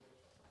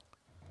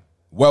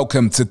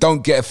Welcome to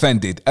Don't Get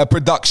Offended, a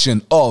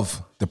production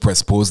of the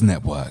Press Pause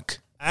Network.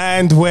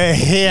 And we're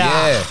here.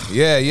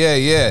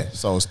 Yeah.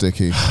 So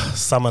sticky.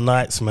 Summer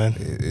nights, man.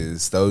 It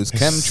is those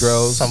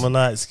chemtrails. Summer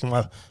nights.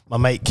 My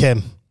mate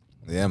Kim.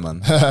 Yeah,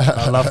 man.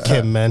 I love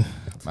Kim, man.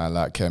 Man,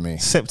 like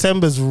Kemi.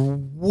 September's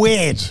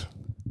weird.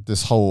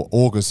 This whole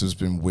August has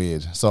been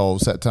weird. So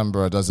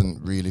September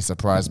doesn't really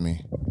surprise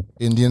me.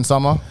 Indian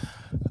summer.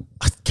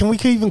 Can we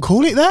even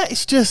call it that?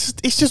 It's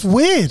just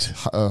weird.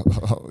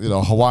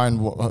 Hawaiian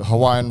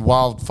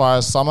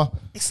wildfires summer.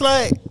 It's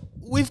like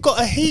we've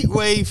got a heat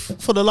wave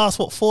for the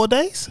last 4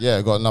 days.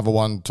 Yeah, got another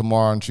one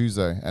tomorrow and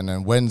Tuesday, and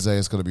then Wednesday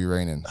it's going to be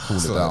raining. Cool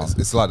it down.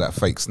 It's like that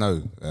fake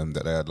snow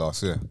that they had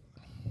last year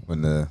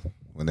when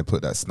they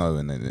put that snow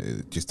and then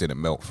it just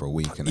didn't melt for a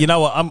week. And you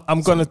know what?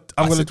 I'm gonna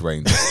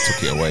rain just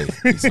took it away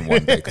in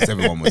one day because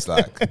everyone was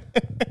like,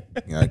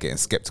 getting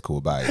skeptical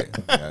about it.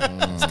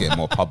 It's getting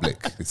more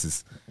public.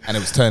 And it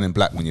was turning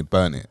black when you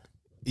burn it.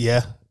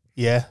 Yeah.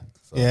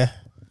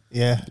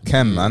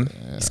 Chem, man.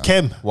 It's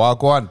Kim. Wild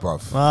Guan,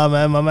 bruv. Oh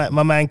man,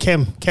 my man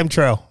Kim.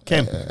 Chemtrail.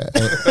 Kim.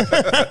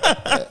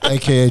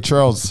 AKA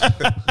Trails.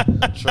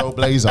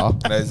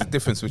 Trailblazer. There's a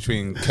difference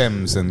between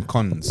chems and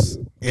cons.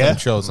 Yeah.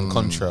 Chemtrails and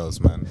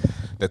contrails, man.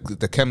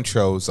 The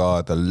chemtrails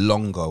are the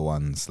longer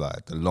ones,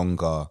 like the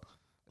longer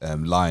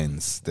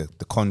lines. The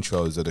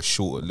contrails are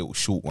the little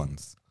short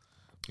ones.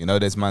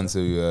 There's mans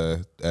who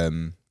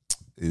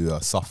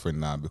are suffering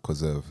now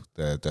because of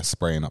they're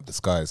spraying up the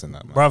skies and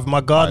that, man. Bruv,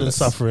 my garden's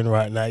suffering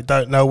right now. You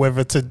don't know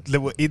whether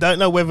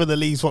the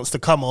leaves wants to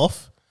come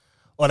off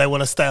or they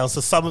want to stay on.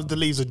 So some of the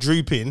leaves are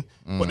drooping,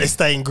 but they're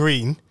staying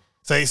green.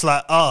 So it's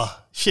like,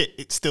 shit,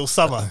 it's still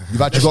summer.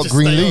 You've actually got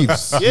green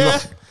leaves. Yeah.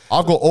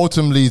 I've got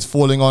autumn leaves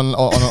falling on an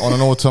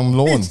autumn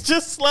lawn. It's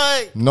just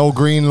like no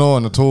green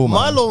lawn at all, man.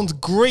 My lawn's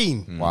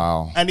green.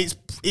 Wow. And it's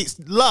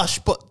lush,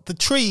 but the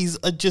trees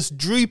are just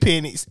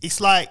drooping. It's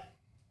like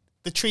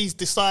the tree's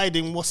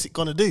deciding what's it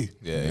gonna do.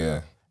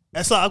 Yeah.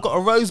 It's like I've got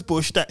a rose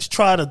bush that's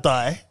trying to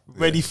die,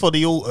 ready for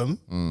the autumn,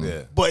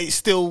 but it's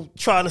still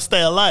trying to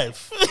stay alive.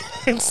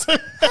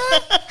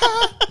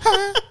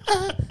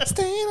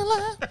 Staying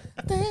alive.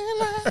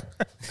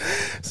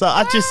 So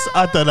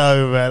I don't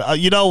know, man.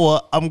 You know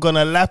what? I'm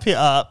gonna lap it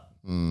up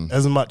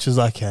as much as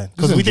I can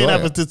because we didn't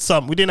have a good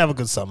summer. We didn't have a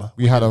good summer.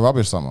 We had a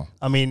rubbish summer.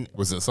 I mean,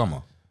 was it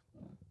summer?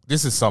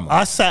 This is summer.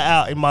 I sat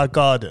out in my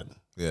garden.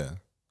 Yeah.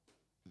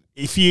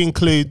 If you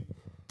include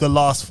the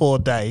last 4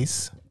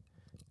 days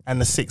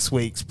and the 6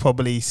 weeks,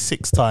 probably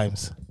 6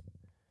 times.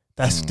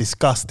 That's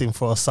disgusting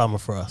for a summer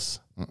for us.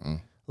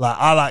 Like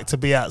I like to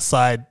be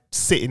outside,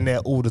 sitting there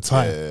all the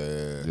time.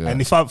 Yeah.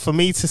 And for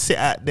me to sit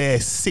out there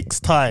 6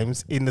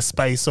 times in the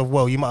space of,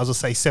 you might as well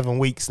say 7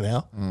 weeks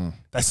now.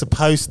 That's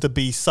supposed to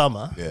be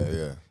summer.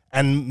 Yeah.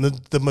 And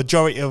the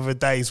majority of the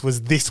days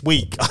was this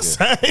week. I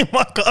sat in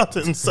my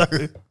garden, so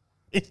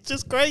it's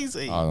just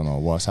crazy. I don't know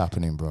what's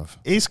happening, bruv.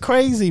 It's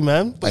crazy,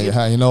 man. But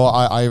you know what?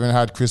 I even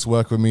had Chris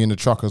work with me in the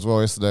truck as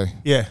well yesterday.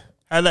 yeah.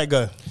 How'd that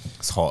go?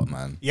 It's hot,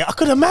 man. Yeah, I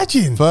could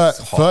imagine.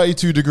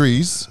 32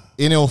 degrees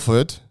in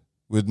Ilford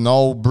with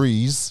no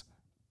breeze,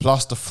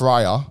 plus the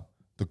fryer,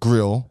 the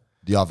grill,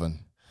 the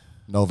oven.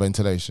 No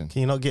ventilation.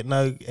 Can you not get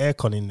no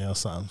aircon in there or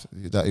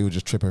something? That he would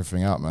just trip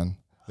everything out, man.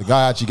 The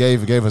guy actually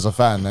gave us a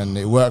fan and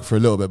it worked for a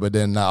little bit, but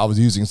then I was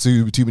using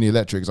too many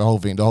electrics. The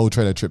whole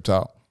trailer tripped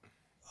out.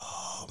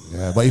 Oh, man.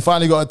 Yeah, but he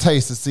finally got a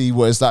taste to see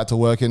what it's like to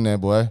work in there,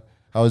 boy.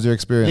 How was your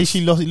experience? At least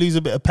you lose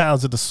a bit of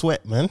pounds of the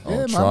sweat, man.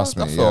 Oh, trust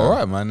me. I feel all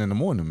right, man, in the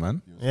morning,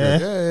 man.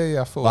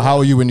 Yeah. I feel But how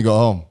were you when you got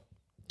home?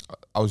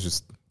 I was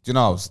just,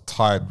 I was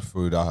tired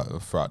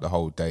throughout the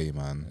whole day,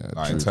 man.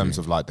 Yeah, in terms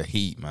of like the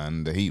heat,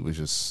 man. The heat was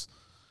just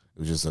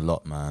a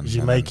lot, man. Was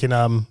you making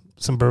some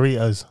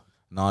burritos?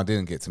 No, I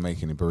didn't get to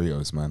make any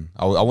burritos, man.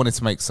 I wanted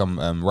to make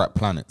some Rat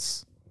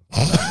Planets.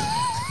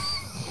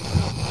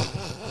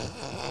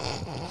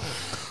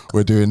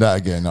 We're doing that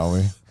again, are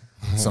we?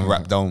 Some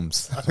Rap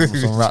Domes.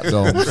 Some Rap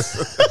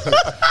Domes.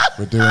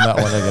 We're doing that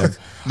one again.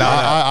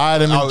 I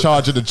had him in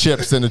charge of the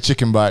chips and the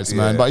chicken bites,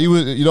 man. But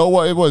you know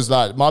what it was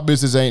like? My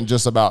business ain't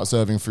just about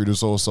serving food;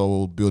 it's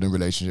also building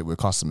relationship with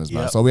customers,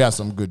 man. So we had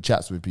some good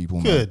chats with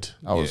people. Good.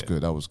 Man.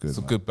 That was good.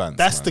 Some good bands.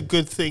 That's man. the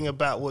good thing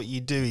about what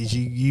you do is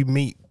you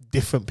meet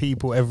different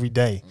people every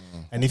day,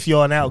 and if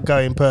you're an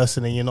outgoing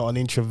person and you're not an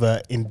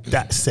introvert in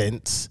that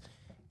sense,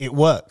 it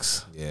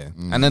works. Yeah.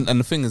 And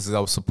the thing is I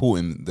was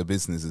supporting the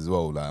business as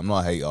well. Like I'm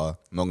not a hater. I'm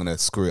not gonna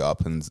screw it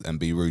up and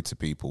be rude to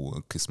people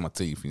and kiss my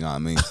teeth, you know what I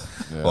mean?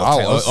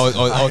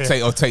 Or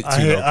take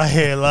too long. I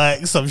hear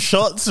like some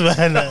shots,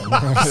 man.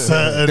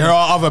 There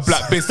are other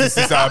black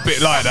businesses that are a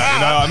bit like that, you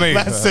know what I mean?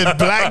 Man said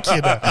black,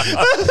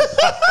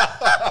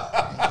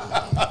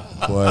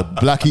 Boy,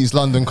 Black East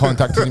London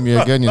contacted me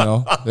again,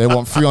 They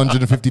want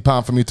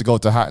 £350 for me to go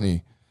to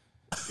Hackney.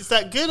 Is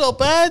that good or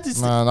bad?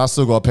 Man, I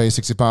still got to pay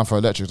 £60 for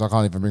electrics. I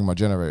can't even bring my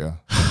generator.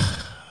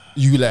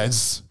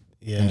 ULEDs.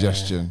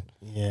 Congestion.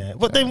 Yeah.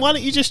 But then why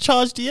don't you just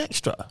charge the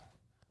extra?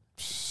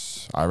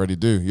 I already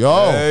do.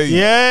 Yo. Hey.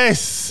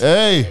 Yes.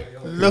 Hey.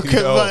 Look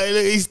at look,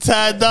 he's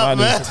tanned up,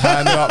 man. He's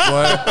tanned up,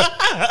 boy.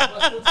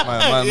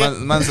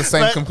 Man's the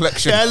same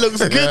complexion. That looks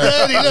good,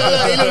 man.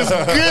 He looks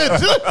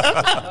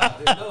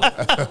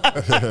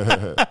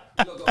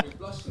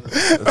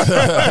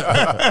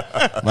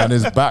good. Man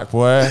is back,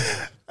 boy.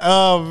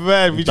 Oh,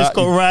 man. We just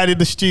got right in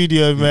the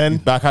studio, man.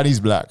 Back and he's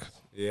black.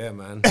 Yeah,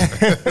 man.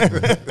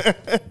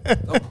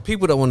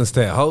 People don't want to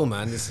stay at home,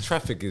 man. This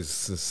traffic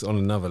is on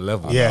another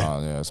level.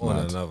 Yeah. It's on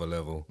mad. another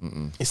level.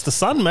 It's the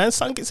sun, man.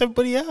 Sun gets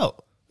everybody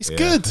out. It's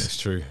good. It's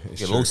true.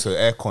 It's Yeah, true. also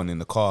aircon in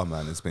the car,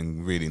 man. It's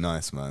been really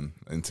nice, man.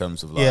 In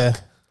terms of like, Yeah.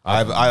 I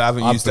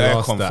haven't used the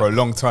blast aircon that. for a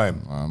long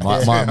time.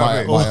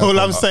 All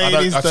I'm saying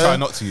is I try that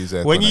not to use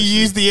aircon. when you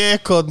use the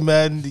aircon,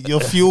 man, your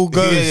fuel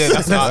goes. yeah,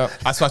 that's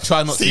why I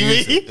try not to See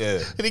use me? it.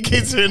 Yeah. The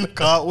kids are in the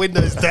car,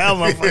 windows down,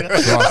 motherfucker.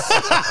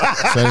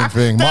 Same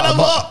thing.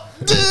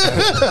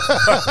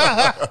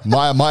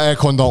 My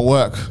aircon don't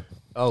work.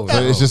 Oh,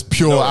 So it's just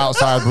pure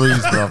outside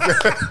breeze, bro.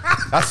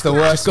 That's the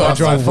worst. Just got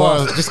to drive That's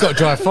the fast. Just got to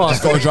drive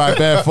fast. Got to drive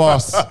bare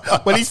fast.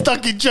 When he's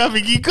stuck in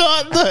traffic, you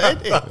can't do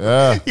it.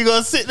 Yeah. You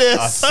gotta sit there.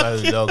 That's so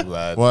long,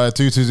 man. Well,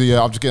 2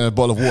 yeah, I'm just getting a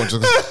bottle of water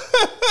just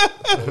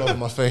all over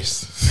my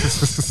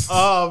face.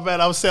 Oh man,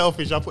 I'm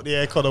selfish. I put the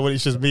aircon on when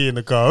it's just me in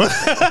the car.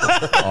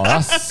 Oh,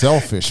 that's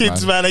selfish,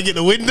 Kids, man. man, they get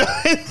the window.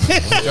 Do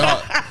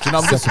you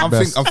know, Second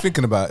best. I'm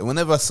thinking about it.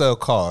 Whenever I sell a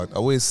car, I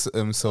always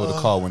sell the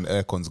car when the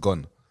aircon's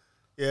gone.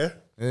 Yeah.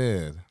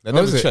 Yeah, they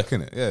never is it? check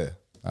in it. Yeah,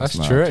 That's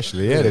true,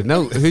 actually. Yeah.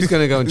 No, who's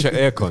going to go and check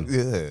aircon?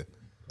 yeah.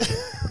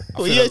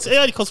 Well, yeah, it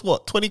only costs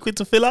what, 20 quid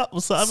to fill up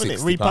or something? It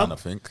 £60, I repump.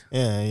 think.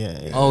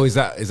 Yeah. Oh, is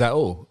that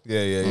all?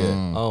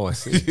 Yeah. Oh, I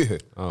see. Yeah.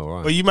 Oh,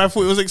 right. Well, you man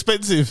thought it was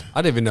expensive.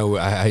 I didn't even know.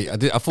 I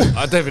don't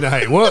even know how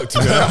it worked.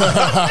 I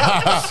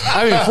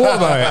haven't even thought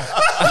about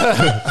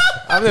it.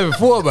 I've never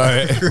thought about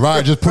it.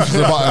 Right, just pushes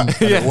the button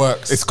and Yeah. it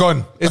works. It's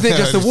gone. Isn't it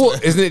just the water?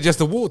 Isn't it just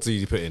the water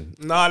you put in?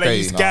 Nah, they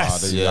use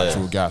gas. They use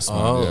actual gas, man.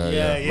 Oh.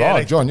 Yeah. Yeah,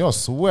 Right, John, you're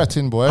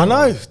sweating, boy. I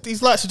know.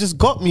 These lights have just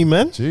got me,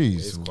 man.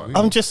 Jeez.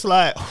 I'm just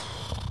like,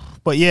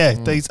 but yeah,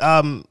 these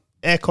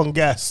aircon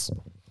gas.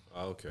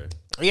 Oh, okay.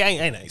 Yeah,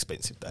 ain't that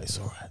expensive though. It's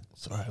all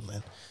right,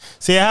 man.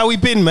 So yeah, how we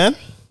been, man?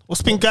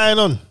 What's been going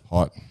on?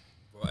 Hot.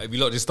 Well, have you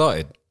lot just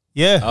started?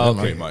 Yeah. Oh,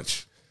 Pretty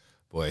much.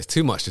 Boy, it's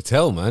too much to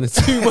tell, man. It's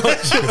too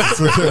much.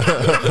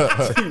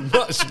 Too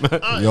much,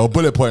 man. Yo,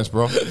 bullet points,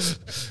 bro.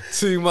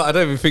 Too much. I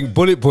don't even think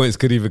bullet points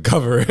could even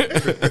cover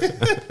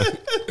it.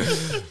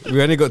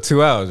 We only got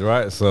 2 hours,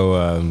 right?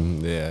 So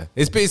yeah,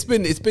 it's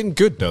been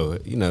good though.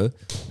 You know,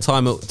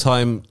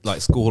 time like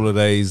school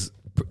holidays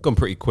gone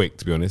pretty quick,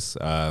 to be honest.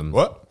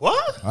 What?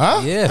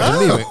 Huh? Yeah, for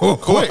me, it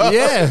went quick.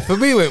 Yeah, for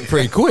me, it went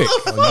pretty quick.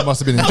 Oh, you must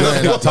have been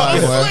enjoying that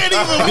time, boy. Ain't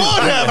even more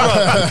than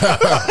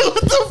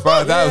that,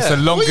 Bro, that was the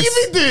longest What you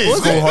been doing?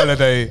 school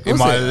holiday in Was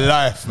my it?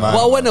 life, man.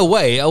 Well,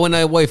 I went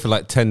away for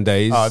like 10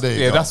 days. Oh, there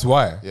you Yeah, go. that's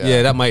why.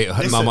 Yeah, that might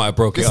have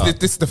broke it up.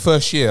 This is the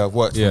first year I've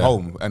worked Yeah. from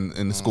home and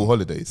in the school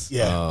holidays.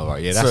 Yeah. Oh,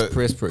 right. Yeah, that's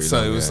pretty So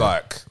long, it was yeah.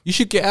 like, You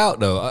should get out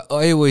though.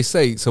 I always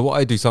say, so what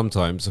I do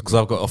sometimes, because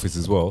I've got office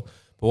as well,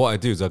 but what I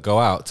do is I go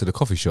out to the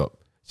coffee shop.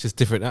 It's just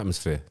different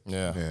atmosphere,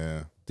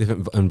 Yeah.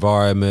 different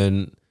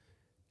environment.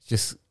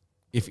 Just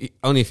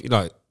only if you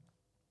like,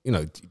 you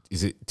know,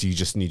 do you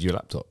just need your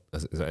laptop?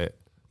 Is that it?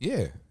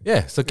 yeah.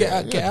 Yeah. So get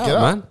out, get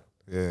man. out.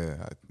 Yeah.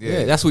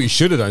 Yeah, that's what you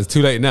should have done. It's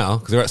too late now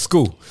because they're at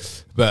school.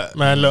 But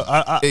Man, look,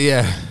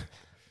 yeah,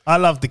 I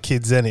love the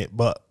kids in it,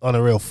 but on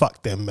a real,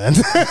 fuck them, man.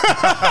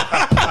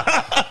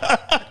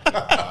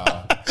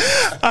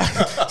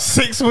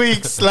 6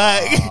 weeks,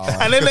 like,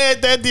 and then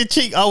they had the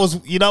cheek. I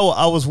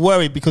was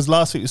worried because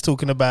last week was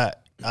talking about,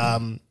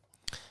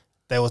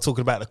 they were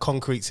talking about the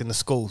concretes in the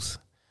schools.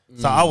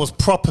 So I was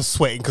proper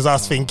sweating because I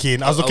was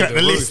thinking, I was looking at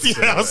the list.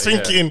 Yeah, I was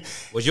thinking,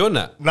 was you on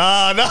that?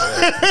 nah.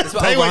 It's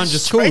about They over went 100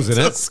 straight schools,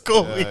 isn't to it?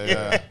 school.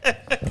 Yeah.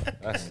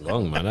 That's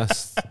long, man.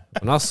 That's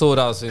when I saw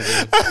that I was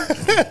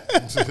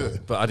thinking,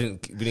 but we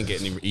didn't get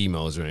any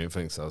emails or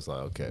anything, so I was like,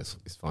 okay,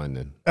 it's fine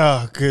then.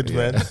 Oh, good,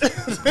 man.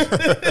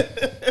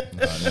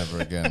 No, never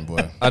again,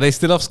 boy. Are they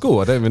still off school?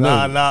 I don't even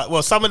know. Nah.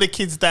 Well, some of the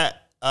kids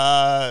that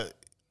are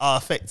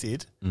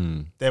affected,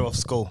 they're off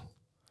school.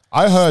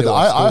 I heard Still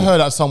off I school. heard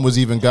that some was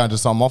even going to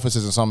some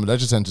offices and some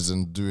leisure centres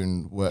and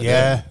doing work.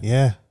 there.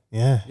 Yeah.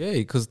 Yeah,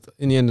 because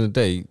in the end of the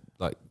day,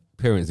 like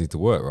parents need to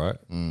work, right?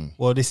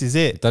 Well, this is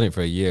it. Done it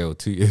for a year or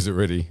 2 years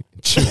already.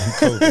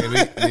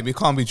 we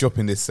can't be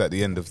dropping this at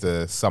the end of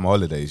the summer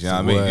holidays. You know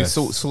what I mean? You worst.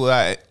 sort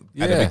that at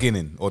the Yeah.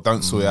 beginning, or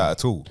don't sort it out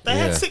at all. They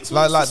Yeah. had 6 weeks.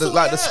 Like to the sort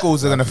it out.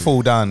 schools are gonna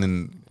fall down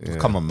and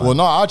come on, man. Well,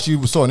 no, I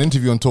actually saw an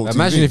interview on Talk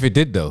Imagine TV. if it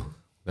did though.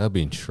 That'd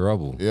be in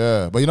trouble.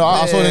 Yeah, but you know,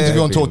 I saw an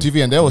interview on Talk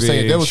TV and they were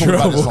saying they were talking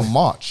about this from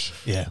March,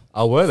 Yeah.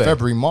 Oh, were they?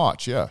 February,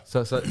 March. Yeah,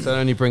 So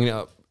only bringing it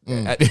up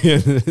at the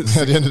end. Of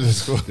at the end of the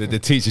school. the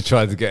teacher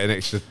tried to get an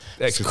extra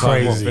time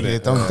crazy. off, Yeah,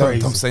 innit?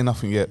 don't say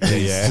nothing yet.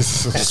 Please. Yeah.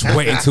 Just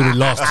wait until the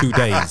last 2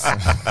 days.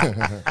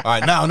 All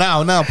right,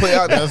 now, put it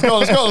out there.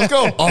 Let's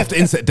go. After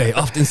inset day.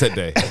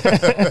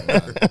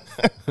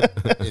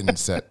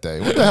 Inset day.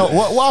 What the hell?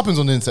 What happens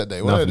on Inset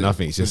day?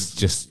 Nothing. It's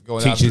just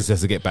teachers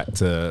has to get back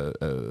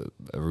to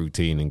a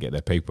routine and get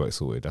their paperwork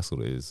sorted. That's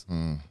all it is.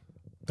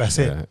 That's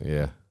it.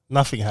 Yeah.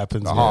 Nothing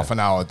happens. Half an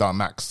hour done,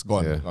 max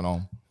gone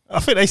home. I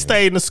think they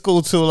stay in the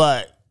school till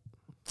like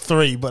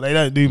 3, but they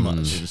don't do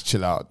much. Just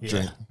chill out,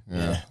 drink.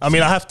 Yeah. I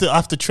mean, I have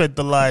to tread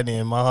the line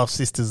here. My half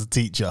sister's a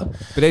teacher,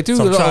 but they do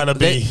so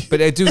but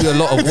they do a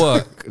lot of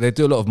work. They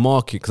do a lot of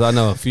marking because I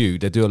know a few.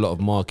 They do a lot of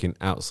marking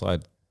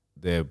outside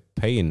their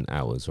paying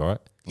hours, right?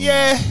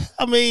 Yeah,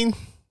 I mean,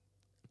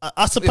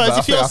 I suppose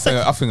I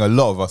think a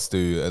lot of us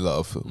do a lot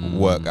of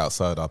work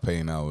outside our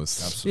paying hours.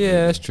 Absolutely.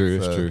 Yeah, that's true.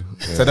 It's true.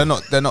 Yeah. So they're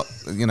not,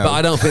 you know. But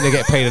I don't think they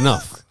get paid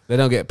enough. They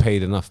don't get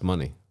paid enough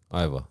money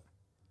either.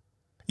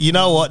 You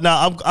know what?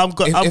 No, I'm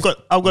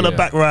gonna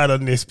back ride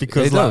on this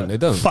because they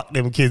don't. Fuck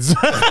them kids.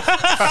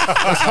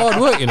 It's hard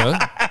work, you know.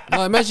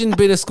 Like, imagine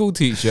being a school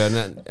teacher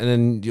and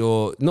then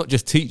you're not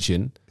just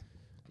teaching;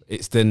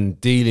 it's then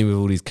dealing with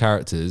all these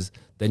characters.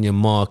 Then you're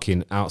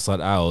marking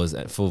outside hours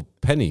for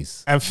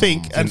pennies. And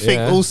think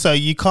also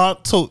you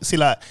can't talk. See,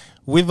 like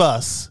with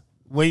us,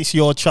 when it's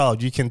your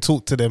child, you can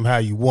talk to them how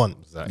you want.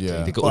 Exactly.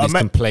 Yeah. They got all these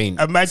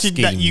complaints. Imagine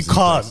that you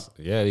can't.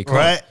 Yeah, you can't.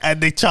 Right? And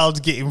the child's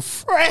getting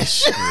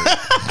fresh.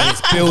 And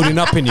it's building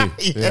up in you.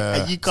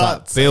 Yeah. You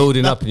can't. Like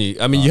building up in you.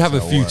 I mean, you have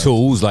a few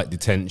tools like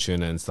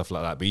detention and stuff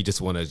like that, but you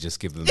just want to just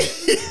give them. Do you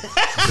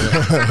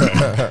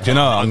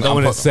know? I don't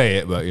want to say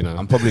it, but you know,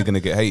 I'm probably going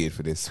to get hated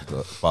for this,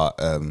 but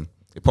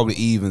it probably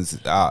evens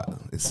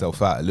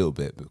itself out a little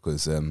bit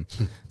because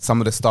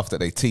some of the stuff that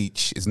they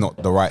teach is not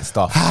the right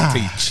stuff to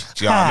teach.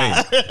 Do you know what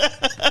I mean?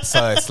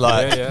 So it's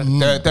like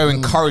they're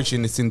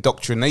encouraging this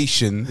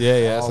indoctrination.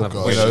 Yeah. That's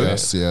another way.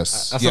 Yes.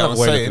 That's another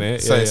way looking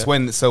at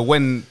it. So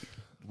when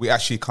we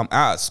actually come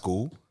out of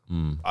school,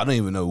 I don't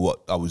even know what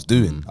I was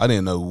doing. I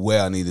didn't know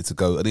where I needed to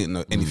go. I didn't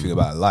know anything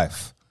about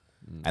life,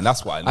 and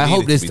that's why I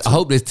hope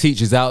there's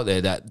teachers out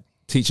there that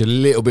teach a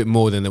little bit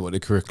more than what the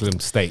curriculum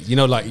states. You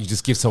know, like you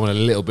just give someone a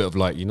little bit of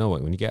like, you know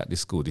what, when you get out of this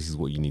school, this is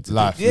what you need to do.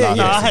 I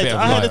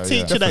had a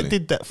teacher that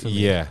did that for me.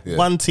 Yeah.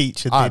 One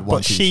teacher did,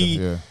 but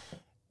she,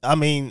 I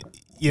mean,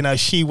 you know,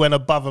 she went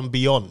above and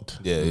beyond.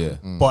 Yeah.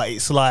 But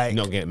it's like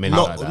not getting many.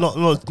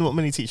 Not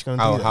many teachers going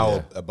to do that.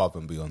 How above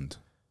and beyond?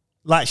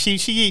 Like she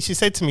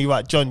said to me,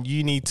 right, John,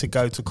 you need to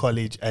go to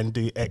college and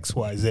do X,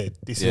 Y, Z.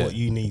 This is what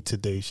you need to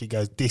do. She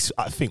goes, this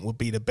I think would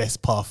be the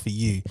best path for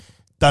you.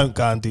 Don't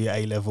go and do your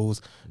A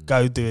levels.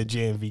 Go do a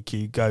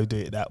GNVQ. Go do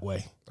it that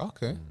way.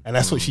 Okay. And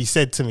that's what she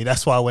said to me.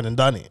 That's why I went and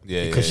done it.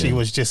 Because she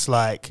was just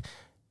like,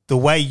 the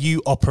way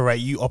you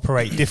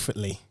operate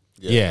differently.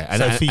 Yeah. And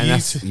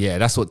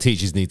that's what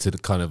teachers need to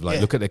kind of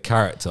like look at the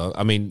character.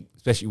 I mean,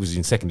 especially it was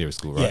in secondary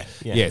school, right?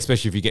 Yeah.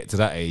 Especially if you get to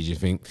that age, you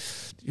think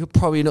you're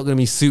probably not going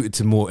to be suited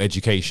to more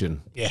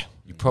education. Yeah.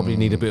 You probably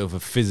need a bit of a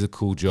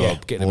physical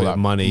job, getting a bit of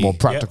money, more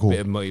practical, a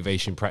bit of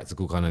motivation,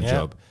 practical kind of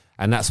job.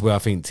 And that's where I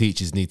think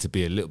teachers need to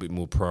be a little bit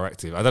more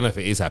proactive. I don't know if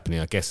it is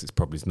happening. I guess it's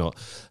probably not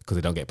because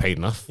they don't get paid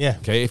enough. Yeah.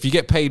 Okay. If you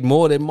get paid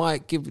more, they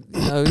might give you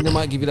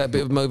that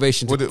bit of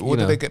motivation. What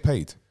do they get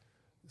paid?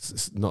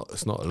 It's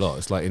not a lot.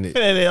 It's like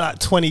they're like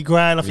 20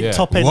 grand. I think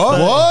top end.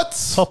 What?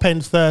 30. Top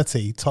end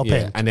 30. Top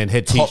end. And then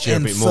head teacher a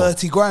bit more.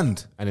 30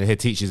 grand. And then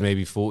head teachers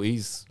maybe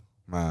 40s.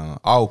 Man,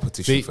 I'll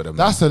petition for them.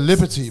 That's a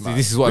liberty, man.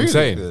 This is what I'm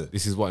saying. Yeah.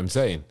 This is what I'm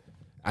saying.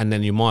 And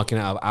then you're marking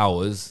out of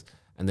hours,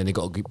 and then they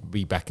got to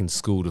be back in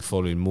school the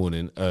following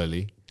morning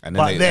early. And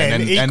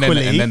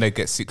then they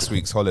get 6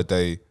 weeks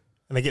holiday.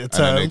 And they get the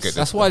terms.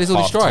 That's why there's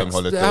all the strikes.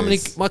 How many?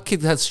 My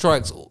kids had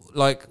strikes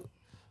like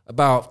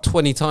about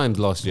 20 times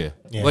last year.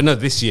 Yeah. Well, no,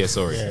 this year.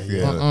 Sorry.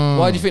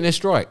 Why do you think there's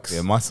strikes?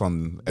 Yeah, my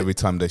son. Every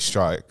time they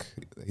strike,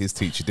 his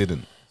teacher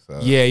didn't. So.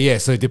 Yeah.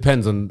 So it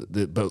depends on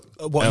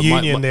what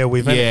union they're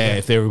with. Yeah,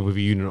 if they're with a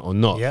union or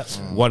not. Yep.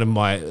 One of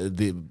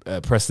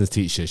Preston's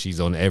teacher, she's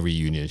on every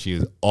union. She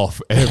is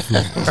off every.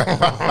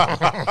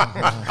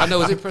 I know.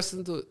 Was it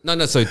Preston?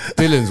 No. So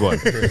Dylan's one.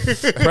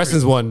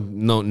 Preston's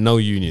one. No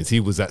unions. He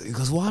was at. He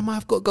goes, why am I?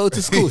 I've got to go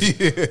to school.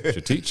 It's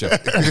your teacher.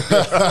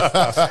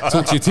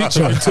 Talk to your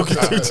teacher. Talk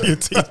to your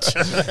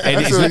teacher.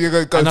 And so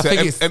you're going to go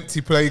to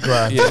empty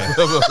playground.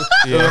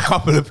 There were a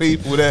couple of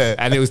people there,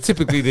 and it was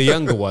typically the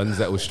younger ones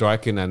that were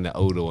striking and the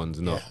older ones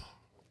not.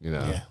 You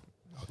know. Yeah.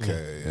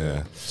 Okay.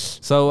 Yeah.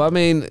 So I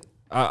mean,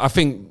 I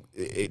think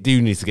it do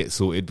need to get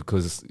sorted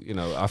because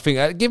I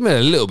think give me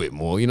a little bit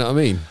more. You know what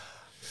I mean?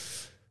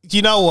 Do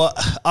you know what?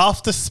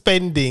 After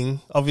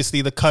spending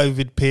obviously the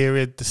COVID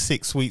period, the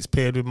 6 weeks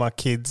period with my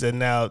kids, and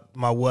now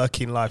my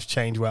working life's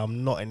changed where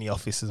I'm not in the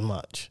office as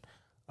much.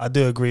 I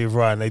do agree with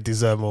Ryan. They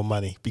deserve more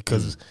money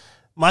because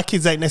my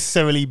kids ain't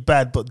necessarily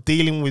bad, but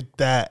dealing with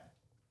that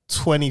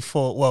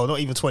 24, well, not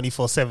even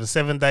 24/7,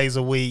 7 days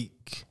a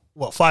week,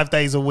 5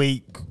 days a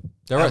week.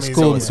 They're at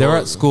school. They're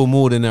at school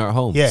more than they're at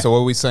home. Yeah. So what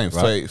are we saying?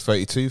 Right.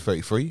 32,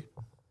 33?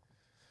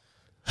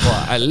 Well,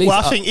 at least.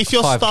 Well, I think if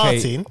you're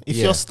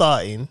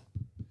starting,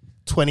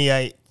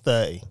 28,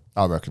 30.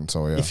 I reckon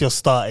so, yeah. If you're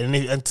starting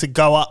and to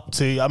go up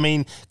to, I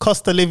mean,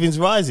 cost of living's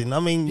rising. I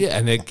mean, yeah,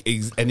 and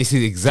this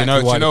is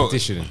exactly why they're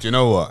petitioning. Do you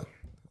know what?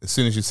 as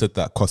soon as you said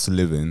that cost of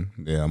living,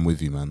 yeah, I'm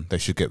with you, man. They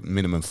should get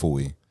minimum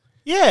 40.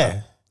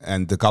 Yeah.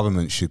 And the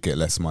government should get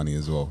less money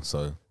as well.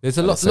 So there's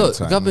a lot. Look,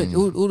 the government,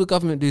 all the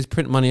government do is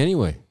print money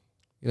anyway.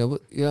 You know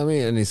what I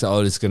mean? And it's like, oh,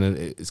 it's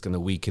gonna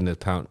weaken the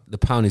pound. The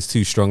pound is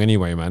too strong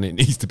anyway, man. It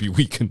needs to be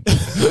weakened.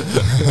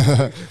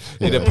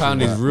 The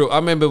pound is real. I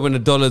remember when the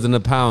dollars and the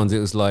pounds, it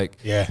was like,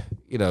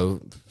 you know,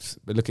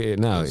 but look at it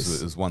now.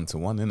 It's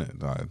 1-to-1, isn't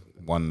it? Like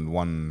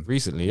one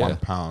recently,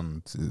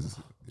 £1 is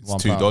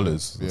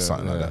 $2 or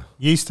something like that.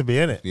 Used to be,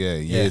 innit? Yeah,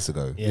 years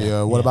ago.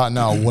 Yeah. What about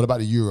now? What about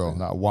the euro?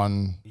 Like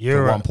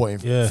Euro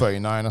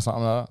 1.39 or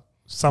something like that.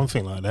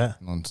 Something like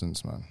that.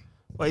 Nonsense, man.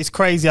 But it's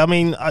crazy. I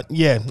mean,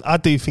 I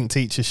do think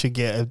teachers should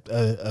get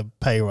a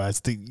pay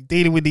rise.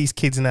 Dealing with these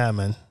kids now,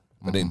 man.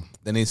 But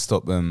they need to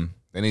stop.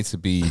 They need to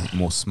be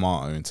more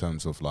smarter in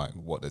terms of like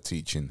what they're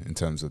teaching, in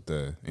terms of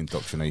the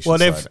indoctrination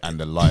side and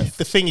the life.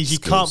 The thing is, you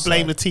can't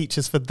blame the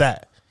teachers for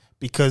that,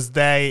 because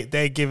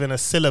they're given a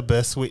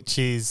syllabus which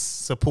is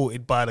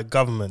supported by the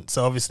government.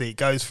 So obviously it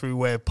goes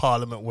through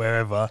Parliament,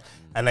 wherever,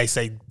 and they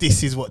say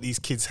this is what these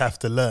kids have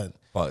to learn.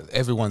 But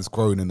everyone's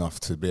grown enough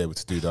to be able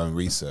to do their own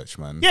research,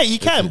 man. Yeah, you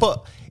can,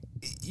 but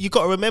you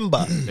got to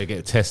remember, they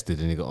get tested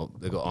and they got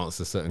to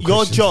answer certain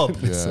your questions.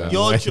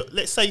 job.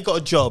 Let's say you got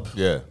a job,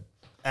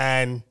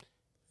 and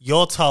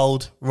you're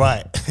told,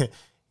 right,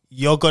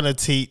 you're gonna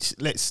teach.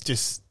 Let's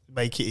just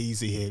make it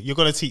easy here. You're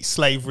gonna teach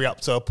slavery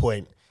up to a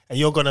point, and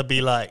you're gonna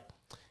be like,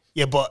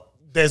 yeah, but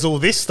there's all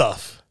this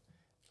stuff,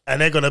 and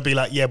they're gonna be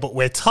like, yeah, but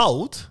we're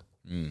told,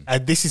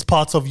 and this is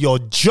part of your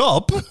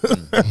job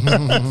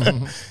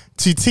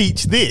to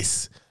teach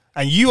this,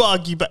 and you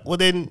argue back. Well,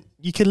 then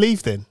you can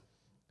leave. Then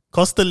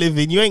cost of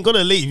living, you ain't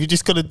gonna leave. You're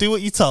just gonna do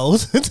what you're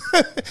told,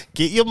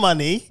 get your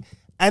money,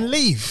 and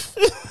leave.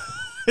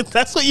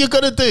 That's what you're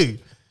gonna do.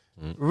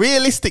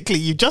 Realistically,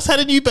 you've just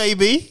had a new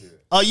baby.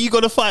 Are you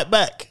gonna fight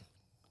back?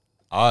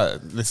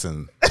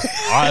 Listen,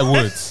 I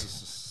would.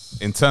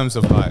 In terms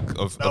of like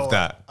of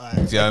that,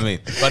 do you know what I mean?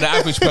 But the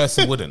average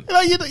person wouldn't.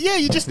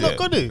 You're just not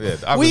going to.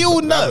 Yeah, we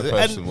all know,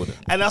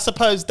 and I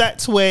suppose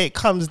that's where it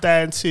comes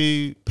down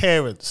to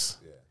parents.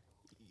 Yeah.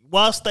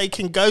 Whilst they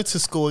can go to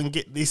school and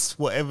get this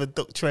whatever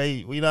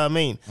doctorate, you know what I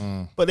mean.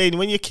 But then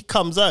when your kid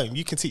comes home,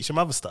 you can teach them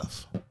other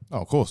stuff.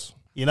 Oh, of course.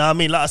 You know what I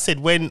mean? Like I said,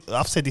 when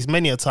I've said this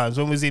many a times,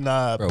 when we was in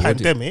a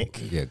pandemic,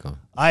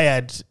 I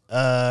had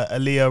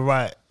Aaliyah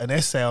write an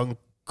essay on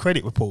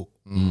credit report.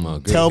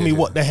 Tell me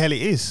what the hell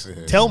it is.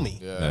 Tell me.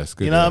 That's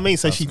good, you know what I mean?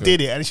 So she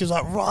did it, and she was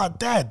like, "Raw,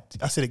 Dad."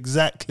 I said,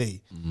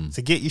 "Exactly.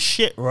 So get your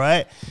shit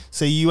right,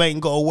 so you ain't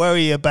got to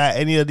worry about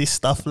any of this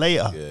stuff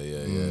later."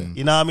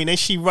 You know what I mean? And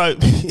she wrote.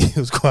 It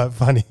was quite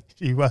funny.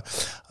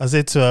 I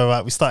said to her,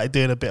 right, we started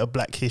doing a bit of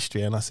Black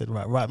history, and I said,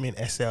 right, write me an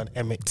essay on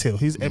Emmett Till.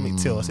 Who's Emmett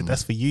Till? I said,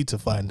 that's for you to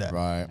find out,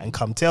 and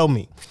come tell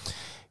me.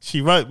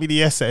 She wrote me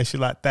the essay. She's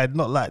like, Dad,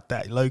 not like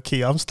that. Low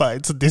key, I'm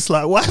starting to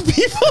dislike white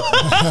people.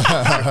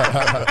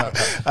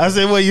 I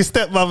said, well, your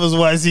stepmother's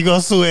white, so you got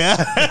to sort it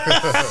out.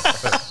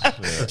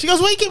 She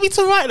goes, why you get me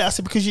to write that? I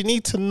said, because you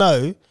need to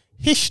know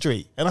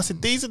history. And I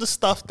said, these are the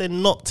stuff they're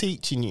not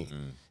teaching you.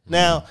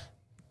 Now,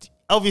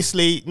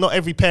 obviously, not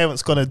every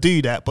parent's going to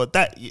do that, but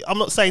that I'm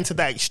not saying to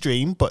that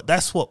extreme, but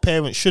that's what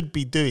parents should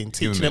be doing,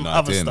 teaching them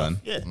other stuff.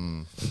 Yeah.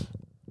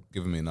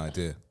 Giving me an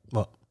idea.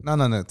 What? No,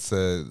 it's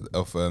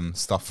of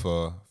stuff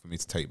for me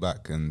to take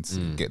back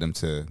and get them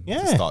to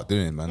start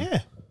doing, man. Yeah,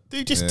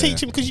 dude, just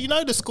teach them, because you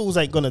know the schools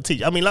ain't gonna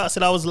teach. I mean, like I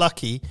said, I was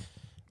lucky.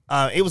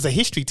 It was a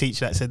history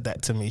teacher that said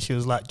that to me. She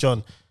was like,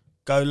 John,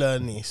 go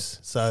learn this.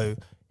 So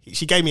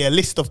she gave me a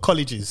list of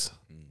colleges.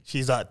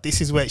 She's like, this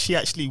is where she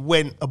actually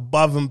went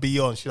above and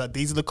beyond. She's like,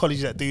 these are the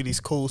colleges that do these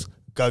courses.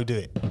 Go do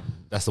it.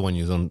 That's the one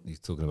you're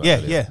talking about.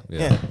 Yeah.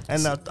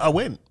 And I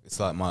went. It's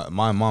like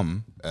my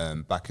mum,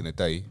 back in the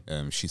day,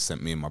 she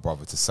sent me and my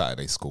brother to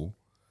Saturday school,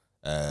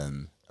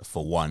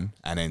 for one,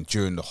 and then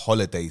during the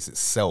holidays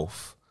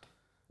itself,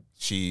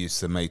 she used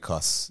to make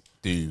us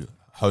do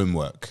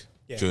homework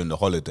during the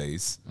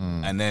holidays,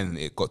 and then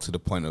it got to the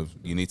point of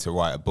you need to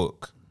write a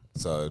book.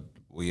 So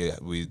we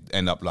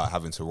end up like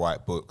having to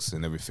write books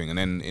and everything, and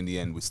then in the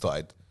end we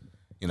started,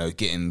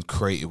 getting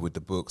creative with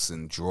the books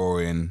and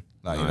drawing.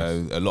 Like,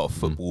 a lot of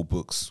football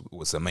books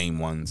was the main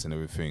ones and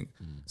everything.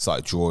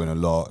 Started drawing a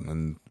lot,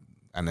 and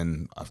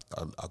then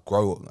I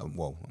grow.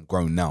 Well, I'm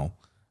grown now,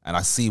 and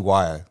I see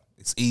why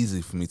it's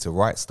easy for me to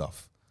write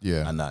stuff.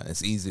 Yeah, and that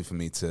it's easy for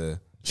me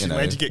to. She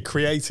made you get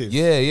creative.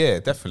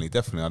 Yeah, definitely,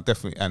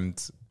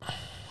 and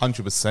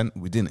 100%.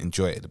 We didn't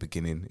enjoy it at the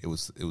beginning. It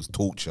was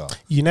torture.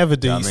 You never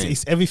do.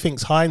 It's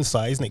everything's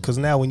hindsight, isn't it? Because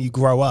now when you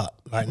grow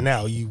up, like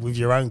now you with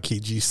your own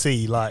kids, you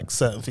see like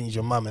certain things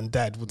your mum and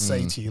dad would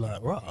say to you,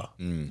 like, "Rah,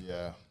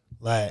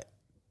 like,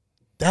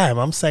 damn,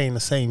 I'm saying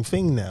the same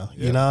thing now."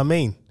 Yeah. You know what I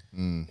mean?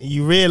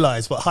 You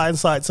realise, but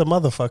hindsight's a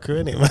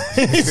motherfucker, innit, man?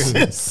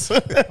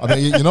 I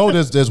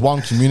mean, there's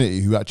one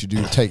community who actually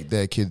do take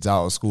their kids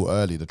out of school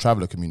early, the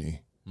traveller community.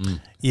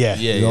 Yeah,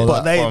 Yeah.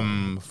 But they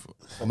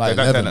like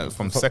they 11. don't,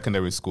 from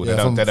secondary school.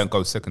 Yeah, They don't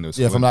go secondary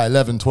school. Yeah, from like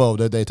 11,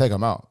 12, they take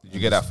them out. Did you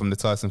get that from the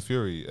Tyson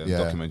Fury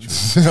documentary?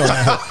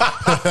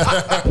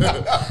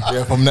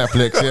 Yeah, from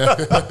Netflix.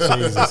 Yeah.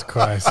 Jesus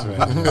Christ,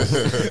 man! I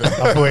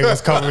thought he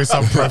was covering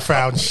some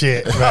profound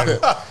shit, man.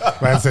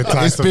 Man said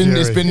Tyson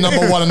It's been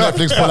number one on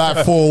Netflix for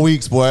like 4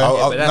 weeks, boy.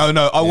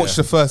 I watched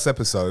the first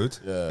episode,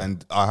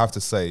 and I have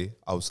to say,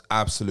 I was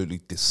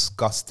absolutely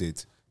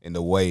disgusted in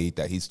the way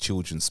that his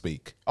children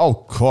speak.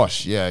 Oh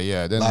gosh,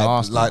 yeah. They're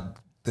nasty. Like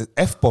the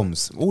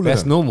F-bombs, all That's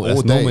of them. normal.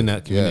 That's normal in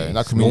that community. Yeah, in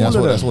that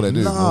community, that's what they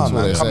do. Nah, That's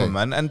what man, they come say. on,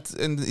 man.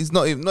 And he's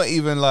not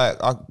even like,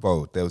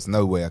 bro, there was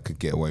no way I could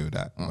get away with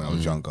that when I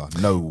was younger.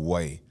 No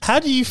way. How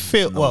do you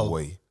feel? No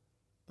way.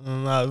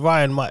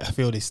 Ryan might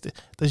feel this.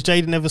 Does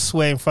Jaden ever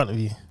swear in front of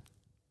you?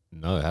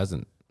 No, it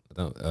hasn't. I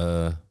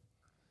don't.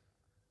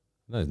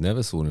 No, it's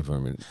never sworn in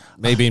front of me.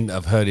 Maybe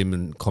I've heard him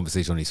in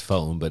conversation on his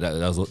phone, but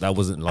that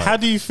wasn't like. How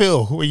do you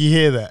feel when you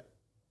hear that?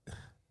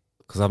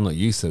 Because I'm not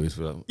used to it.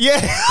 So Yeah,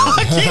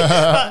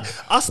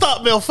 I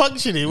start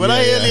malfunctioning when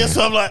I hear this.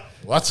 I'm like,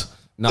 What?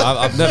 no,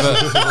 I've never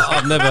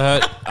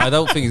heard. I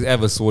don't think he's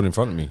ever sworn in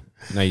front of me.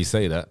 Now you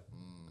say that.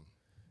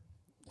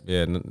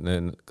 Yeah,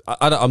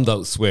 I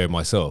don't swear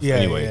myself. yeah,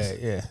 anyways,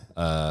 yeah.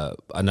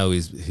 I know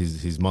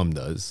his mum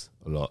does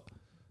a lot.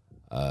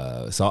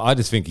 So I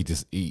just think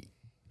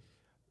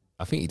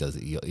I think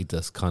he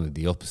does kind of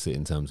the opposite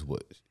in terms of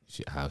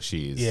how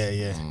she is.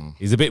 Yeah.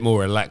 He's a bit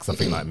more relaxed, I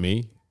think, like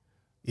me.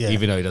 Yeah.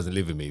 Even though he doesn't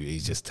live with me,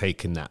 he's just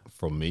taken that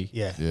from me.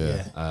 Yeah.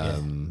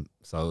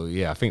 So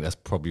yeah, I think that's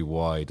probably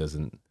why he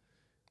doesn't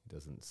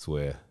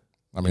swear.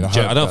 I mean,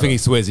 I don't think he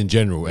swears in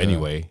general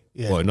anyway.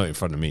 Yeah. Well, not in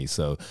front of me.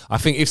 So I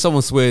think if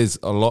someone swears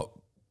a lot,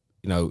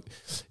 you know,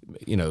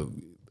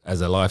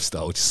 as a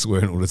lifestyle, just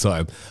swearing all the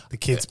time, The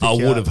kids. I pick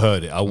it would up. have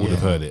heard it. I would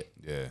have heard it.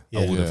 Yeah.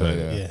 I would have heard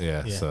it.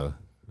 yeah. So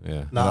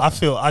yeah. No,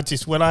 I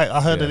just when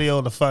I heard Aaliyah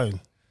on the phone,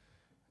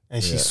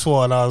 and she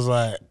swore, and I was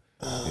like,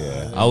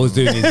 Yeah, I was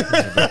doing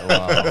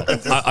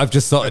this. I've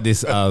just started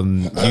this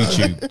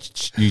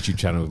YouTube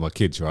channel with my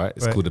kids. Right,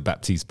 it's called the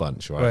Baptiste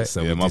Bunch. Right,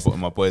 so Yeah,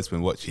 my boy's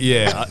been watching.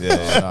 yeah.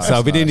 So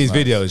I've been doing these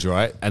videos,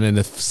 right, and then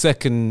the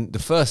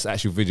first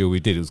actual video we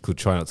did, it was called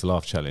 "Try Not to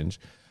Laugh Challenge,"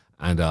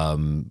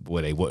 and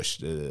where they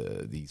watched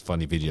these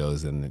funny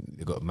videos and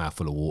they got a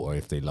mouthful of water.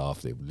 If they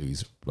laugh, they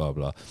lose. Blah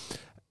blah.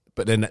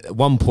 But then at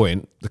one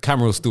point, the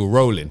camera was still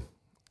rolling.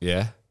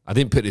 Yeah. I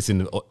didn't put this in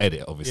the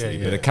edit, obviously,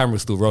 but the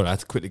camera's still rolling. I had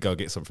to quickly go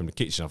get something from the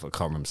kitchen. I can't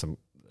remember, some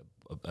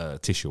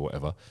tissue or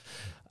whatever.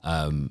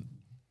 And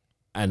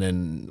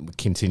then we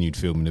continued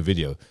filming the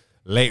video.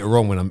 Later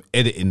on, when I'm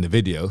editing the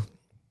video,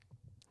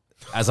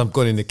 as I'm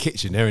going in the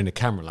kitchen, they're in the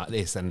camera like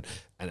this, and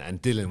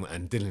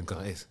Dylan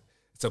got this.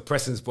 So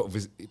Preston's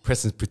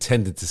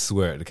pretended to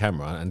swear at the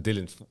camera, and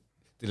Dylan's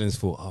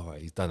thought, all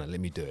right, he's done it. Let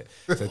me do it.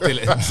 So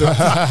Dylan, so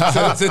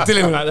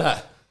Dylan went like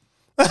that.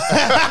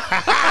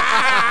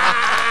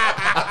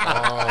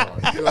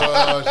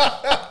 Gosh.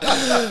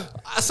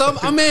 So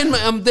I'm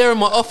there in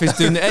my office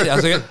doing the edit. I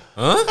was like,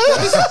 huh?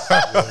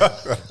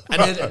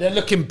 And then they're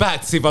looking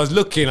back to see if I was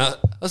looking. I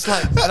was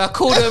like, and I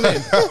called them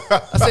in.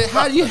 I said,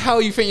 how do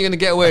you think you're gonna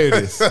get away with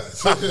this?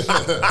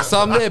 So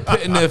I'm there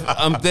putting the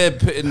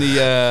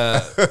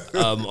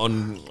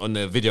on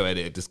the video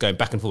editor, just going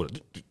back and forth,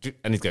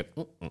 and he's going.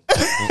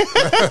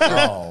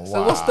 Oh,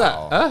 So what's that?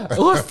 Huh?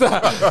 What's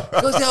that?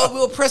 He goes, yeah,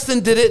 well,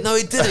 Preston did it. No,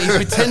 he didn't. He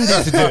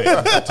pretended to do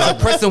it. So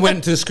Preston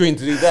went to the screen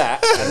to do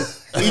that.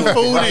 he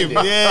fooled him.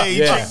 Yeah, he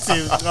tricked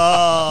him.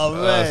 Oh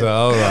man. So,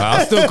 all right.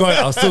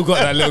 I've still got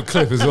that little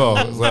clip as well,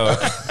 so,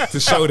 to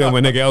show them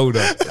when they get older.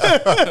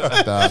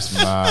 That's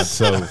mad.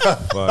 So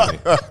funny.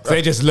 So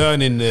they're just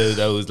learning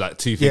those like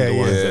two finger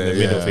ones and the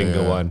middle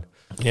finger one.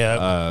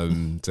 Yeah.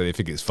 So they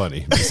think it's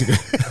funny, basically.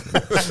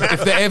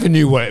 If they ever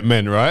knew what it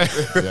meant, right?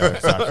 Yeah,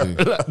 exactly.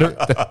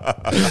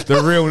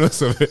 The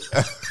realness of it.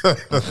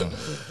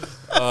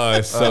 Oh,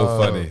 it's so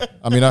funny.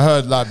 I mean, I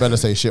heard like Bella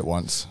say shit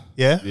once.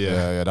 Yeah.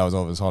 Yeah, that was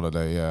over his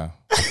holiday. Yeah.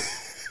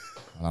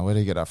 And where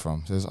did he get that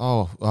from? He says,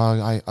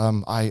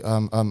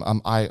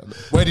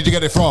 where did you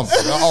get it from?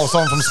 Oh,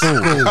 someone from school.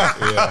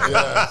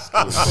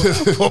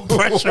 Put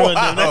pressure on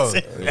them. That's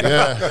it.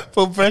 Yeah.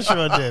 Put pressure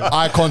on them.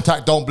 Eye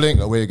contact, don't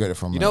blink. Where you get it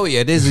from? You know what?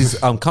 Yeah, there's these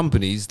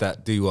companies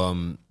that do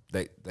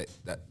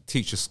that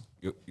teach us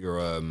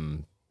your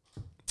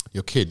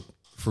kid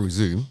through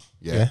Zoom.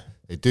 Yeah,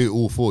 they do it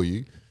all for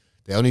you.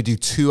 They only do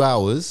 2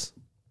 hours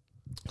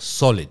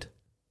solid.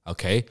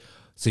 Okay,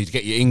 so you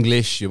get your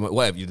English, your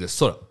whatever. You just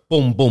sort of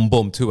boom, boom,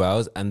 boom, 2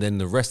 hours, and then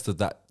the rest of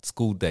that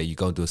school day, you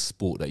go and do a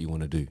sport that you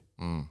want to do.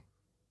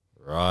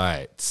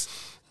 Right.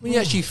 When you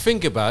actually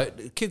think about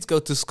it, kids go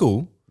to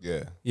school.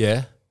 Yeah.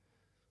 Yeah.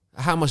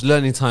 How much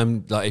learning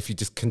time, like if you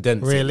just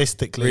condense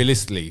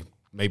realistically,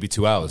 maybe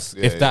 2 hours,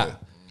 if that. Yeah.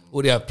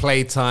 Or they have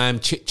playtime,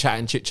 chit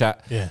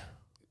chat. Yeah.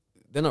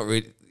 They're not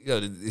really,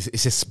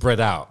 it's just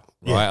spread out,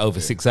 right, over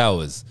 6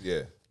 hours.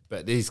 Yeah.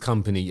 But this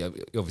company,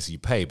 obviously you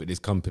pay, but this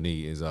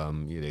company is,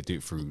 they do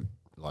it through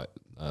like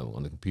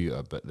on the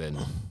computer, but then,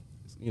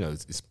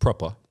 it's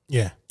proper.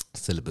 Yeah.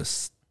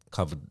 Syllabus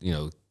covered,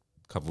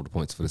 cover all the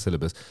points for the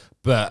syllabus.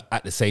 But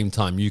at the same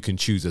time, you can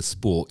choose a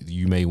sport that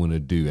you may want to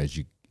do as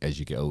you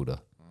get older.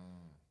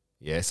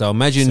 Yeah. So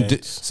imagine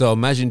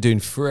doing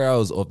 3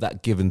 hours of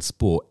that given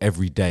sport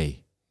every day.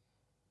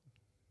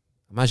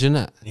 Imagine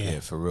that. Yeah,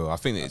 for real. I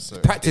think it's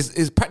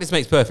Practice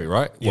makes perfect,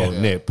 right? Yeah.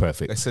 Well, near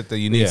perfect. They said that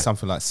you need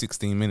something like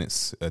 16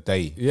 minutes a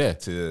day. Yeah.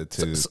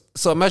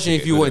 So imagine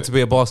if you wanted to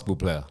be a basketball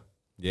player,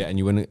 yeah,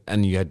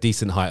 and you had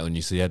decent height on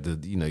you, so you had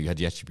you had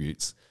the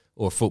attributes,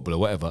 or a footballer,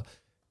 whatever.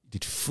 You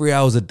did 3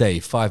 hours a day,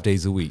 5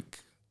 days a week.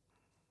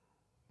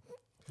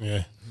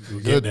 Yeah,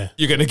 you'll get there.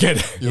 You're gonna get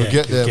it. You'll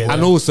get there.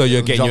 And also,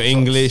 you're getting your Jump shots.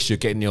 English, you're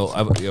getting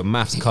your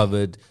maths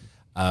covered,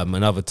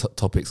 and other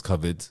topics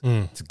covered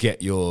to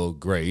get your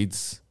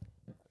grades.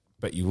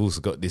 But you've also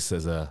got this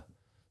as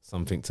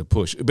something to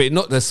push. But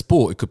not the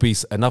sport. It could be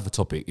another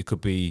topic. It could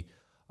be,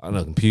 I don't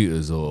know,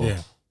 computers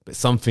but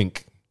something,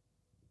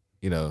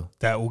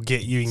 that will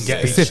get you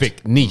engaged.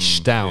 specific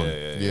niche down.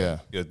 Yeah.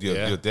 You're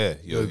there.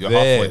 You're there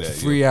halfway there.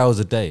 3 hours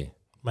a day.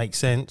 Makes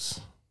sense.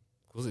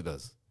 Of course it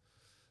does.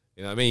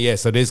 You know what I mean? Yeah.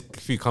 So there's a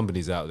few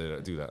companies out there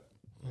that do that.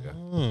 Yeah.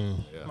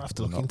 I have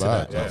to look Not into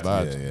bad. that.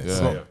 Not bad.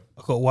 Yeah.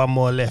 I've got one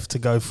more left to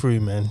go through,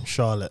 man.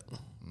 Charlotte.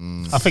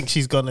 I think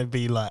she's gonna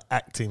be like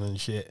acting and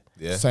shit.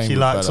 Yeah. Same She with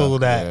likes Bella. all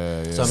that.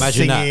 Yeah. So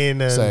imagine that.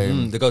 Singing and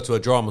Same. They go to a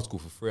drama school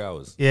for 3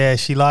 hours. yeah,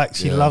 she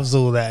loves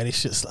all that, and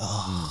it's just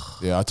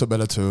Yeah, I took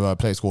Bella to a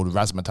place called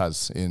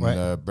Razzmatazz in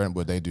Right.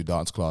 Brentwood. They do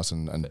dance class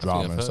and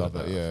drama and heard stuff. of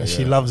that. Yeah, and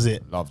she loves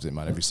it. loves it,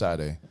 man. Every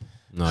Saturday.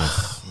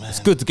 Nice. It's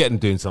good to get them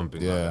doing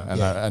something. Yeah, Like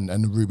that.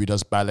 and Ruby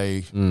does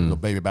ballet, little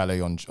baby ballet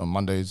on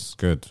Mondays.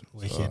 Good.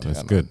 Wicked. That's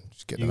man. good.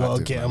 Just get You them gotta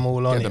active, get man. them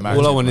all on Get it. them All All I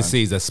active, want to man.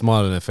 see is a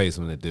smile on their face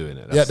when they're doing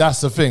it. Yeah,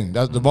 that's the thing.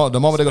 That's the moment they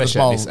got the Especially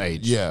smile. at this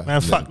age. Yeah,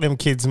 Man, fuck them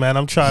kids, man.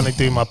 I'm trying to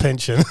do my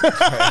pension.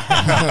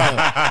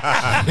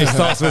 It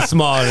starts with a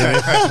smile.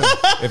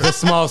 And if the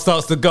smile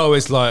starts to go,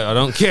 it's like, I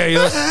don't care.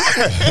 You're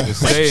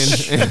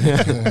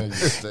staying.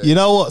 You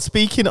know what?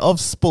 Speaking of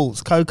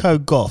sports, Coco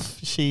Gauff,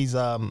 she's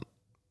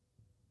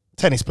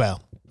tennis player.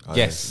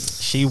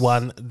 Yes. She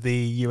won the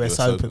US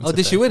Open. Oh,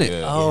 did she win it?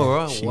 Yeah. Oh,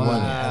 right. She won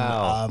it.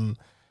 And,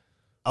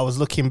 I was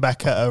looking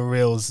back at her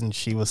reels, and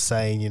she was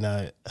saying,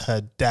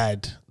 her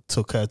dad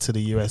took her to the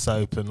US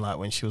Open like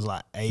when she was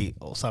like 8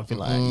 or something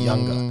like that,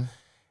 younger.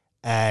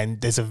 And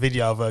there's a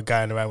video of her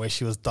going around where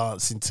she was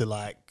dancing to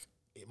like,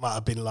 it might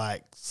have been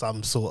like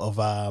some sort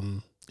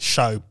of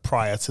show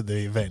prior to the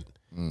event.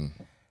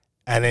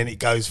 And then it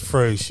goes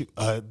through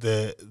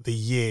the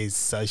years.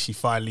 So she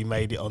finally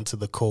made it onto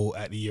the court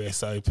at the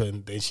US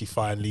Open. Then she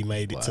finally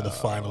made it to the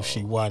final.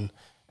 She won.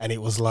 And it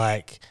was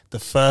like the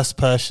first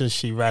person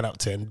she ran up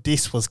to. And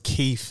this was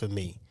key for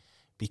me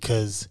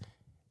because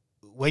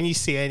when you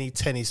see any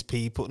tennis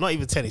people, not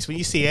even tennis, when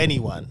you see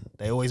anyone,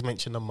 they always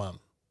mention the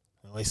mum.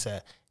 They always say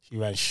she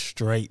ran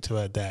straight to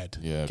her dad,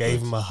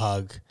 gave him a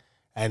hug.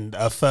 And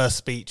her first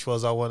speech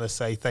was, I want to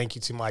say thank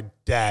you to my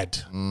dad.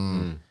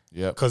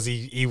 yeah. Because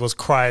he was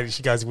crying.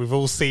 She goes, we've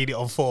all seen it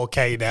on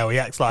 4K now. He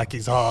acts like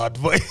he's hard,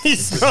 but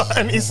he's not.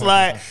 And it's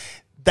like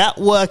that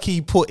work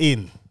he put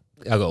in.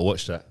 I got to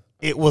watch that.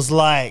 It was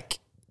like,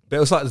 But it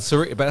was like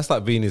Serena. But that's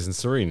like Venus and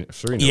Serena.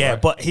 yeah,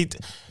 right? but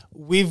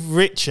with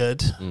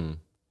Richard,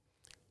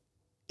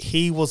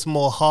 he was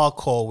more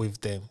hardcore with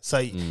them. So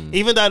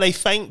even though they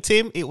thanked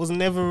him, it was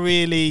never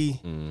really.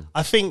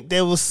 I think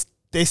there's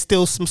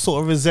still some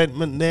sort of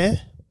resentment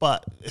there,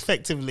 but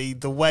effectively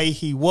the way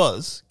he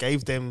was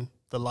gave them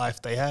the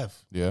life they have.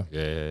 Yeah.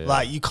 Yeah.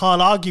 Like you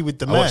can't argue with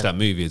the I man. watched that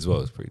movie as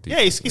well. It's pretty deep. Yeah,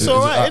 it's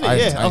all right, isn't I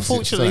it? ain't Yeah.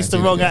 Unfortunately, it's the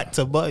seen it, wrong yeah.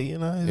 actor, but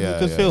it's a Yeah,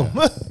 good yeah, film.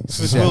 It's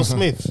with Will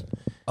Smith.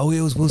 Oh,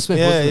 it was Will Smith.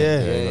 Yeah, wasn't yeah.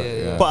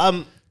 it? Yeah.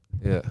 But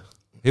Yeah.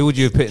 Who would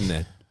you have put in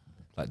there?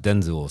 Like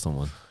Denzel or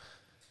someone?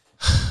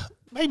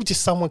 maybe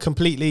just someone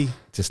completely.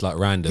 Just like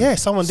random. Yeah,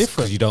 someone different.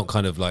 Because you don't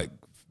kind of like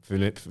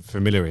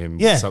familiar him.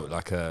 Yeah. With something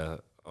like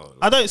a.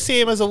 I don't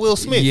see him as a Will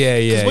Smith. Yeah,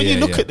 yeah, Because when you yeah,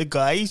 look yeah. at the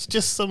guy, he's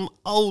just some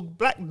old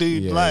black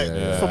dude,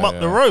 Yeah, from up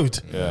the road.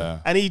 Yeah.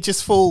 And he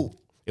just thought,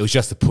 It was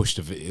just to push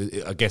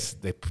the. I guess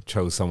they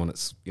chose someone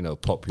that's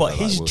popular. But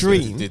his Will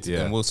dream- Smith.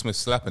 Did Will Smith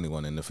slap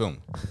anyone in the film?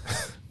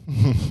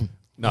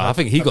 No, I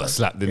think he got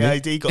slapped, didn't yeah,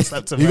 he? he got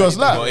slapped. He got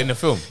slapped? Not in the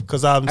film.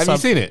 Because Have you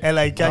seen it?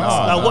 LA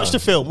Gangster. No, watch the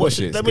film. Watch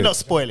it, it's Let me good. not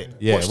spoil it.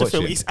 Yeah, watch the watch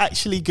film. it. It's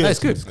actually good. No, it's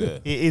good. It's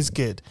good. It is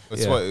good.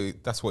 That's what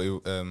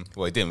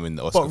he didn't win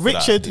the Oscar. But for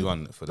Richard, that. He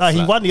won for the no, he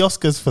slap. won the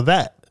Oscars for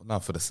that. No,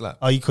 for the slap.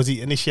 Oh, because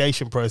he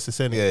initiation process,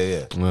 isn't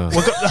it? Yeah. No,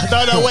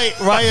 wait,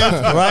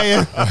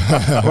 Ryan.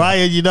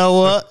 You know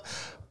what?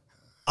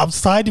 I'm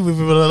siding with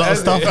him on a lot of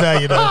stuff now.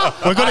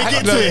 We're gonna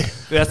get to it.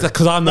 That's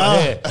because I'm not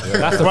here.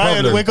 That's the Ryan,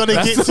 problem. we're gonna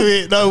get to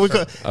it. No, we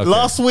got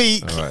last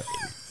week. All right.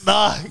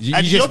 Nah, You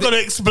and just- you're gonna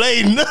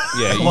explain.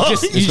 Yeah, you What?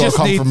 just It's gotta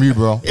come need. from you,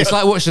 bro. It's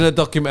like watching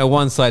a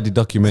one-sided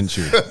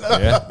documentary.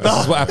 Yeah, this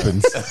is what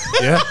happens.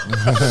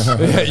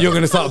 Yeah, you're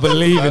gonna start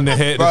believing the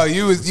hit. Bro,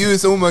 you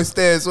was almost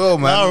there as well,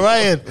 man. No,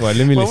 Ryan. Well,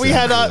 let me when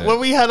listen.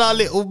 we had our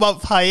little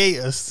month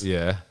hiatus,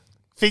 Yeah.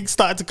 things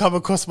started to come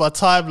across my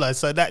timeline.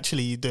 So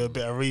naturally, you do a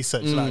bit of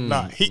research.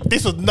 Like,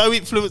 this was no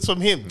influence from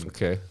him.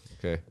 Okay.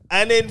 Okay.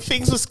 And then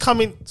things was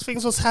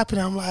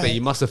happening. I'm like, But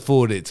you must have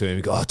forwarded it to him.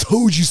 You go, I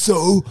told you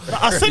so.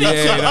 I sent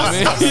it to him.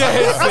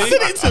 I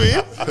sent it to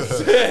him. I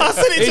sent it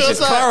to him. He's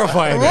just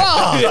clarifying it.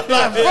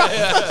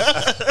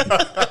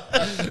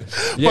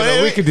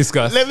 But we could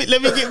discuss. Let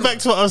me get back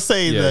to what I was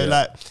saying though.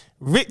 Like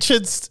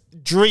Richard's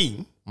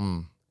dream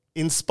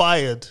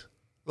inspired.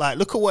 Like,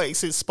 look at what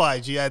it's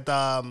inspired. You had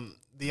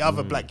the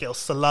other black girl,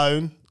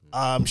 Salone.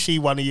 She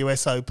won the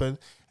US Open,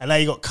 and now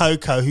you got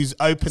Coco, who's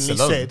openly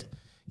said,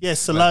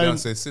 Salone.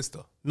 Beyonce's sister.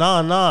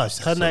 No,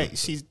 her name.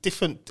 She's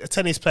different. A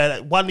tennis player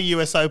that won the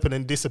US Open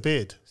and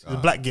disappeared. The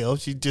black girl.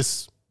 She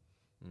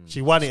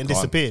won it and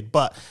disappeared.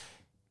 But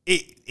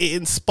it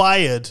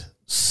inspired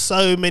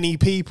so many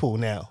people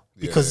now.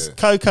 Because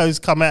Coco's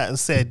come out and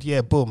said,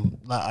 boom,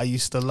 like I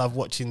used to love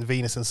watching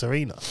Venus and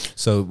Serena.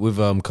 So with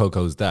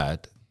Coco's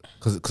dad,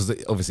 because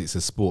obviously it's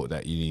a sport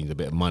that you need a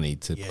bit of money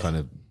to kind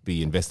of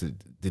be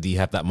invested. Did he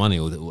have that money,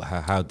 or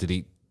how did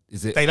he?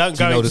 Is it? They don't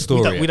go. Know the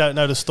story we don't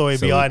know the story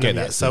behind it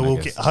yet. So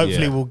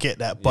hopefully we'll get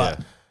that.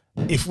 But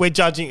if we're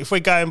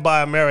going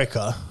by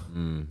America,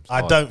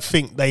 I don't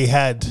think they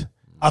had.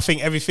 I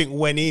think everything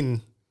went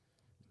in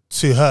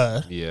to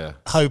her,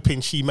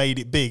 hoping she made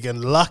it big,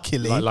 and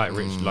luckily, like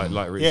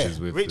Richard's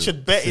with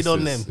Richard betted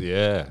on them,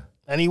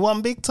 and he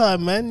won big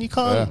time, man. You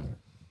can't. Yeah.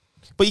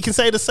 But you can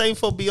say the same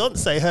for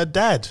Beyonce. Her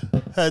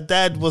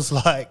dad was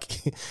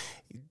like,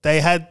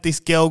 they had this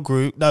girl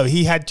group. No,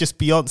 he had just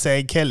Beyonce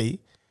and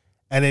Kelly,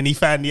 and then he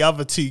found the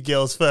other two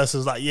girls first. And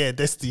was like,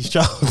 Destiny's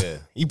Child. Yeah.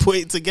 He put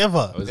it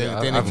together.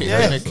 Then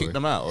they kicked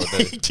them out.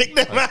 He kicked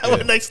them out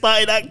when they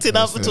started acting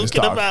up and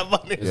talking about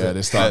money. Yeah,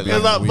 they started.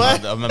 I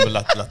remember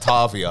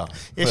Latavia.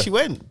 Yeah, she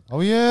went.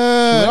 Oh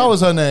yeah, that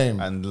was her name.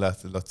 And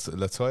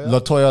Latoya.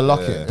 Latoya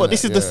Lockett. But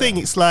this is the thing.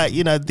 It's like,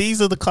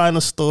 these are the kind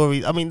of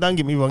stories. I mean, don't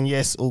get me wrong.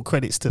 Yes, all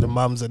credits to the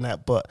mums and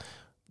that, but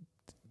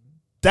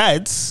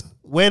dads,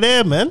 we're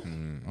there,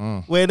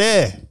 man. We're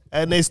there.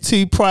 And there's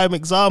two prime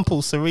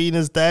examples.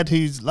 Serena's dad,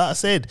 who's, like I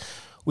said,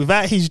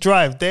 without his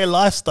drive, their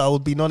lifestyle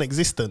would be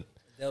non-existent.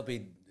 You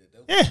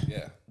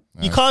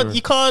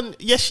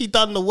can't, yes, she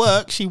done the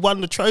work, she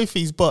won the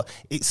trophies, but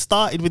it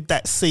started with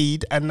that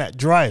seed and that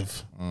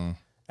drive.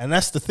 And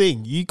that's the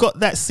thing. You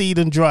got that seed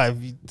and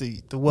drive,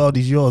 the world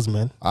is yours,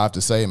 man. I have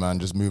to say, man,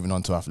 just moving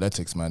on to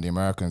athletics, man, the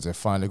Americans, they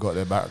finally got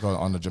their back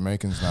on the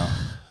Jamaicans now.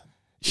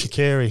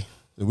 Sha'Carri.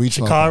 The weed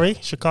smoker.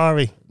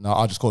 Sha'Carri. No,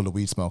 I just call it the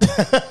weed smoker.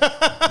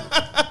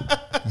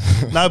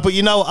 No, but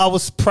I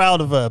was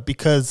proud of her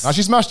because... No,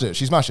 she smashed it.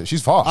 She's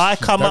fast. I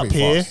come up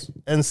here fast.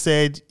 And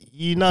said,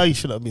 you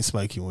shouldn't have been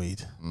smoking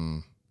weed.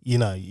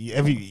 You're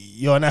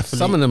an athlete.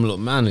 Some of them look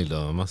manly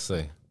though, I must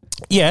say.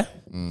 Yeah.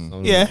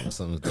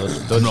 Some dodgy.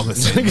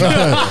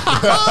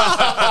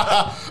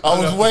 I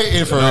was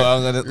waiting for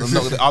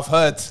it. I've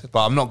heard,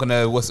 but I'm not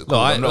gonna. What's it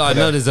called? I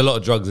know there's a lot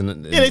of drugs in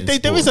it.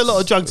 There is a lot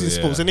of drugs in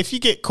sports, and if you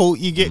get caught,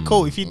 you get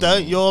caught. If you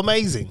don't, you're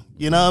amazing.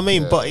 You know what I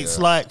mean? But it's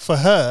like, for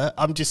her,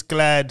 I'm just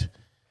glad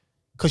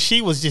because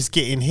she was just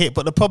getting hit.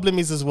 But the problem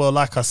is as well,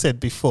 like I said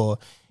before,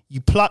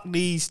 you pluck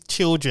these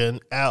children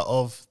out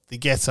of the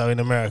ghetto in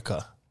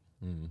America.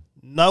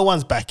 No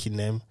one's backing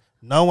them.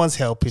 No one's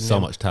helping them. So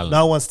much talent.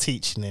 No one's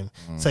teaching them.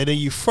 So then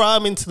you throw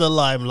them into the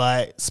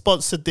limelight,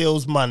 sponsor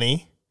deals,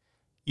 money.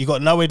 You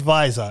got no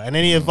advisor. And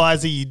any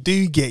advisor you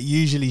do get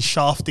usually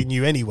shafting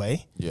you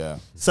anyway. Yeah.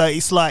 So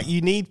it's like you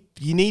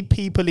need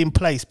people in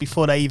place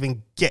before they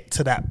even get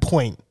to that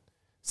point.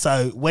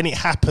 So when it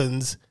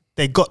happens,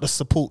 they got the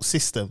support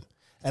system.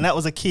 And that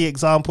was a key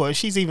example. And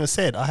she's even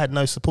said, I had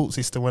no support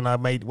system when I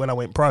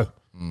went pro.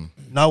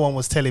 No one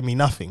was telling me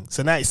nothing.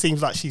 So now it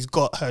seems like she's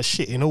got her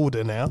shit in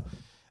order now.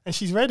 And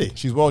she's ready.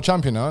 She's world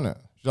champion now, isn't it?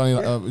 She's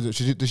only,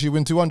 did she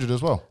win 200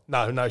 as well?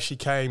 No, she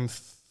came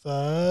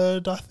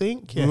third, I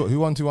think. Yeah. Who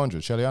won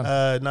 200?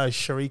 Shelly-Ann? No,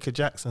 Sharika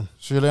Jackson.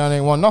 Shelly-Ann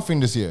ain't won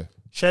nothing this year.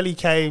 Shelly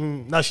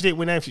came... No, she didn't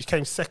win anything. She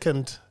came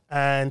second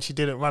and she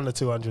didn't run the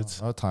 200s.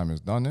 Her time is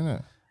done, isn't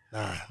it?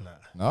 Nah.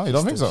 No, you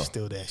don't think so? She's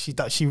still there. She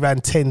ran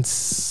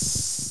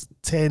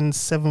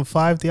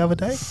 10.75 the other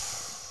day.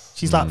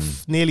 She's like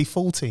nearly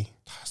 40.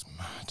 That's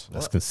mad.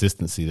 That's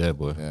consistency there,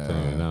 boy. I'm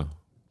telling you now.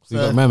 So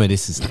you got to remember,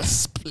 this is a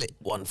split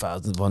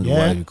 1,000,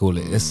 whatever you call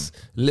it. It's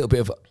a little bit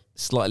of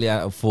slightly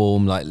out of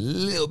form, like a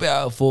little bit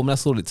out of form.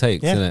 That's all it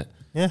takes, isn't it?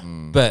 Yeah.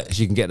 But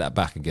she can get that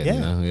back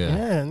again,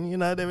 Yeah,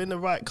 and they're in the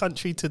right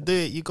country to do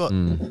it. You got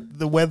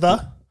the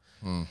weather.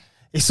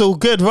 It's all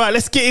good. Right,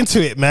 let's get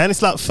into it, man.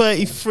 It's like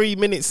 33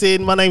 minutes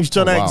in. My name's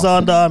John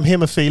Alexander. I'm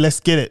Himothy. Let's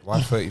get it.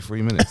 Why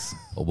 33 minutes?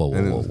 Whoa.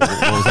 What was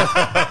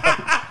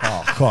that?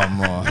 Oh,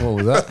 come on.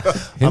 What was that?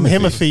 I'm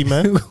Himothy,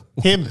 man.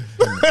 Him.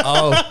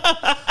 Oh,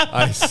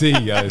 I see.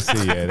 Yeah,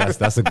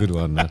 that's a good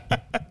one, man.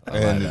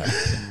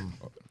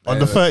 On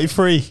the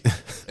 33.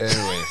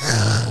 Anyway,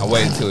 I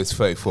waited until it's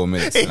 34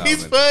 minutes.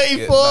 He's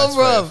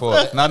 34,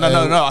 bro. No.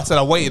 I said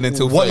I waited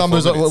until 34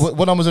 minutes.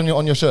 What numbers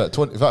on your shirt?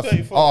 20,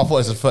 34. Oh, I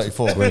thought it was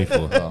 34.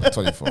 24. Oh,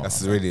 24.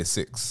 That's really a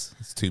 6.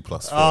 It's 2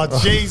 plus 4. Oh,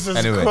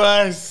 Jesus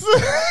Christ.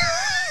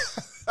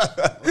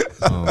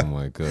 Oh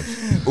my God.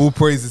 All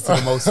praises to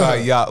the Most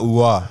High,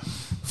 Yahuwah.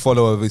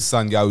 follower of his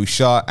son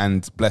Yahusha,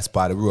 and blessed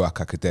by the Ruach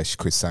HaKodesh,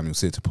 Chris Samuel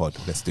Sitapod.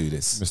 Let's do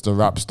this. Mr.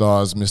 Rap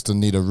Stars, Mr.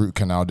 Need a Root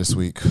Canal this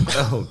week.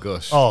 Oh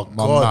gosh. Oh,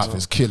 My God. mouth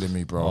is killing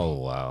me, bro. Oh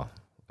wow.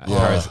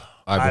 Yeah.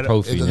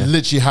 Ibuprofen. It Yeah.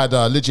 literally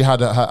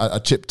had a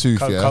chipped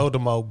tooth, yeah.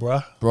 Codamol,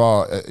 bruh.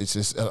 Bro, it's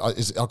just I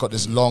got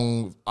this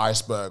long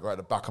iceberg right at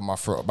the back of my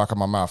throat, back of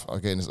my mouth. I'm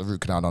getting a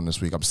root canal done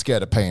this week. I'm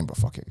scared of pain, but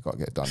fuck it, gotta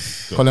get it done.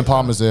 Colin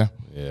Palmer's here.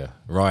 Yeah.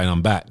 Ryan,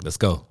 I'm back. Let's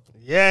go.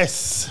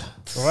 Yes.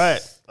 All right.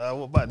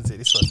 What button is it?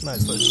 This one. No,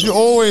 it's not. You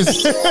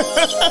always,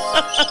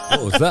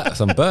 What was that?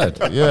 Some bird.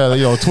 yeah,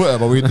 you're on Twitter,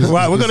 but we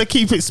Right, we're gonna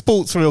keep it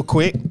sports real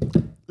quick.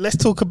 Let's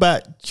talk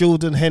about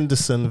Jordan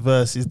Henderson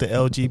versus the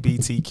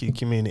LGBTQ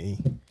community.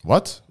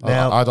 What?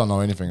 Now, I don't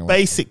know anything about.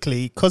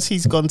 Basically, because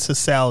he's gone to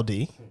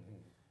Saudi,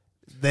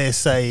 they're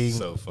saying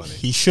So funny.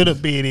 he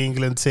shouldn't be in the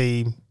England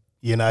team.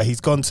 You know, he's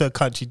gone to a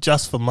country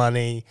just for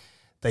money.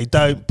 They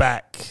don't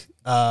back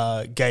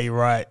gay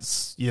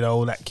rights, you know,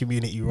 all that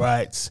community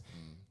rights.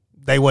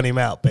 They want him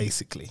out,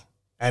 basically.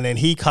 And then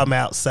he come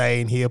out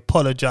saying, he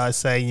apologized,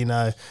 saying, you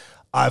know,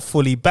 I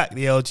fully back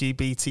the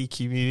LGBT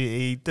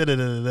community,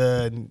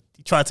 and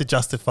he tried to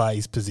justify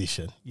his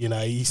position. You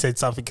know, he said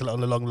something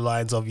along the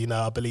lines of, you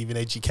know, I believe in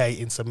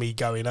educating, so me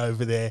going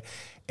over there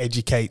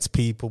educates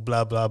people,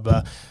 blah, blah,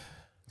 blah.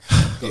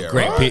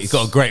 He's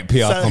got a great PR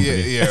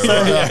company.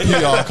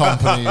 PR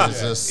company is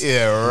just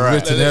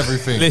written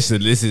everything.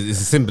 Listen, it's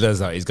as simple as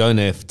that. He's going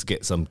there to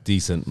get some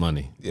decent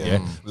money. Yeah.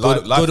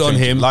 Good on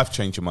him. Life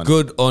changing money.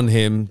 Good on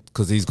him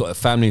because he's got a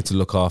family to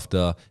look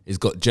after. He's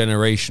got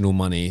generational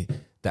money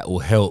that will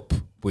help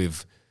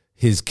with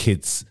his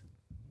kids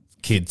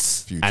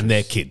and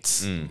their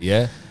kids.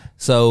 Yeah.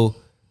 So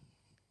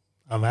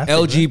I'm happy.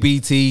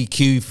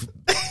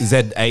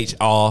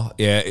 LGBTQZHR,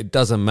 yeah, it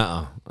doesn't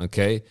matter.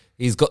 Okay,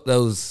 he's got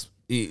those.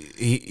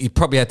 He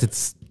probably had to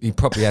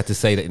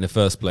say that in the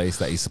first place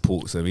that he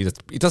supports them. He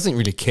doesn't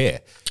really care.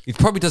 He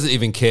probably doesn't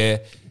even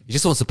care. He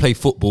just wants to play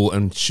football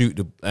and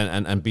shoot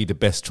and be the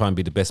best. Try and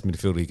be the best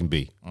midfielder he can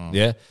be.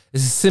 Yeah,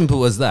 it's as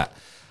simple as that.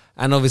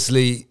 And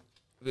obviously,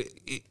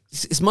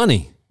 it's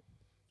money.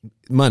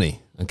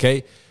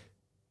 Okay.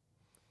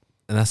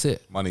 And that's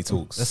it. Money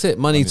talks. That's it.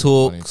 Money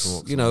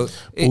talks. You know,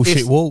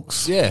 Bullshit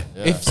walks. Yeah.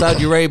 If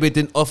Saudi Arabia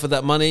didn't offer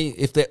that money,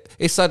 if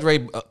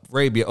Saudi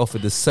Arabia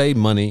offered the same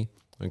money,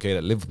 okay,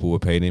 that Liverpool were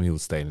paying him, he would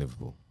stay in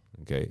Liverpool.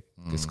 Okay,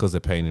 it's because they're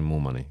paying him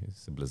more money.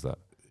 It's simple as that.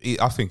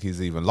 I think he's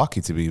even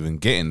lucky to be even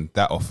getting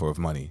that offer of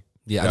money.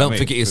 Yeah, I don't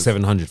think it is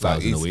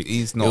 700,000 a week.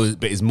 He's not,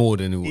 but it's more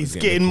than He's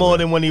getting more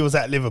than when he was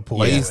at Liverpool.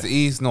 but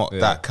he's not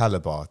that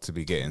caliber to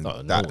be getting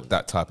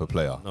that type of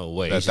player. No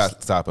way.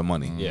 That type of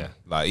money. Yeah.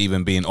 like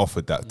even being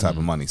offered that type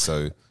of money.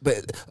 So,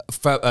 But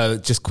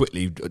just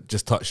quickly,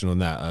 just touching on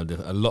that,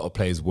 a lot of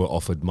players were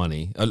offered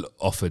money,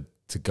 offered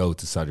to go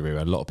to Saudi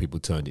Arabia. A lot of people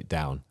turned it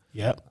down.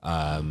 Yep.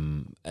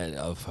 And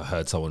I've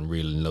heard someone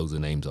reeling loads of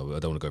names of it. I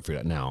don't want to go through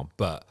that now,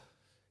 but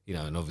you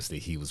know, and obviously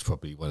he was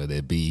probably one of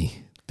their B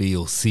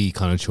or C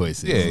kind of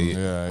choices.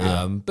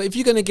 Yeah. But if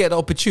you're going to get the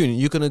opportunity,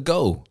 you're going to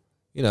go,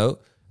 you know.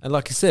 And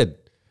like I said,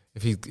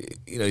 if he,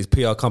 you know, his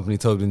PR company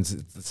told him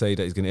to say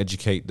that he's going to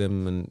educate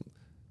them and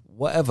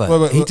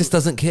whatever, he just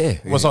doesn't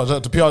care. What's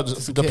up? The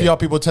PR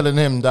people telling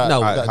him that.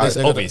 No, that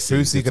they're obviously.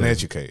 who's he going to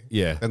educate?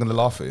 Yeah. They're going to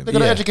laugh at him. They're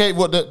gonna educate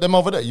them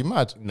over there. You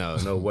mad? No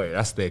way.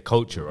 That's their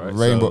culture, right?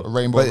 Rainbow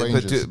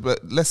Rangers. But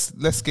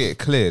let's get it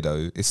clear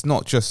though. It's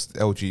not just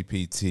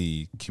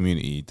LGBT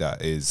community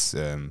that is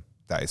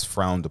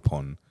frowned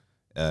upon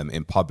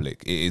in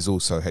public. It is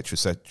also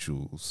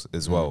heterosexuals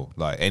as well.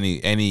 Like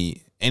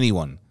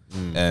anyone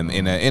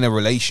in a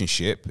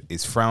relationship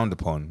is frowned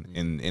upon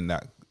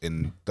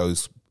in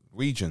those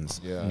regions.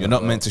 You're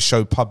not meant to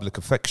show public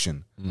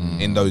affection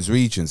in those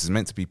regions. It's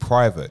meant to be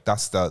private.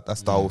 That's the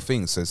whole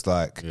thing. So it's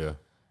like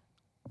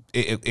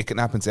it can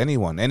happen to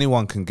anyone.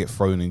 Anyone can get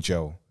thrown in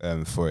jail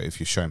for it if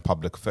you're showing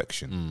public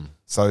affection.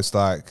 So it's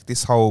like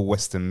this whole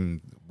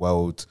Western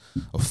world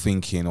of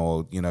thinking,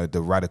 or you know,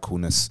 the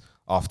radicalness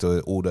after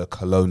all the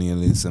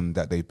colonialism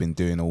that they've been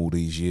doing all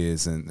these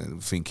years,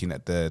 and thinking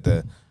that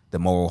the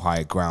moral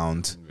high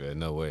ground. Yeah,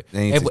 no way.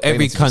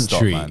 Every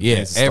country,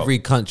 every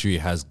country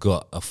has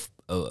got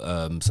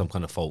some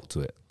kind of fault to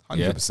it.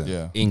 100%.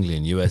 Yeah.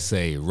 England,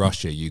 USA,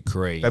 Russia,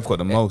 Ukraine. They've got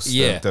the most.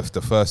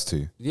 The first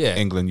two. Yeah.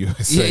 England,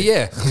 USA.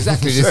 Yeah,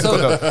 exactly.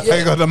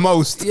 They got the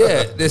most.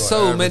 Yeah, there's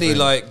so many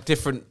like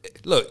different.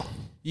 Look,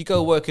 you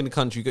go work in the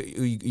country,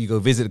 you go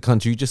visit the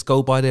country, you just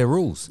go by their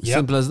rules. Yep.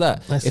 Simple as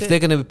that. If it. they're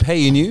going to be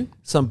paying you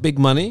some big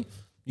money,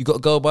 you got to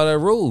go by their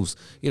rules.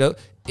 You know,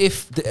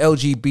 if the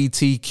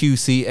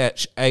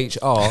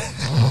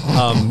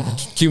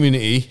LGBTQCHR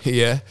community,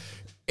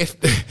 if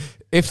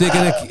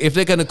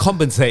they're gonna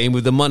compensate him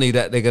with the money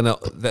that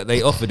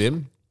they offered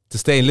him to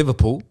stay in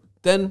Liverpool,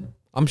 then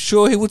I'm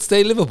sure he would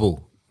stay in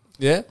Liverpool.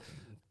 Yeah,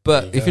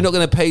 but if you're not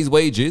gonna pay his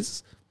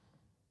wages,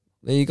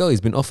 there you go. He's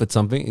been offered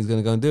something. He's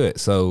gonna go and do it.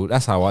 So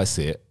that's how I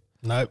see it.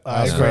 No, I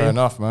That's agree. fair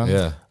enough, man.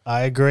 Yeah.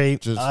 I agree.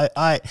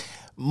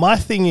 My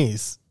thing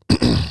is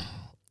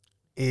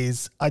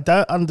I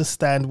don't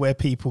understand where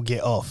people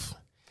get off.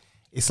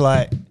 It's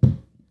like,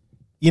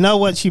 you know,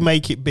 once you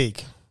make it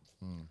big,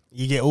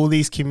 you get all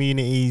these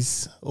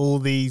communities, all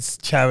these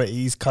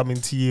charities coming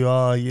to you.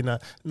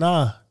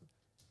 Nah,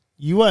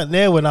 you weren't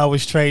there when I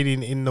was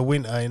training in the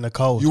winter in the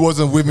cold. You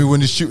wasn't with me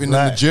when you're shooting in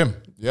the gym.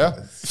 Yeah.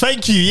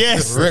 Thank you.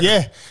 Yes. Rick.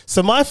 Yeah.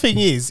 So my thing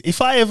is,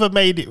 if I ever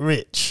made it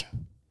rich,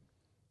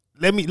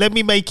 let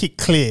me make it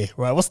clear,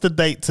 right? What's the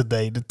date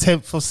today? The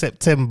 10th of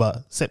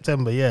September.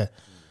 September, yeah.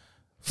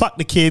 Fuck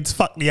the kids,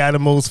 fuck the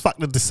animals, fuck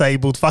the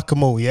disabled, fuck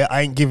them all, yeah?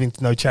 I ain't giving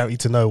no charity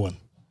to no one.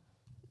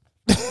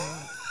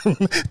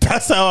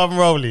 That's how I'm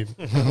rolling.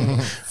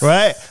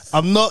 Right?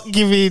 I'm not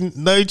giving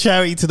no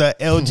charity to the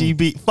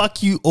LGBT.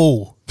 Fuck you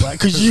all, right?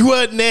 Because you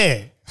weren't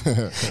there.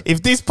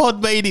 If this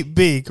pod made it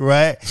big,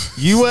 right?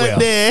 You weren't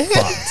there. We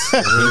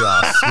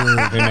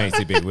made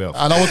it big. And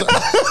I was,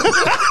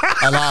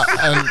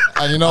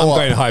 and you know I'm what?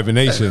 going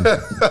hibernation.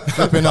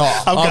 I'm going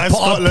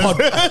Scotland.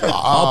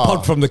 I'll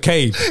pod from the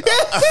cave.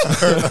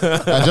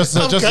 And just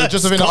a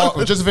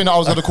thing I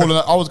was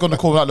going to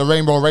call it the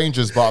Rainbow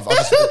Rangers, but I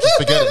just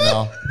forget it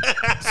now.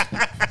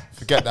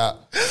 Forget that.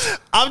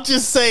 I'm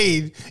just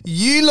saying,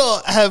 you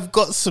lot have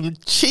got some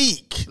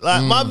cheek.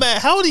 Like my man,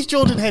 how old is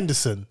Jordan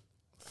Henderson?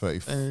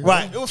 30.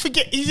 Right, well,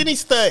 forget he's in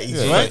his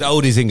 30s, Yeah, right? the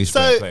oldest English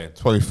player.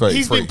 20,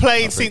 He's been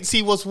playing since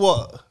he was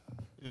what?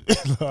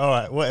 All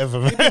right, whatever,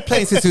 man.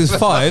 Playing since he was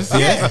 5.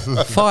 Yeah,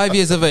 5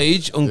 years of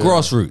age on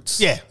grassroots.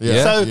 Yeah.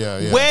 Yeah. So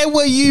Yeah. where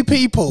were you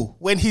people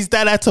when his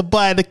dad had to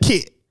buy the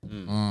kit,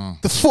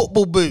 the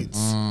football boots,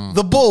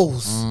 the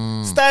balls,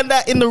 stand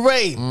out in the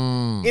rain,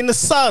 in the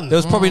sun? There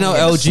was probably no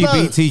in the snow.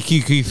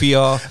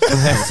 LGBTQQFR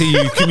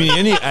STU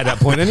community at that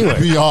point anyway.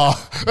 We are.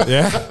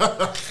 Yeah,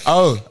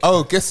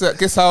 Oh, guess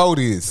how old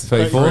he is?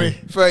 34.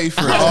 33.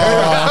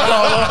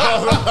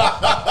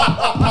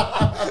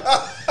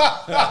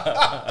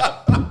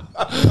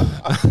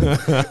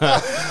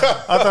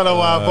 I don't know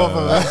why I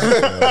bother,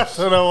 man. I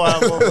don't know why I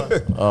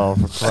bother. Oh,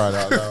 for crying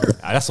out loud.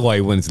 That's why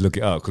he wanted to look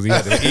it up, because he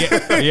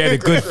had a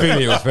good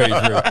feeling it was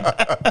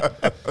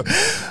 33.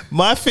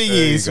 My thing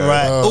is, go.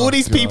 right, Oh, all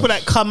these gosh. people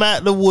that come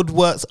out the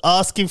woodworks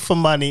asking for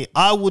money,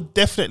 I would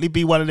definitely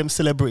be one of them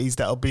celebrities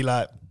that'll be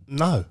like,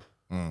 no.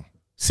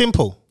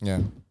 Simple. Yeah.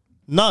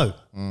 No.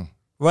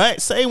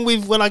 Right? Same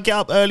with when I get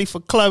up early for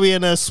Chloe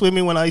and her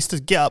swimming, when I used to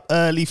get up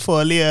early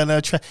for Leah and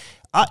her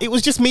it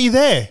was just me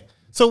there.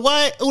 So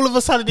why all of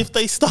a sudden, if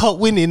they start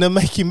winning and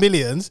making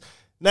millions,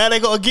 now they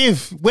got to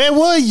give? Where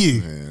were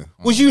you? Yeah.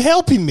 Was you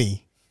helping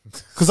me?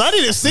 Because I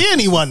didn't see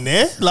anyone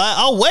there. Like,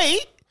 I'll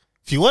wait.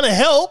 If you want to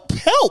help,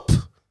 help.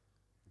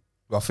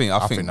 I think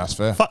that's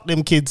fair. Fuck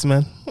them kids,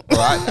 man. Well,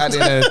 at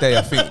the end of the day,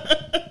 I think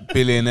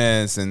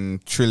billionaires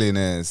and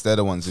trillionaires, they're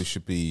the ones who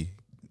should be,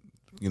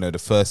 the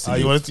first to You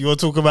leave. want to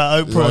talk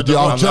about Oprah?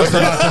 I was just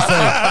about to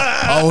say.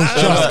 I was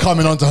just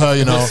coming onto her,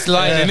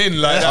 sliding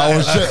in like that. I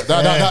was shit.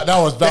 That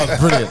was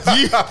brilliant.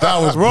 That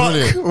was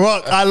brilliant.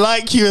 Rock, I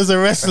like you as a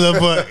wrestler,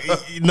 but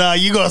nah,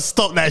 you gotta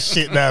stop that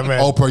shit now,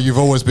 man. Oprah, you've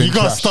always been. You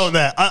gotta trash. stop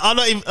that. I'm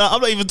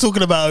not even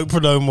talking about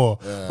Oprah no more.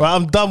 Right,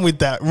 I'm done with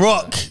that.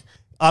 Rock,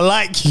 I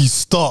like you.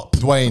 Stop,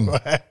 Dwayne.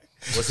 Right?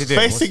 What's he doing?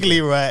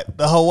 Basically, right,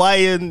 the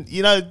Hawaiian,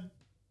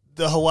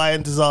 the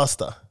Hawaiian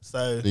disaster.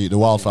 So The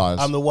wildfires.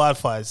 I'm the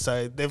wildfires.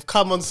 So they've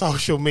come on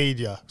social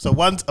media. So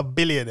one's a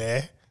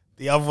billionaire,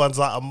 the other one's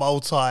like a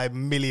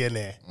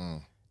multi-millionaire.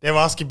 They're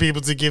asking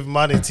people to give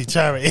money to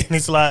charity, and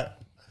it's like,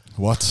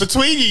 What?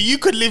 between you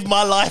could live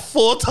my life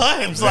 4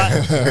 times.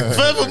 Like,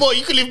 furthermore,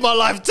 you could live my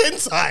life 10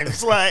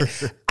 times. Like,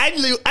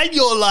 and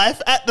your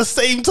life at the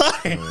same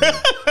time.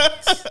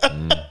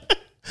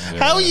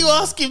 How are you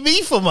asking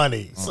me for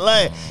money? It's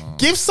like,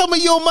 give some of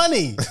your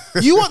money.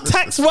 You want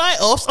tax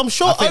write-offs? I'm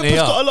sure Oprah's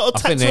got a lot of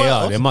tax I think they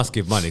write-offs. are. They must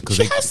give money because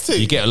She has to.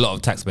 you get a lot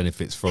of tax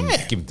benefits from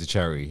Yeah. giving to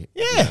charity.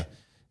 Yeah.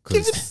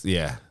 Because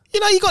yeah.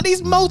 You got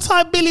these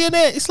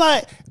multi-billionaires. It's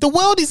like the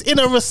world is in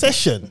a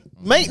recession.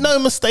 Make no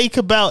mistake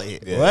about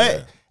it,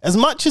 right? As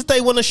much as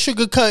they want to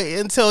sugarcoat it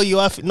and tell you,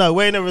 no,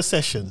 we're in a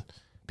recession.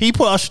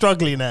 People are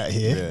struggling out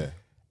here,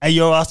 and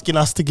you're asking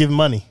us to give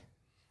money.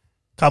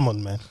 Come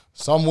on, man.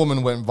 Some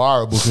woman went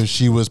viral because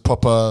she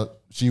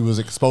was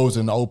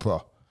exposing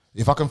Oprah.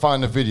 If I can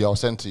find the video, I'll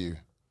send to you.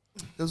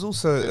 There's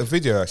also a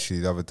video actually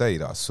the other day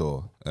that I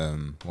saw.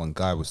 One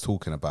guy was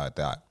talking about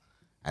that,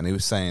 and he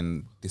was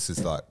saying this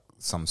is like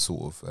some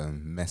sort of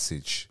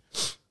message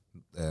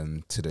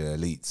to the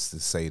elites to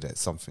say that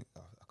something.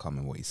 I can't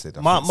remember what he said.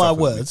 I My think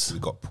something words. We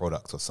got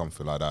product or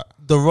something like that.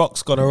 The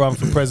Rock's gonna run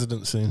for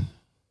president soon.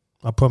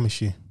 I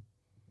promise you.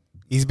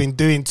 He's been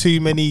doing too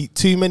many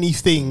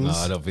things. No,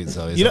 I don't think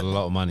so. It's You a know-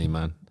 lot of money,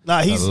 man. Nah,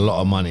 It's a lot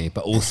of money,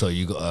 but also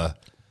you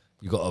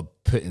gotta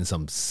put in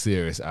some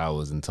serious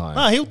hours and time.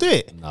 No, he'll do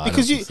it No, I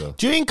because don't think so.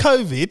 during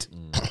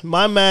COVID,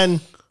 my man,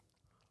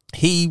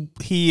 he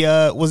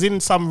was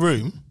in some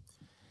room,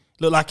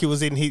 looked like he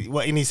was in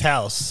his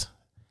house,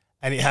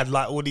 and it had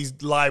like all these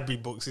library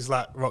books. It's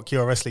like, Rock,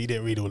 you're a wrestler, you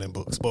didn't read all them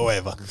books, but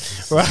whatever,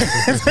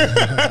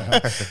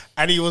 right?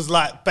 And he was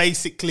like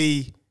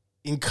basically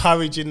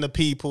encouraging the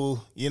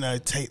people,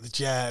 take the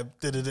jab.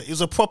 It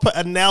was a proper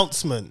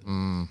announcement.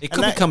 It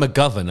could become a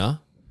governor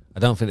I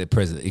don't think the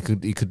president.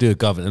 He could do a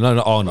governor. No,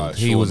 not Arnold.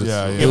 He was.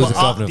 Yeah, He was a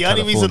governor. The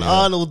only reason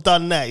Arnold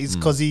done that is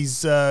because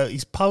he's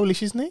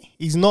Polish, isn't he?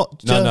 He's not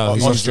German. No,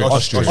 he's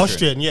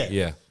Austrian. Yeah.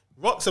 Yeah.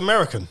 Rock's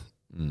American.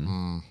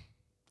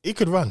 He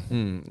could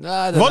run.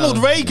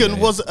 Ronald Reagan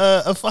was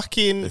a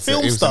fucking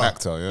film he was star. an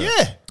actor,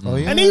 Yeah. Oh,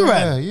 yeah. And he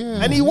ran.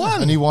 Yeah. And he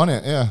won. And he won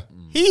it, yeah.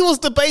 He was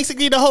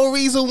basically the whole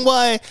reason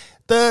why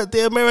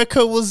the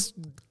America was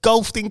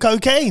engulfed in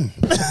cocaine.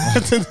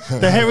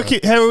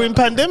 The heroin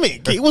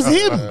pandemic. It was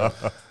him.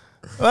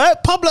 Right?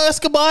 Pablo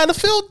Escobar on a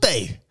field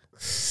day.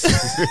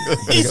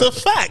 These are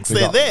facts.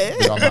 They're there.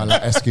 Big up man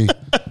like Esky.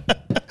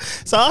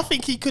 So I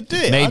think he could do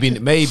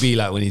it. Maybe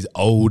like when he's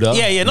older.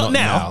 Yeah, not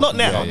now.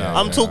 Yeah,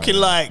 I'm talking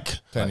like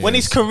 10 when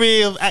his years.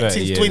 career of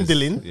acting's years.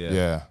 dwindling,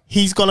 Yeah.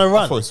 he's gonna I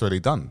run. thought it's already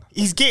done.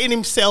 He's getting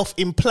himself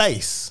in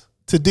place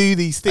to do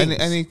these things.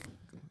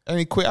 And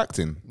he quit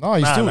acting. No,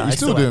 he's still doing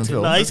acting.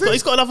 films. No,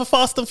 he's got another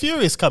Fast and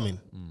Furious coming.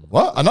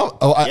 What? I know.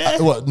 Oh,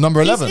 Yeah. what,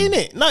 number 11? He's in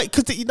it. No,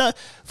 because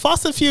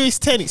Fast and Furious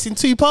 10, it's in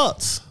 2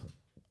 parts.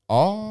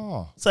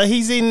 Oh. So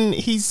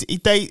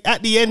they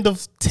at the end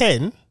of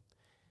 10,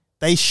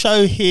 they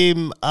show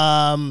him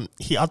I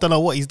don't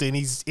know what he's doing.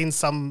 He's in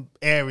some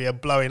area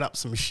blowing up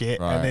some shit.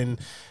 Right. And then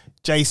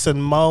Jason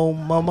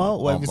Momoa,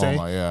 whatever his name,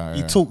 yeah,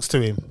 he yeah. talks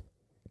to him.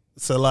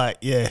 So like,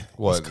 yeah,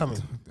 What? he's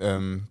coming.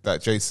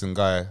 That Jason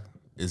guy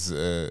is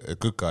a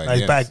good guy. No,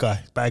 he's yes.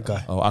 bad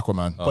guy. Oh,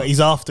 Aquaman. But he's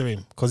after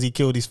him because he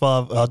killed his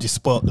father. I'll just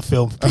spoil the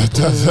film.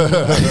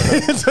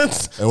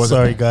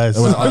 Sorry, guys.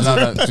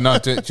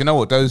 Do you know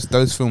what?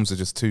 Those films are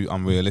just too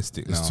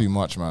unrealistic now. It's too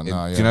much, man.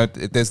 Nah, yeah. Do you know,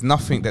 there's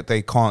nothing that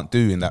they can't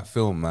do in that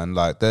film, man.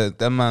 Like,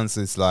 their man's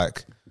is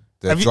like,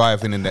 they're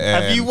driving in the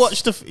air. Have you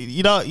watched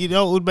you know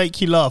what would make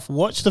you laugh?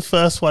 Watch the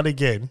first one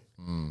again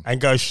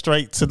and go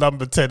straight to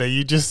number 10 and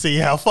you just see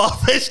how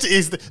far-fetched it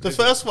is. The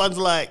first one's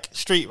like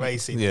street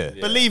racing. Yeah.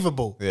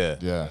 Believable. Yeah.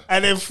 Yeah.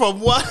 And then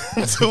from one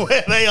to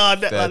where they are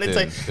now, They're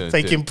they're doing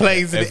taking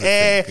planes in the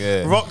air.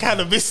 everything, yeah. Rock had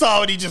a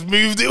missile and he just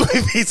moved it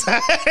with his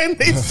hand.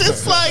 It's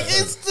just like,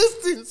 it's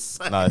just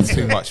insane. No, it's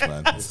too much,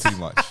 man. It's too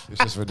much. It's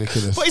just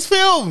ridiculous. But it's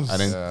films.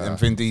 And then and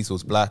Vin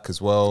Diesel's black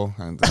as well.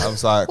 And I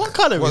was like, What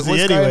colour is he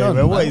what's anyway, going on,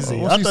 man? What man? is he?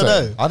 What's I he don't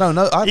say? know. I don't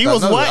know. He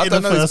was white I in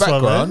don't the know his first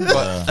one, background,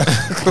 man.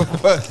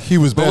 but He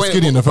was bare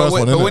skinny in the first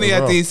one, But innit, when he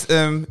as had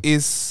well.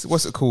 these,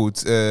 what's it called?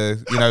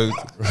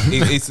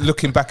 He's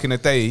looking back in the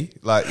day,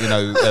 like,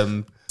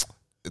 the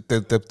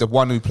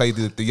one who played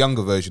the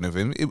younger version of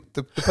him.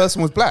 The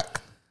person was black.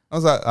 I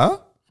was like, huh?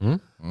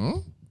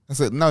 I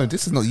said, no,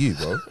 this is not you,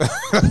 bro.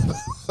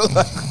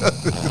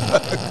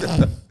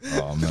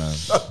 Oh, man.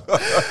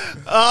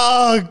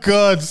 Oh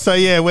God! So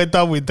yeah, we're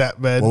done with that,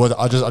 man. Well,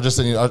 I just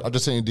sent you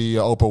the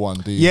Oprah one.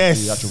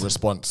 The actual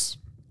response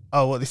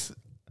Oh, what this?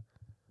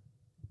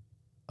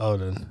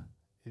 Hold on.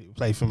 It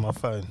play from my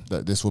phone.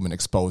 that this woman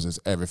exposes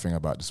everything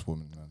about this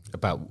woman, man.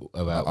 about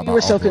You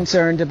were so Oprah.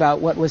 concerned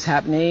about what was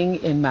happening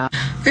in Maui.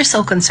 You're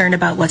so concerned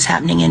about what's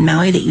happening in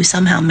Maui that you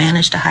somehow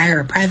managed to hire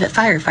a private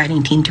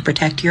firefighting team to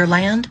protect your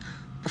land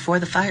before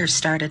the fires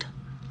started.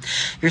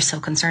 You're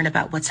so concerned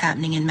about what's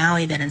happening in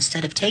Maui that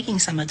instead of taking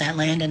some of that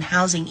land and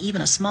housing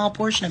even a small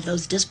portion of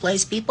those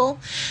displaced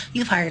people,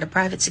 you've hired a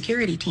private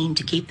security team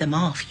to keep them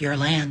off your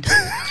land.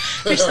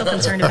 You're so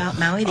concerned about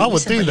Maui I that you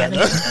would do simply that, haven't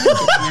had time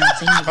to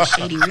denounce any of the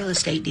shady real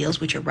estate deals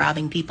which are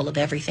robbing people of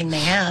everything they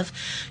have.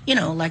 You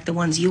know, like the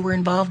ones you were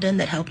involved in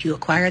that helped you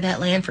acquire that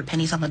land for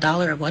pennies on the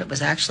dollar of what it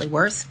was actually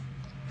worth.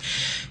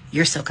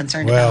 You're so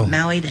concerned about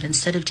Maui that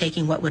instead of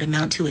taking what would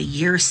amount to a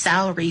year's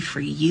salary for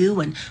you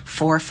and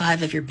 4 or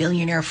 5 of your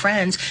billionaire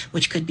friends,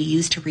 which could be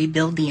used to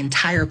rebuild the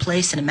entire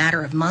place in a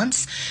matter of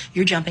months,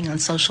 you're jumping on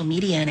social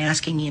media and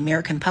asking the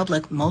American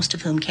public, most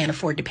of whom can't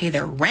afford to pay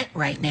their rent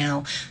right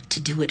now, to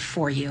do it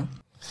for you.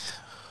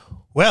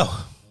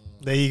 Well,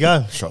 there you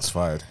go. Shots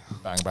fired.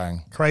 Bang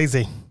bang.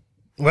 Crazy.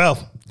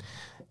 Well,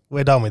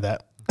 we're done with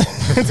that.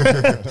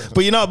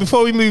 But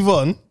before we move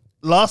on,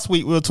 last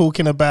week we were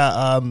talking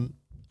about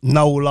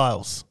Noel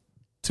Lyles,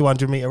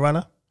 200-meter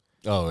runner.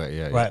 Oh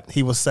yeah. Right.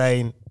 He was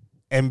saying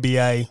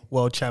NBA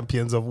world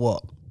champions of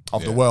what?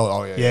 Of the world.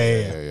 Oh,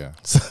 Yeah.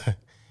 So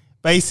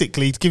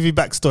basically, to give you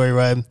backstory,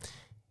 Ryan,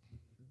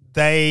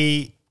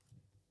 a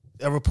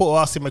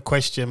reporter asked him a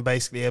question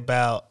basically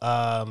about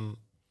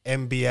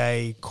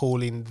NBA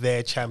calling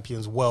their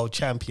champions world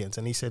champions.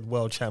 And he said,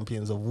 world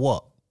champions of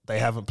what? They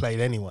haven't played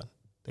anyone.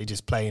 They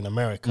just play in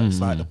America. It's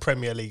like the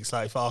Premier League. It's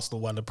like if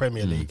Arsenal won the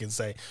Premier League and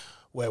say,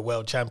 we're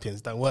world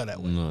champions. Don't work that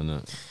way.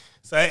 No.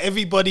 So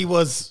everybody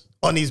was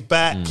on his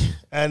back.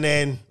 And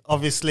then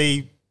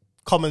obviously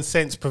common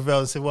sense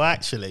prevailed and said, well,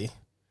 actually,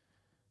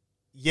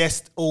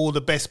 yes, all the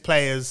best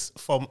players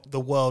from the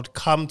world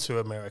come to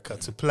America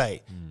to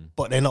play,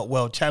 but they're not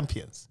world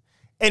champions.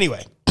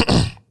 Anyway,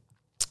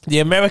 the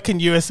American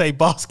USA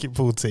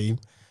basketball team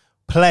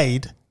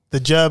played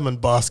the German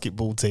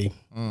basketball team,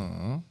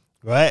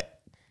 right?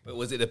 But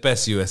was it the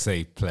best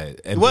USA player?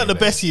 It weren't the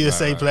best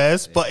USA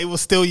players, but it was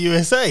still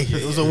USA.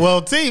 It was a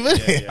world team,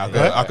 isn't it?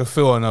 I can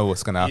feel I know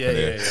what's going to happen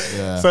here.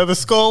 So the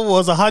score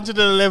was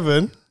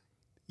 111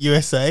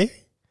 USA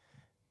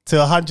to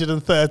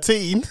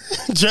 113,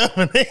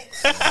 Germany.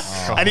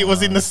 And it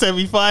was in the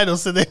semi-final.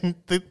 So then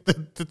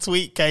the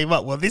tweet came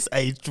up, well, this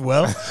aged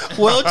well.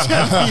 World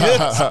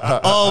champions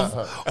of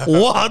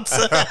what?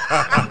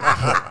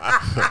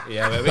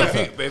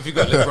 But if you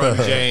got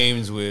LeBron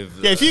James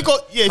with if you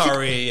got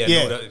Curry and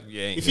all that,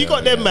 if you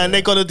got them, man,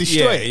 they're going to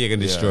destroy it. You're going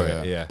to destroy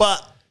it, yeah.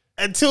 But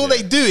until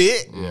they do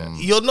it,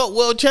 you're not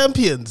world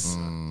champions.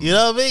 You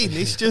know what I mean?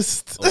 It's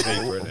just...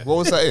 What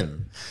was that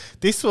in?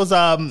 This was,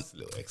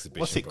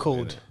 what's it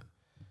called?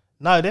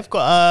 No, they've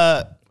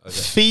got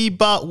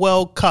FIBA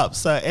World Cup,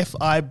 so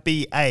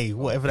FIBA,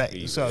 whatever that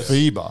is. So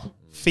FIBA,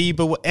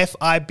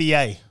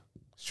 FIBA.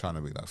 It's trying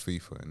to be like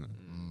FIFA, isn't it?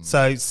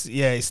 So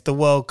it's the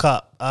World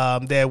Cup,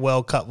 their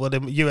World Cup. Well,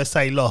 the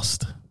USA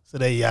lost, so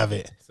there you have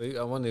it. So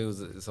I wonder it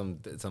was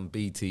some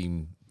B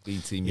team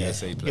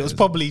USA players. It was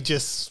probably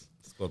just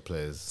squad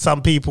players.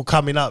 Some people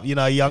coming up,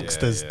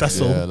 youngsters. That's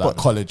all. Like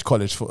college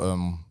foot.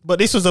 But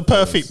this was a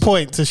perfect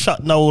point to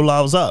shut Noel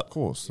Lyles up. Of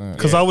course,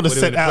 because I would have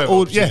sent out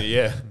all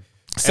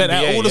sent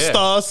out all the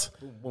stars.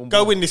 Boom, boom, go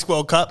boom. win this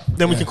World Cup,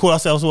 then we can call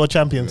ourselves world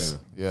champions.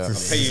 Yeah.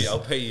 I'll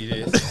pay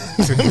you this.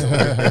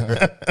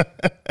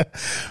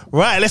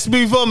 Right, let's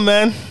move on,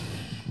 man.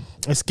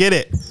 Let's get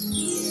it.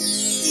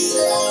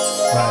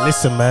 Right,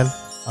 listen, man.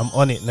 I'm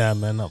on it now,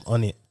 man. I'm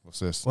on it. What's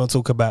this? I want to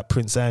talk about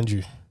Prince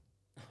Andrew.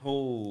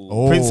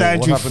 Oh. Prince what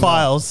Andrew happened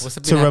files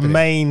been to happening?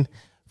 remain.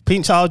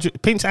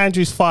 Prince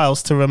Andrew's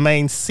files to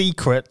remain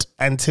secret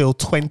until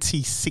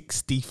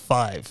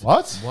 2065.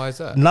 What? Why is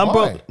that?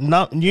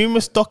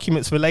 Numerous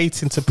documents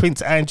relating to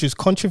Prince Andrew's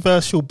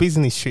controversial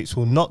business trips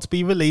will not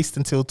be released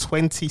until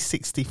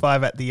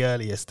 2065 at the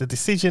earliest. The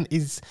decision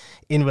is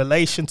in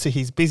relation to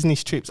his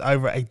business trips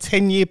over a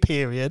 10-year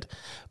period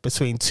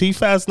between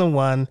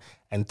 2001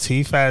 and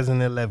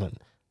 2011.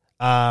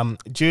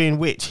 During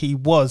which he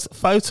was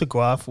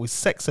photographed with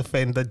sex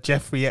offender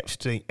Jeffrey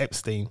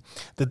Epstein.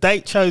 The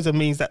date chosen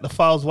means that the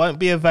files won't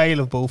be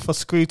available for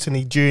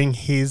scrutiny during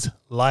his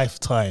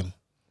lifetime.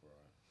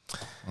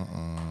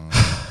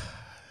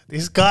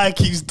 This guy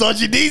keeps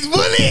dodging these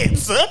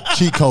bullets.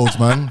 Cheat codes,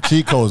 man.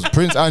 Cheat codes.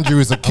 Prince Andrew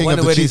is the king of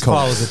the where cheat these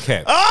codes. files are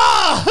kept.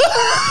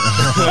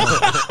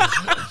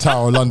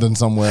 Tower of London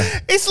somewhere.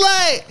 It's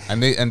like...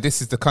 And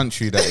this is the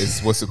country that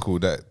is, what's it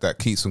called, that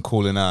keeps on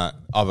calling out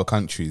other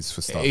countries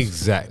for stuff.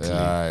 Exactly.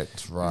 Right.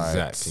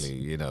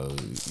 Exactly.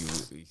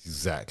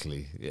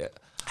 Exactly. Yeah.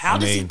 How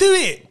does he do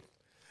it?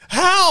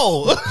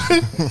 How?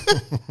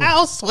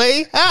 How,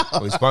 Sway? How?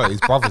 Well, his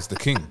brother's the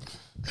king.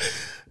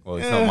 Well,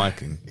 he's not my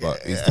king,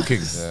 but he's the king.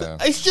 Yeah.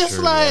 It's just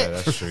True, like, yeah,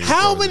 that's true.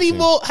 how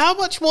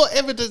much more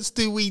evidence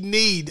do we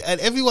need?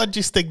 And everyone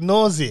just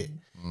ignores it.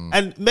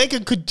 And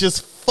Meghan could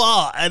just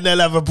fart and they'll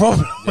have a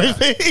problem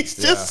with it. It's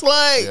just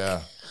like,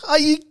 are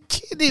you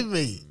kidding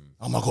me?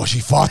 Oh my gosh, he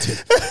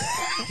farted.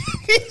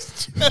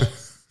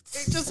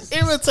 It just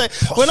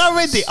irritates. When I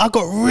read it, I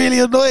got really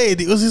annoyed.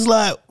 It was just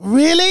like,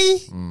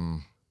 really?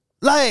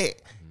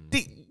 Like,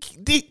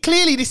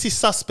 clearly this is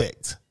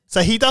suspect.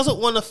 So he doesn't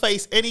want to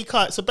face any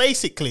kind. So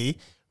basically,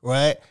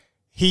 right,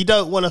 he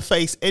don't want to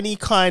face any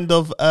kind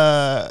of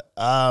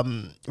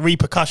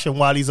repercussion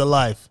while he's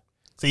alive.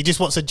 So he just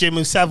wants a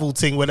Jimmy Savile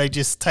thing where they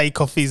just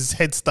take off his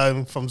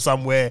headstone from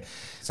somewhere.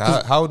 So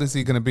how old is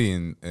he going to be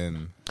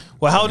in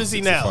Well, how old is he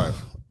now?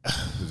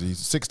 He's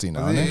 60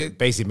 now, isn't he?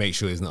 Basically, make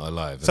sure he's not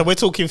alive. So we're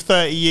talking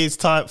 30 years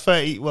time,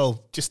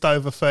 just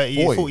over 30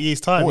 years, 40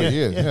 years time. 40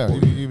 years, yeah.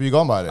 You'll be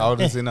gone by then. How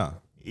old is he now?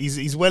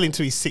 He's well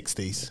into his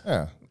 60s.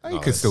 Yeah. He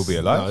could still be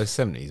alive. No, it's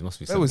 70s. Must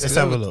be 70s. Let's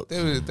have a look.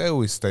 They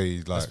always stay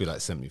like Must be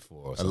like 74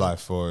 or something.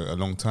 alive for a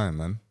long time,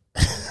 man.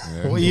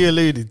 What are you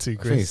alluding to, I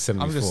think Chris? it's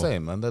 74. I'm just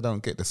saying, man, they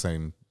don't get the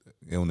same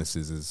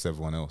illnesses as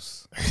everyone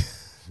else.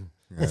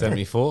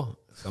 74?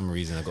 For some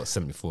reason I got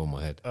 74 in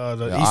my head. Oh,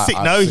 no,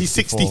 Yeah, he's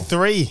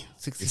 63.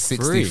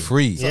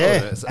 63.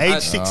 Yeah,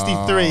 age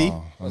 63.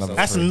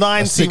 That's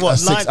 90. A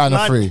six and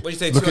a 3. What did you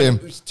say? Look at him.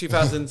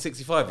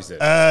 2065, you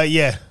said?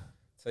 Yeah.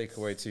 Take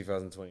away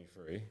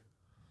 2023.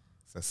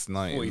 That's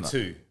 90.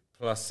 42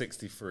 plus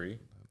 63.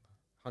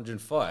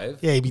 105.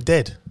 Yeah, he'd be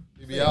dead.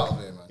 He'll be out of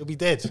there, man. He'll be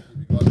dead.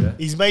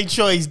 He's made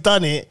sure he's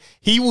done it.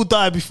 He will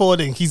die before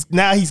then. He's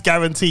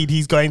guaranteed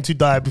he's going to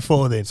die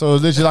before then. So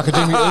it's literally like a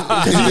Jimmy.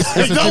 It's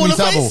He a don't Jimmy want to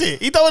Savile. face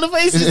it. He don't want to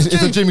face it.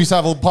 It's a Jimmy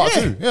Savile part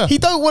 2. Yeah. He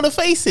don't want to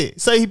face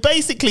it. So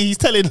he's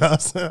telling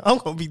us, I'm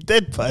going to be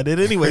dead by then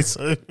anyway.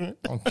 So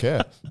Don't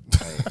care.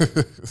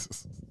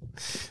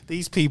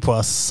 these people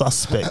are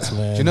suspects,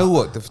 man. Do you know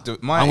what?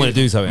 I'm going to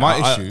do something.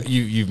 My issue.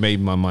 You've made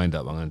my mind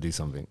up. I'm going to do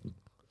something.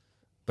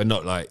 But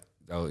not like,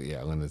 oh, yeah,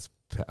 I'm going to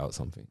put out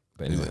something.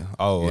 But anyway. Yeah.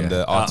 Oh, and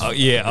the article.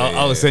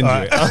 I'll send you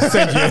it. I'll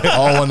send you it.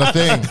 Oh, on the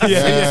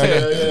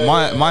thing.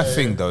 My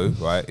thing though,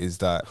 right, is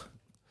that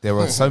there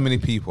are so many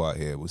people out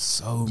here with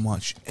so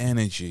much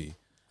energy.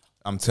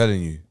 I'm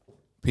telling you,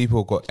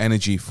 people got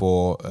energy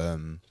for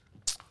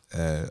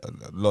a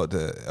lot of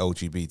the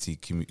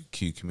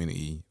LGBTQ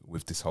community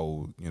with this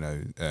whole,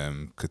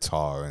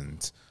 Qatar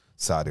and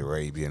Saudi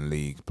Arabian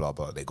League, blah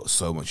blah. They got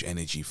so much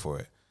energy for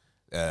it.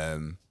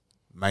 Man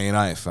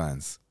United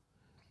fans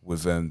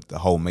with the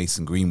whole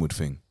Mason Greenwood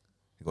thing.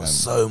 He got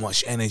so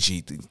much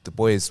energy. The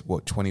boy is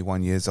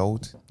 21 years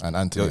old, and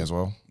Anthony as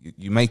well.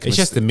 You make it's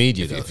just the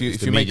media. If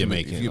you make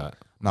make it.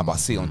 No, but I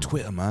see it on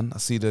Twitter, man. I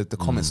see the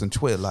comments on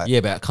Twitter, like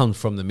Yeah, but it comes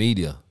from the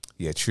media.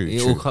 yeah, true.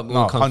 It true.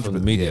 all comes from the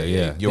media.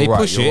 Yeah, You're they right.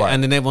 push you're it, right.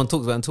 and then everyone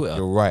talks about it on Twitter.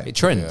 You're right. It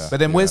trends. Yeah. But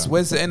then where's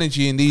the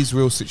energy in these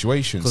real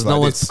situations? Because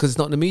like because it's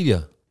not in the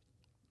media.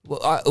 Well,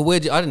 I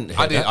didn't. I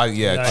didn't. True.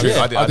 yeah.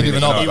 I didn't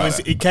even know It about was.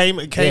 it. It came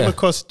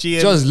across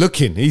GM. Just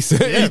looking, he said.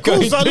 Yeah, of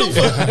course.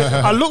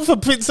 I look for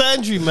Prince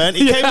Andrew, man.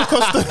 It came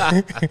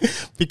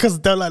across because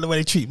I don't like the way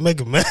they treat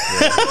Meghan, man.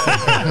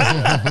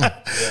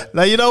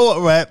 Now you know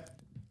what, right?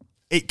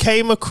 It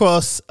came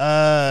across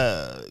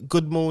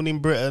Good Morning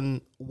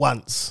Britain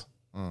once,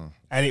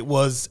 and it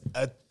was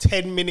a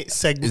 10-minute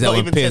segment. Is that not when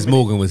even Piers 10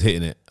 minutes. Morgan was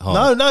hitting it?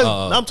 hard?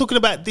 No, I'm talking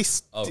about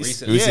this.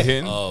 recently? Who's he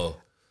hitting? Oh,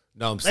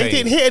 no, I'm They saying.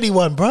 didn't hit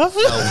anyone, bruv.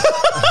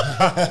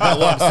 No,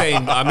 what I'm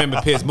saying, I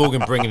remember Piers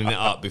Morgan bringing it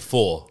up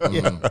before.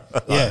 Yeah.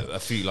 A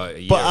few, like a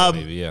year But, ago,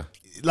 maybe, yeah.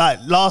 Like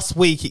last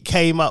week, it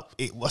came up.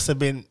 It must have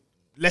been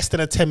less than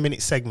a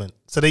 10-minute segment.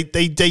 So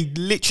they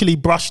literally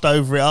brushed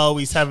over it. Oh,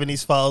 he's having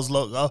his files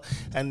locked. Oh,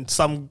 and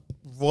some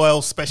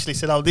royal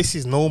specialist said, "Oh, this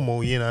is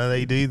normal. You know,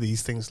 they do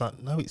these things." Like,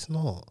 no, it's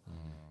not.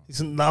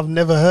 I've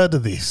never heard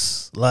of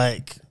this.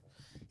 Like,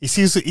 it's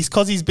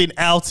because he's been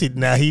outed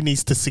now. He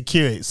needs to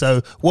secure it.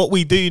 So what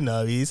we do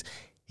know is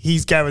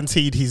he's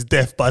guaranteed his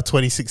death by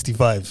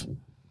 2065.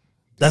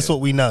 That's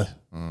what we know.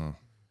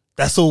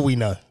 That's all we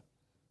know.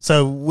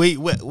 So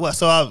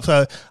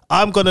so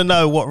I'm gonna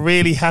know what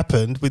really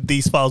happened with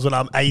these files when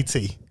I'm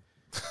 80.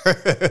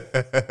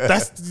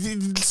 That's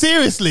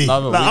seriously.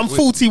 I'm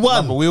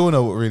 41. But we all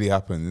know what really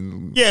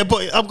happened. Yeah,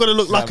 but I'm gonna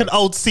look like an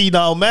old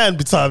senile man by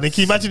the time. Can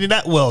you imagine in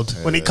that world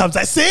when it comes?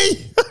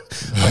 See,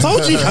 I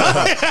told you.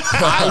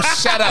 Oh,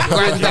 shut up,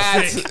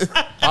 granddad.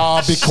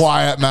 Oh, be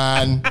quiet,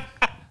 man.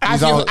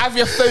 Have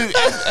your food,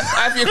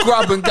 have your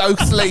grub, and go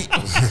sleep.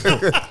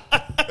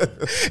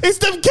 It's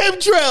them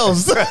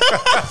chemtrails.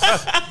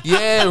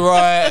 Yeah,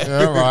 right.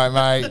 All right,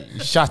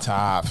 mate. Shut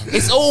up.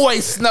 It's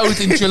always snowed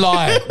in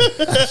July.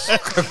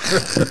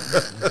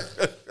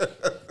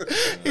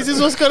 This is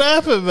what's gonna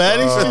happen, man.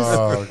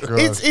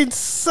 It's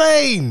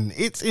insane.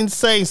 It's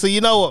insane. So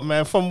you know what,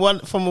 man? From one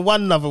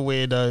another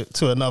weirdo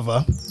to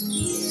another.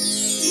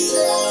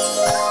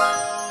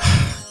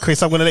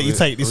 Chris, I'm gonna let you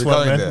take this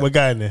one, man. there? We're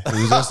going there.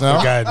 Who's this now?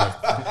 We're going there.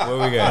 Where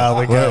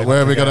we going?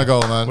 Where are we gonna go,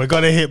 man? We're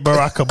gonna hit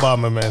Barack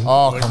Obama, man.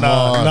 Oh, come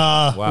on.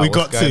 Nah, Wow, we what's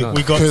got going to. on?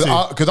 We got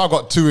to. Because I've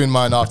got two in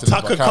mind after this.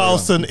 Tucker but carry on.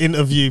 Carlson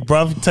interview,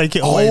 bruv. Take it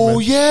away, Oh,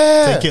 man.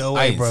 yeah. Take it I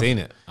away, ain't bruv. seen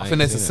it. I think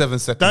there's a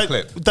 7-second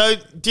clip.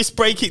 Don't just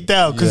break it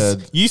down because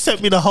Yeah. you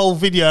sent me the whole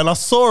video and I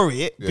saw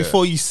it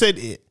before you said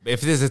it.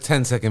 If there's a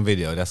 10-second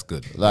video, that's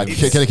good. Like,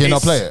 can I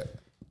not play it?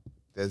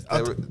 There is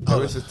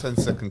a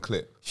 10-second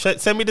clip.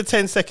 Send me the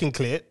 10-second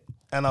clip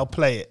and I'll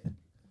play it.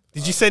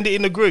 Did you send it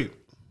in the group?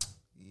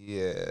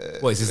 Yeah.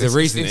 What, is this a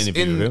recent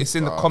interview with him? It's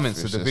in the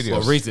comments of the video.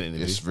 What, recent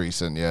interview? It's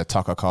recent, yeah.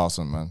 Tucker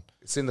Carlson, man.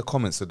 It's in the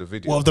comments of the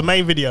video. Well, of the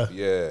main video.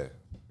 Yeah.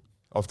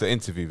 Of the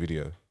interview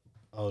video.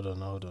 Hold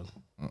on.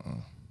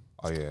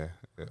 Oh, yeah.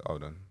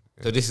 Hold on.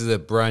 So this is a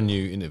brand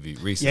new interview,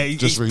 recent. Yeah,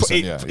 Just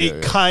recent, yeah.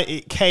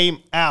 It came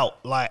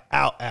out like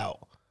out.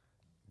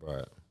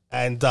 Right.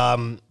 And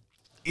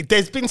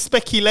there's been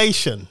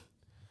speculation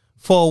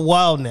for a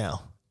while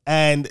now.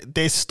 And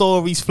there's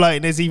stories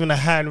floating. There's even a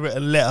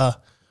handwritten letter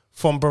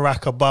from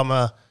Barack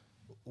Obama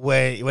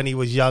when he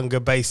was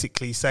younger,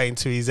 basically saying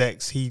to his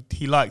ex, he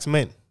likes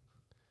men.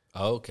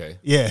 Oh, okay.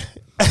 Yeah.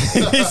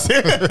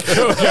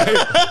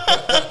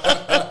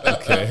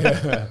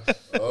 Okay.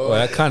 Well,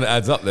 that kind of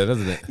adds up there,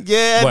 doesn't it?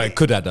 Yeah. Well, it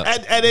could add up.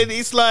 And then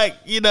it's like,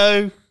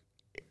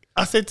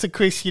 I said to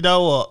Chris, you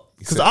know what?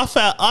 Because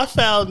I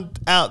found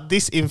out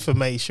this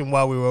information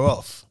while we were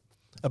off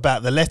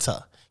about the letter.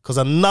 Because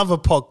another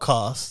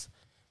podcast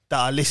that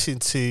I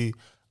listened to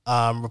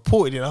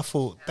reported it. I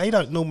thought they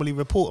don't normally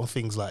report on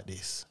things like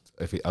this.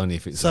 Only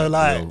if it's So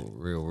like,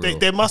 real.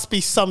 There must be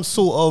some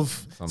sort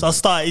of. So I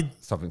started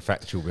Something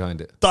factual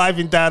behind it.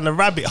 diving down the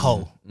rabbit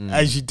hole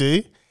as you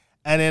do,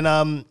 and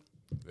then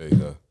There you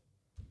go.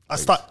 I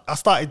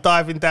started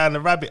diving down the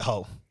rabbit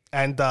hole,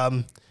 and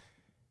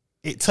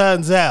it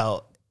turns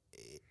out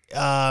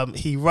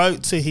he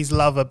wrote to his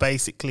lover.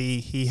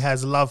 Basically, he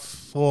has love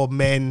for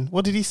men.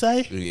 What did he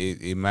say?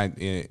 He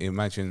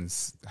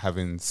imagines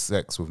having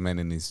sex with men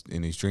in his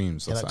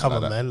dreams. Or Like, something come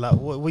like on, that. man! Like,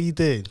 what are you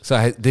doing?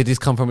 So did this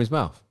come from his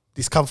mouth?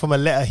 This come from a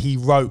letter he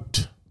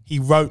wrote. He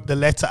wrote the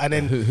letter, and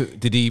then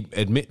Did he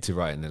admit to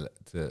writing the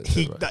letter?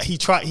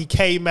 he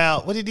came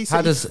out. What did he say?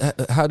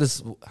 How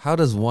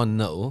does one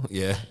know?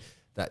 Yeah,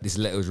 that this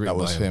letter was written.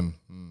 That was by him.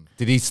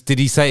 Did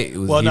he say it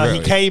was? Well, no, he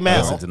wrote it? came He out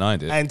hasn't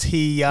denied it. and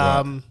he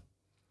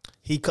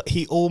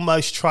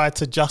almost tried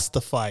to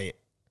justify it.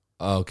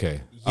 Oh,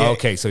 okay. Yeah. Oh,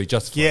 okay. So he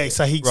justified. Yeah, it.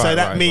 so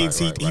that means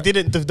he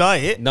didn't deny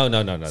it. No.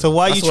 So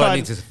why are you That's all I trying?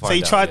 need to So find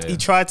he out, tried. yeah. He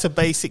tried to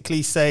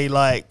basically say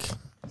like,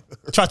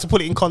 tried to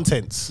put it in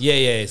contents.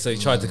 Yeah. So he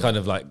tried to kind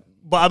of like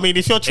But I mean,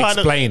 if you're trying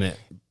explain it.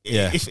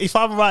 if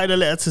I'm writing a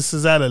letter to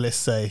Susanna, let's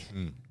say,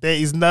 there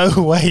is no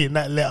way in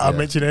that letter I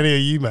mention any of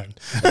you, man.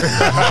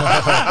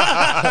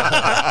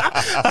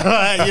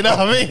 You know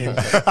what I mean?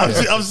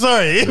 I'm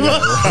sorry.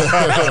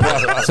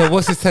 So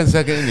what's this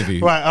 10-second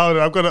interview? Right, hold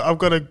on. I'm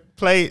gonna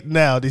play it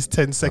now. This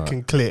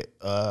 10-second clip.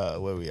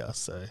 Where we are.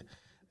 So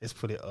let's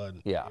put it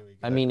on. Yeah,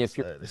 I mean, if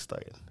you're let's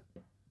start it.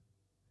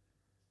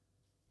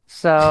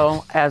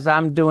 So as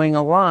I'm doing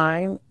a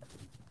line,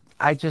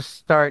 I just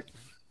start.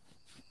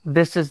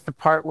 This is the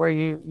part where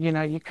you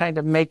kind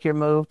of make your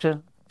move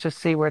to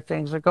see where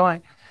things are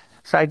going.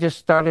 So I just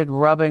started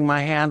rubbing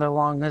my hand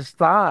along his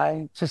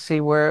thigh to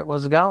see where it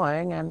was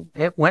going, and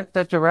it went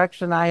the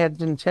direction I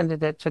had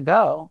intended it to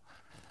go.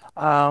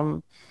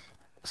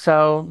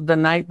 So the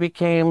night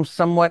became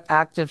somewhat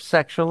active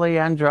sexually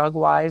and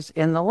drug-wise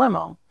in the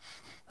limo.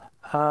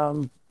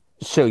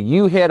 So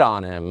you hit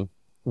on him.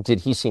 Did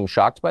he seem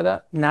shocked by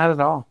that? Not at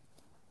all.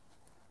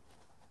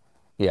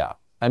 Yeah.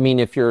 I mean,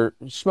 if you're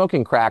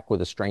smoking crack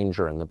with a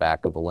stranger in the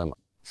back of a limo.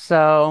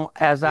 So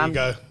as There I'm you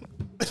go.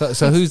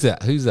 So who's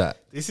that? Who's that?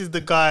 This is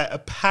the guy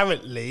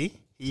apparently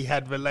he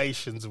had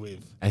relations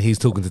with. And he's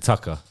talking to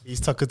Tucker. He's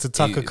talking to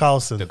Tucker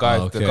Carlson. The guy,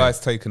 Okay. the guy's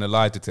taken a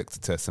lie detector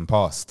test and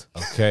passed.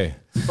 Okay.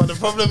 But the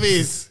problem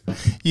is,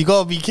 you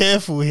got to be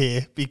careful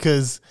here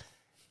because,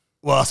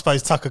 well, I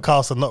suppose Tucker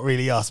Carlson, not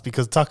really us,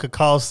 because Tucker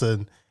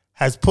Carlson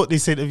has put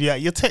this interview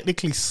out. You're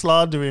technically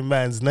slandering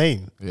man's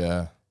name.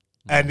 Yeah.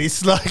 And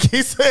it's like,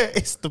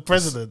 it's the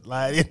president.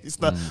 Like, it's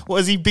not, what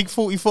is he, big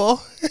 44?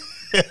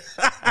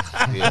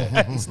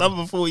 Yeah, It's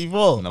number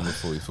 44. number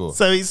 44.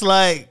 So it's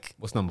like,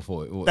 What's number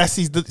 4? that's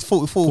his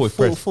 44 44th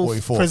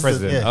president.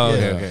 president. Yeah, Oh, yeah.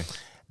 okay, okay.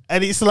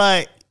 And it's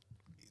like,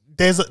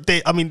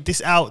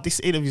 this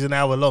interview's an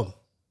hour long.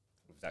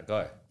 That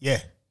guy. Yeah.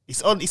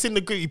 It's in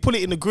the group. You put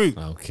it in the group.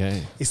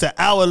 Okay. It's an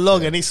hour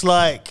long, and it's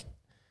like,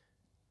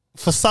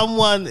 for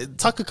someone,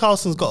 Tucker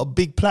Carlson's got a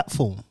big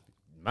platform.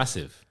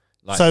 Massive.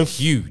 Like So-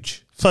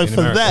 huge. So in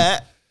for America.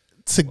 that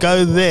to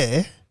go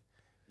there,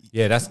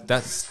 Yeah,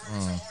 that's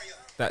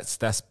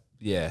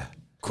yeah.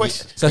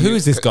 question. So who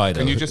is this guy though?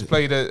 Can you just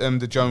play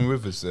the Joan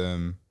Rivers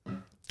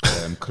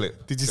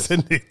clip? Did you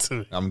send it to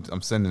me?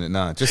 I'm sending it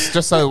now,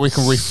 just so we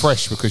can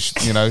refresh because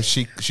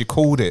she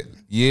called it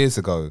years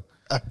ago.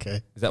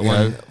 Okay. Is that you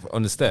one know?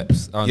 on the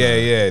steps? Oh, no.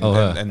 Yeah, Oh,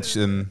 her.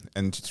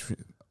 and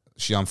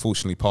she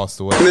unfortunately passed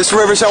away. Miss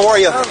Rivers, how are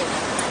you?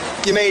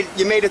 You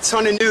made a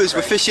ton of news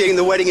officiating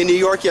the wedding in New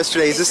York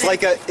yesterday. Is this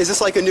like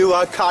a new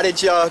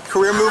cottage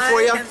career move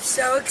for you? I am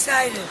so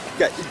excited.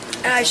 Yeah.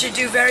 And I should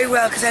do very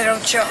well because I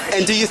don't charge.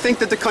 And do you think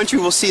that the country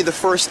will see the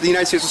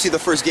United States will see the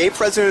first gay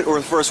president or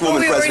the first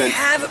woman we already president?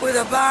 have it with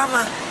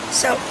Obama,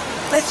 so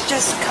let's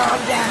just calm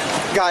down.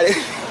 Got it.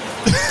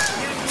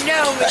 You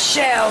know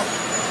Michelle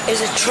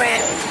is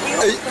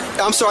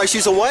a I'm sorry,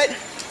 she's a what?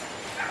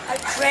 a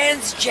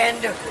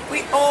transgender.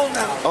 We all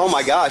know. Oh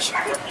my gosh.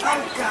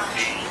 Oh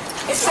gosh.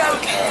 It's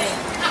okay.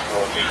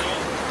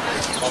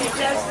 She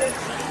doesn't.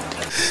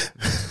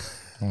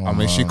 I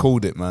mean, she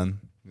called it, man.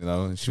 You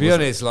know, she To be was-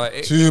 honest,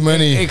 like Too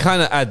many. It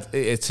kind of adds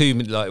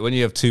like when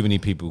you have too many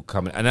people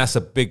coming, and that's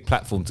a big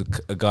platform to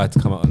a guy to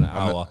come out on an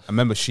hour. I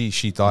remember she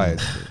died.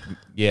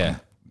 Yeah,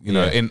 You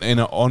know,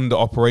 Yeah. on the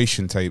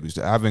operation tape,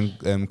 having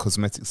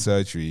cosmetic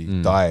surgery,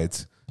 died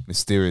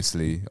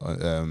mysteriously.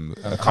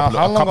 A couple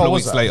how long of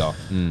was weeks that? later,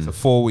 so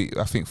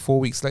 4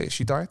 weeks later,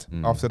 she died.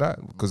 After that,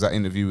 because that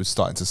interview was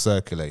starting to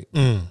circulate,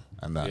 and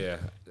that. yeah,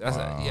 that's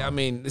yeah. I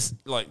mean, it's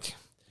like,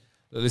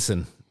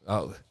 listen,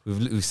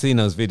 we've seen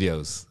those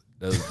videos,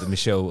 the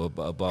Michelle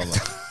Obama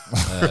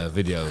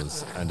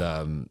videos,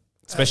 and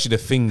especially the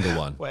finger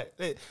one. Wait,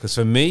 Because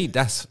for me,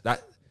 that's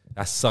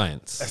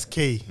science. that's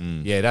key.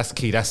 Yeah, that's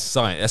key. That's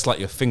science. That's like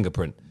your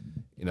fingerprint.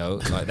 You know,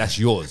 like that's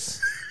yours.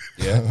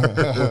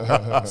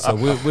 Yeah. So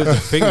with the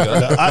finger,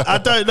 I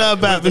don't know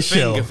about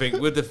Michelle.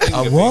 with the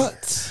finger thing.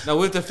 What? No,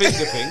 with the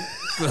finger thing.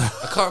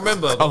 I can't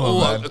remember.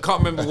 I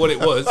can't remember what it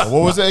was.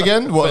 What was it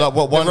again? What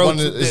one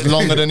is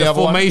longer than the other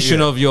one?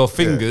 formation of your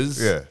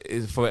fingers Yeah.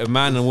 is for a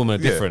man and woman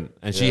are different,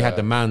 and she had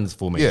the man's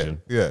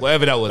formation. Yeah.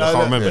 Whatever that was, I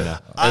can't remember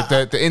now.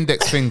 The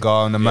index finger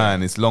on the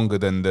man is longer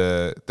than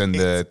the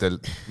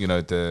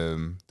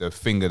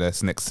finger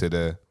that's next to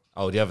the.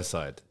 Oh, the other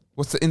side.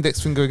 What's the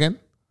index finger again?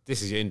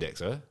 This is your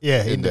index, right?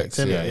 Yeah, index.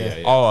 Isn't it?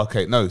 Yeah. Oh,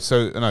 okay.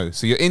 So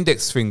your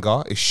index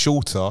finger is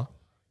shorter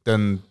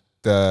than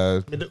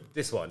the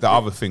This one.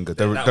 other finger,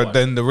 That one.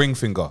 than the ring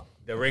finger.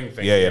 The ring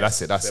finger. Yeah, yes.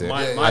 that's So it.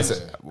 mine- as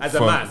a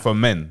for, man. for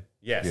men.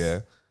 Yes. Yeah,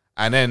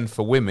 and then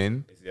for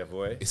women, It's the other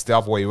way. it's the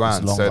other way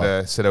around. So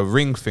longer. the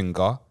ring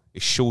finger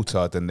is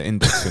shorter than the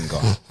index finger.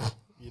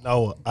 You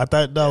know what? I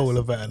don't know all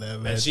about that,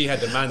 man. And she had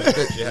the man's.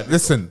 She had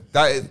Listen,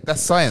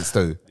 that's science,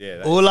 though.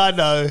 yeah. All I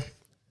know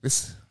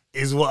This.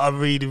 is what I'm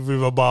reading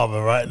with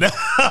Obama right now.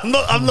 I'm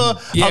not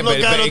Yeah,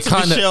 going on it to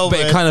kind Michelle, of, but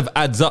man. it kind of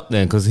adds up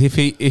then, because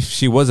if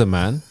she was a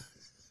man,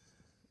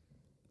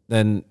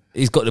 then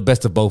he's got the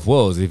best of both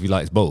worlds if he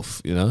likes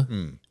both, you know.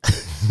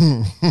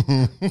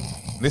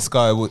 This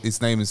guy,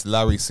 his name is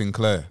Larry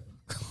Sinclair.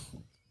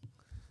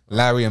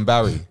 Larry and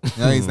Barry.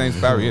 You know, his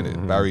name's Barry, isn't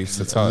it? Barry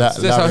Sitar.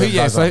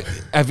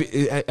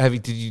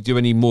 Did you do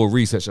any more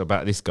research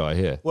about this guy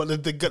here? What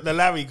the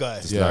Larry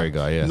guy? Larry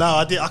guy, yeah. No,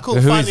 I did. I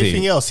couldn't find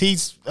anything else.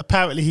 He's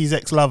apparently his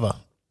ex-lover.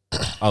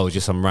 Oh,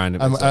 just some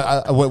random.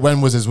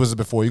 When was this? Was it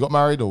before you got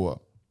married or what?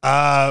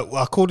 Well,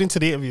 according to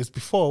the interviews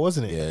before,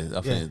 wasn't it? Yeah,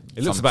 I think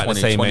it looks about the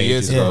same 20 age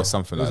years as ago well. or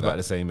something It was like about that.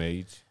 the same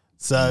age.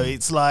 So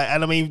it's like,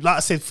 and I mean, like I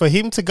said, for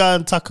him to go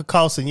and Tucker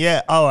Carlson,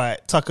 yeah, all right,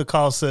 Tucker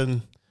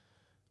Carlson,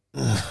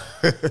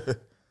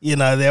 you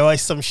know, there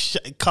is some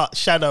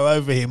shadow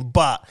over him,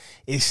 but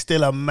it's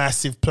still a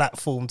massive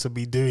platform to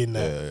be doing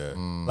that.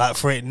 Like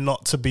for it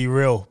not to be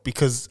real,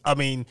 because I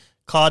mean,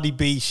 Cardi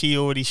B, she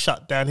already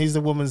shut down. Here's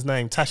the woman's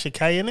name, Tasha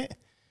K, innit?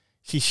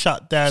 She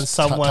shut down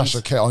someone.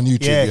 Tasha K on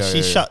YouTube. Yeah,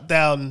 she shut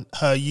down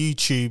her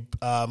YouTube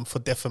for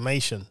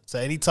defamation. So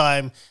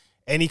anytime,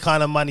 any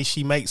kind of money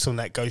she makes from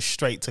that goes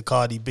straight to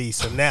Cardi B.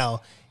 So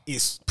now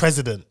it's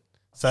president.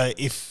 So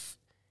if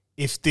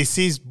this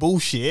is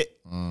bullshit,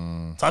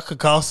 Tucker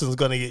Carlson's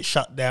gonna get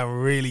shut down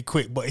really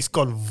quick. But it's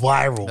gone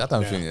viral. I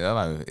don't think. I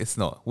know it's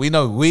not. We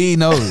know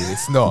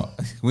it's not.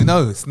 We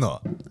know it's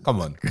not.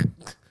 Come on.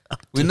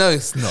 We know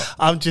it's not.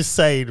 I'm just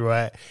saying,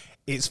 right?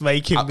 It's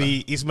making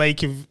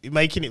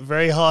it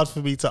very hard for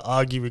me to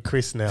argue with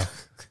Chris now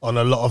on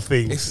a lot of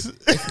things.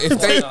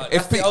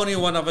 If the only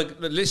one I've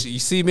literally, you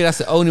see me, that's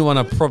the only one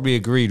I probably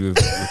agreed with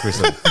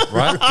Chris on,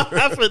 right? I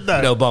haven't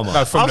though. No, Obama.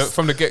 No,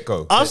 from the get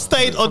go. I've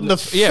stayed on the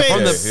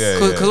fence.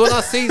 Because when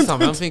I see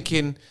something, I'm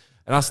thinking,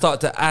 and I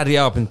start to add it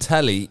up and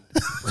tally,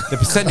 the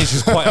percentage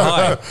is quite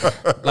high.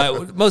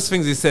 Like most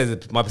things he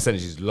says, my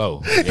percentage is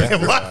low. Yeah,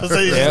 My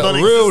percentage is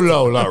real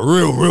low, like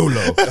real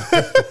low.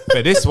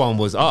 But this one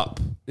was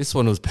up. This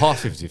one was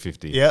past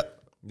 50-50.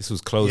 Yep. This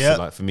was closer, Yep.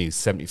 like for me,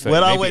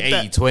 70-30,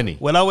 maybe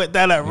 80-20. When I went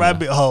down that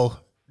rabbit hole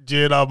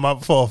during our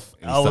month off,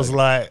 I was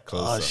like,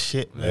 closer. oh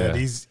shit, man,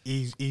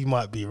 he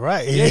might be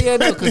right. Yeah,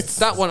 no, because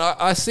that one,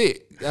 I see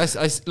it.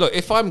 I look,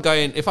 if I'm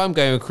going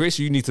with Chris,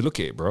 you need to look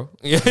at it, bro.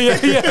 Yeah.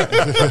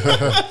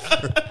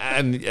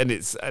 and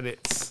it's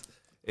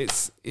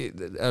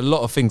a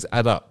lot of things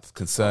add up. It's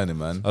concerning,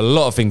 man. A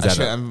lot of things add up.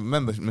 And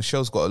remember,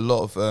 Michelle's got a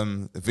lot of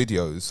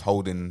videos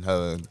holding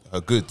her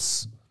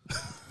goods.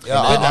 Yeah,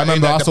 I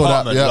remember I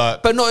saw that. Yeah.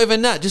 Like, But not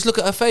even that. Just look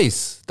at her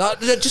face.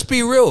 Just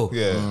be real.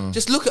 Yeah.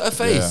 Just look at her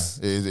face.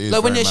 Yeah, it is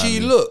like when very actually you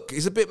manly. look,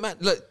 it's a bit mad.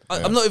 Look,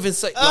 I'm not even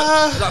saying.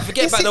 Like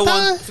forget about the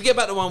one. Forget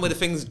about the one where the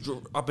things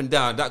up and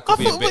down. That could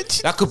be a bit.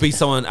 That could be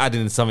someone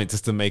adding something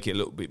just to make it a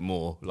little bit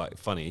more like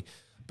funny.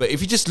 But if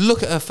you just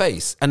look at her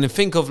face and then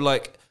think of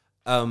like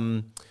a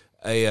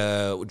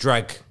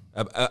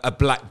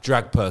black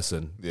drag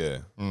person. yeah.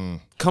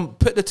 Come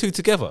put the two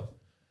together.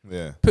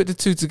 Yeah. Put the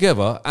two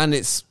together, and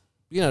it's.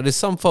 You know, there's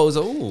some photos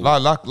that, ooh.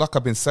 Like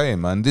I've been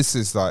saying, man, this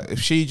is like, if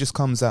she just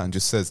comes out and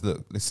just says,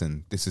 look,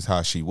 listen, this is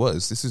how she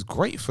was, this is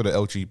great for the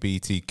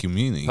LGBT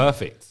community.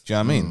 Perfect. Do you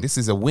know what I mean? This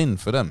is a win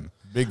for them.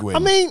 Big win. I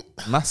mean,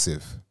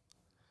 Massive.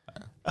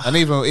 And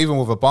even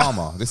with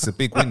Obama, this is a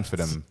big win for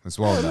them as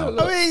well now.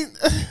 I mean,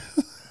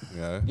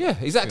 You know? Yeah,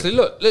 exactly.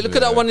 Look at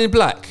that one in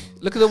black.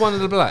 Look at the one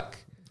in the black.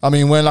 I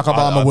mean, when like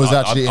Obama was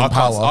actually in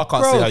power. I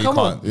can't Bro, see how you come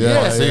can't. on. You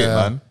can't Yeah, see it, yeah.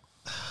 man.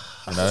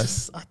 You know?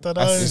 I don't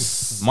know.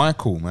 That's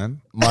Michael,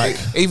 man. Mike.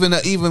 Even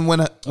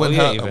when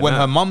even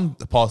her mum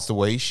passed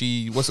away,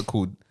 she what's it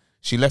called?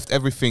 She left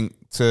everything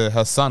to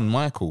her son,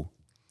 Michael.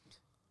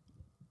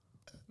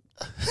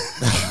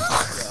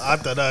 I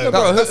don't know.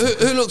 Bro,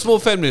 who looks more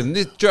feminine,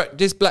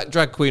 this black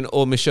drag queen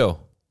or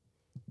Michelle?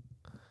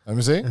 Let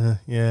me see.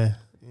 Yeah.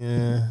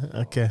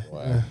 Okay.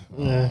 Wow.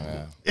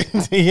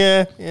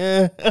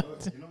 Yeah.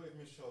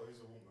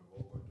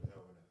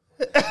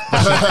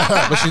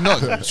 But she's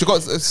not. She got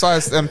a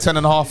size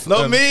 10.5.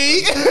 Not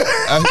me.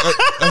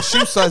 Her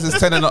shoe size is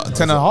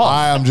 10.5.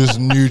 I am just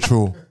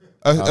neutral.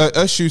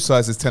 Her shoe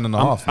size is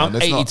 10.5. I'm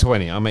man. It's not-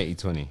 80-20. I'm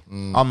 80-20.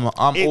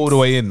 I'm all the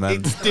way in, man.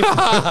 It's different.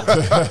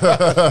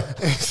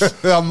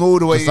 I'm all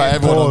the way It's in. like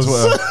everyone on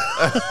Twitter.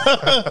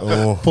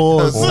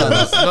 Pause.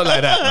 Not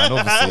like that, man.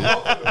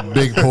 Obviously,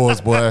 Big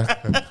pause, boy.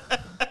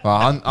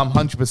 I'm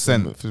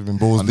 100% Been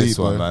balls on this deep,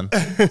 one, boy. man.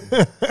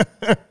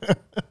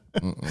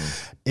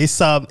 It's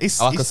Like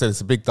I said,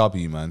 it's a big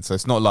W, man. So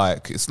it's not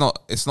like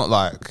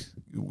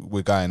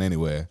we're going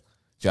anywhere.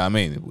 Do you know what I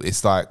mean?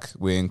 It's like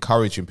we're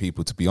encouraging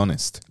people to be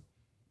honest.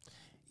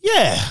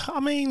 yeah. I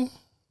mean,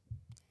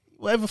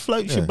 whatever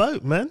floats your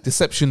boat, man.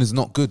 Deception is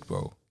not good,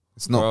 bro.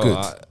 It's not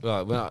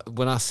good.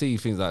 When I see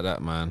things like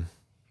that, man.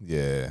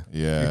 Yeah.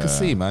 Yeah. You can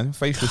see, man.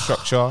 Facial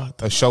structure,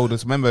 her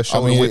shoulders. Remember her I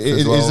shoulder mean, width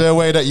as well. is there a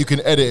way that you can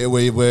edit it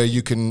where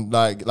you can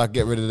like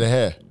get rid of the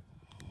hair?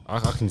 I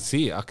can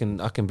see it. I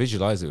can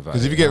visualize it.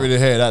 Because if you get rid of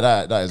the hair,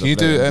 that is. Can you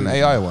do an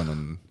AI one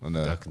on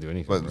I can do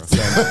anything. But,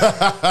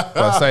 Bro.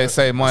 but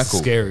say Michael. That's a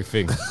scary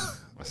thing.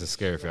 That's a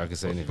scary thing. I can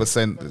say anything. But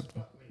saying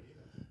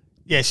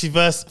Yeah, she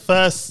first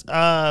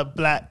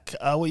black.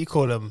 What you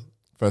call them?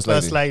 First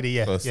lady.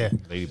 Yeah, First- yeah,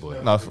 Lady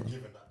boy. no,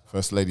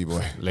 First lady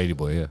boy. Lady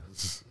boy, yeah.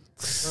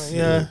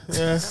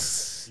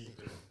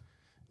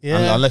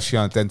 yeah. unless she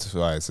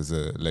identifies as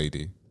a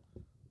lady,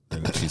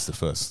 then she's the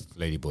first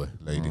Lady boy.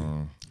 lady.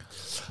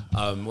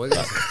 What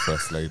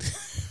First lady.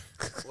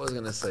 was I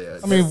going to say?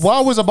 I mean,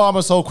 why was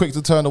Obama so quick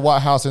to turn the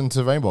White House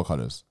into rainbow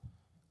colors?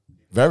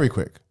 Very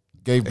quick.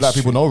 Gave black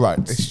people no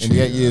rights in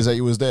the 8 years that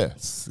he was there.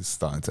 It's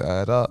starting to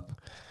add up.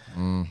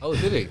 Oh,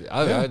 did he?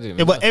 I didn't. Yeah,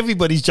 Even but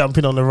everybody's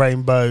jumping on the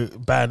rainbow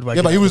bandwagon.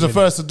 Yeah, but he was the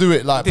first to do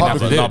it like Didn't have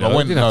to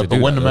publicly. do it, though.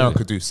 But when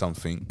America do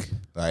something,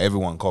 like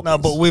everyone copies. No,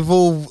 but we've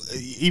all,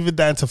 even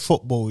down to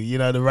football, you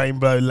know, the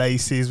rainbow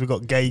laces, we've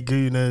got gay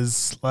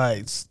gooners.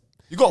 Like,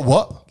 You got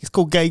what? it's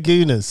called Gay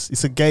Gooners.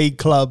 It's a gay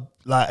club,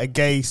 like a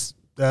gay, it's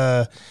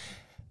an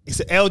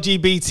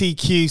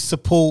LGBTQ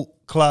support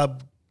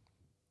club,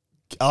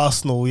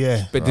 Arsenal,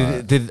 yeah. But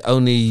did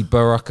only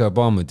Barack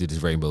Obama did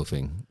his rainbow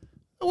thing?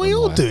 We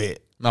all do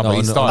it. no, but he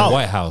on the started.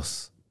 White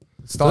House.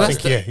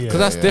 Started. Yeah. Because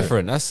that's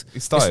different. That's He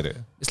started it.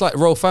 It's like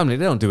royal family.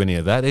 They don't do any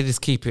of that. They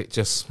just keep it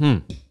just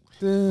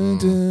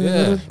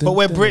Yeah, But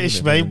we're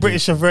British, man.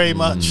 British are very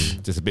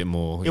much. just a bit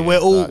more. Yeah, we're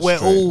all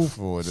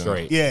Straightforward, isn't it?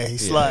 straight. Yeah,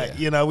 it's Yeah, like, yeah.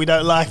 you know, we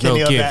don't like No any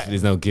give. of that.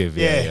 There's no give.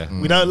 Yeah.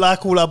 We don't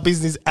like all our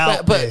business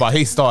out But- there. But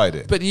he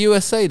started it. But the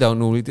USA don't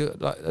normally do it.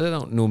 Like they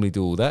don't normally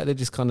do all that. They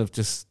just kind of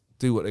just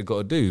do what they got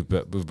to do.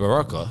 But with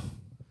Baraka,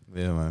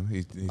 Yeah,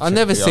 man. I've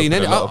never seen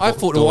any. I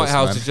thought the White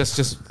House man. is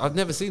just. I've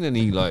never seen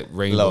any like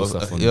rainbow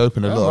stuff on. He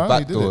opened a Yeah, lot of man,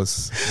 back he did it.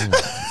 doors.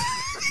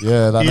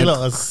 Yeah, that You makes- lot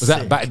are Was that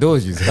sick. back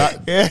doors? You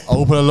said? Yeah.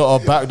 open a lot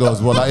of back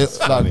doors. Well,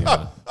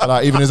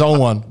 like even his own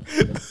one.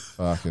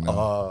 Fucking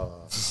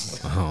hell.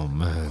 Oh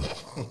man.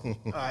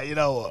 Alright, you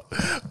know what?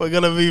 We're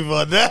gonna move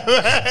on.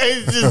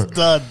 It's just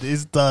done.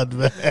 It's done,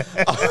 man.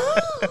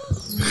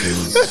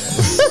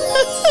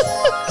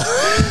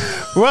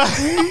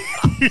 Right.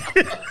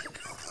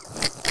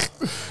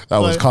 That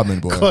was coming,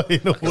 boy.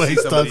 Colin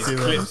always does it,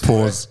 man.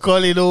 Pause.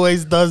 Colin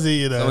always does it,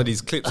 you know. Some of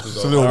these clips was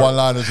It's a little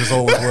one-liners just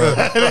always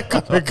work. They're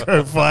gonna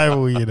go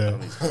viral, you know.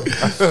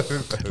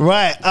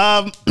 Right.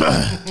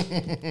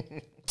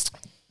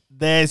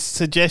 There's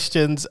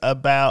suggestions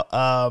about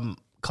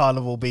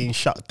Carnival being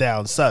shut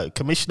down. So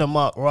Commissioner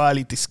Mark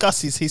Riley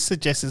discusses his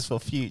suggestions for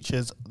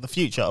the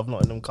future of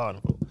Nottingham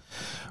Carnival.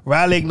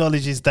 Riley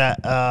acknowledges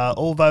that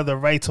although the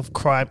rate of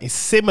crime is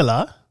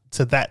similar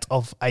to that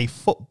of a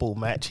football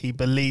match, he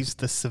believes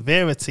the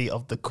severity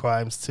of the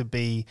crimes to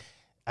be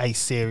a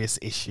serious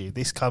issue.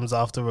 This comes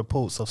after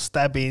reports of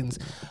stabbings,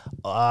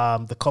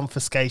 the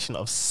confiscation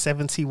of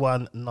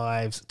 71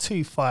 knives,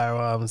 2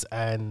 firearms,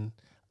 and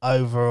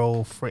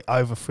overall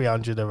over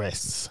 300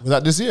 arrests Was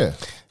that this year?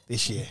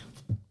 this year.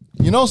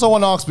 You know,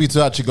 someone asked me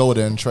to actually go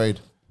there and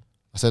trade.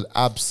 I said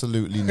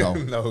absolutely no.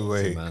 No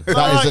way.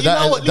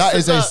 That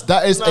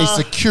is a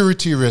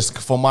security risk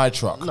for my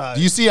truck. No.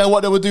 Do you see what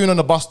they were doing on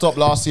the bus stop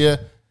last year?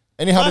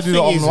 Anyhow, My they do that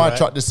thing on is, my right,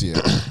 truck this year.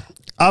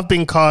 I've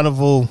been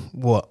Carnival,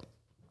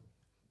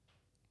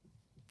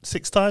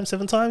 6 times,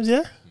 7 times,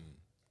 yeah?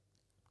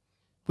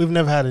 We've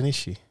never had an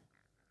issue.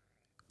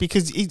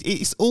 Because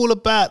it's all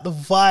about the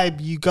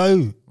vibe you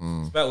go.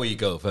 It's about where you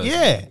go first.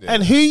 Yeah.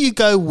 And who you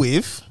go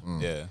with.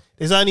 Yeah.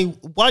 There's only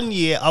 1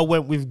 year I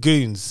went with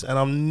goons and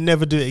I'll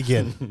never do it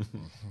again.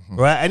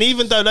 Right? And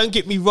even though, don't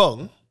get me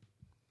wrong,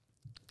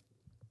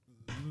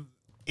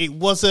 it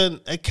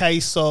wasn't a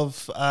case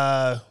of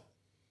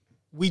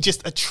we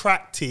just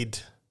attracted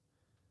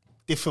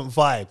different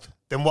vibe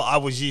than what I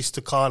was used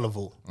to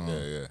Carnival.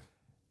 Yeah.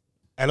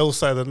 And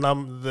also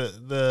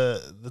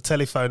the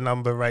telephone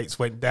number rates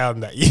went down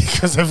that year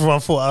because everyone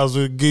thought I was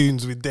with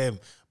goons with them.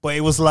 But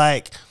it was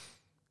like,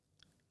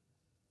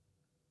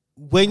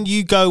 when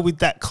you go with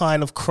that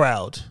kind of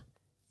crowd,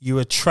 you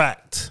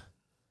attract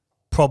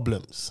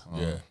problems.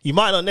 Yeah. You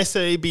might not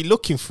necessarily be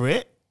looking for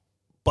it,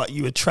 but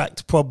you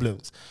attract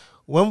problems.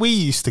 When we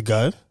used to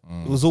go,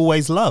 it was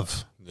always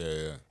love.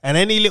 Yeah. And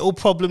any little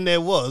problem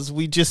there was,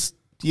 we just,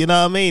 you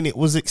know what I mean? It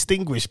was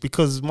extinguished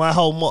because my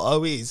whole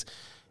motto is,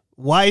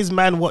 why is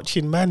man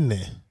watching man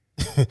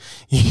there?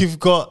 You've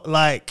got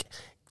like,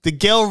 the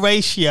girl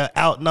ratio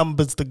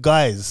outnumbers the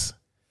guys.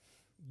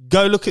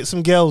 Go look at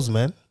some girls,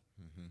 man.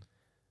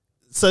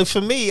 So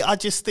for me, I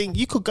just think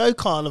you could go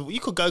Carnival. You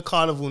could go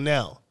Carnival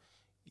now.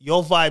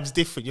 Your vibe's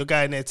different. You're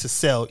going there to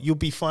sell. You'll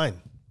be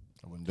fine.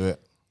 I wouldn't do it.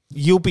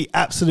 You'll be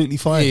absolutely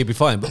Yeah, fine. you'll be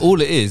fine. But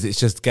all it is, it's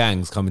just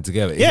gangs coming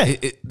together. Yeah.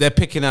 They're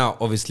picking out,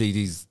 obviously,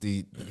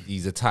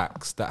 these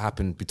attacks that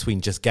happen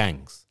between just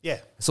gangs. Yeah.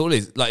 That's all it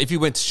is. Like, if you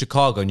went to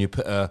Chicago and you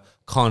put a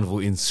carnival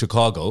in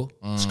Chicago,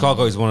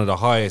 Chicago is one of the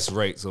highest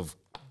rates of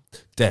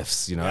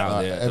deaths, you know,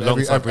 out there.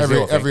 alongside Brazil, I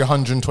think. Every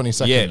 120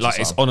 seconds. Yeah, or like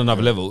it's something. on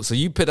another level. So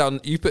you put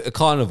a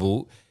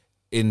carnival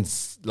in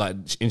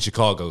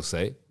Chicago,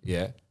 say,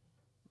 yeah.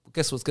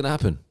 Guess what's gonna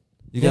happen?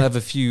 You're gonna have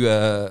a few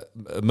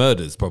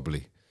murders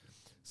probably.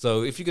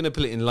 So if you're gonna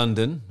put it in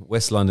London,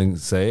 West London,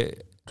 say,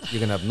 you're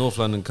gonna have North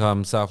London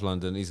come, South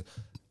London, these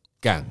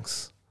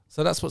gangs.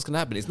 So that's what's gonna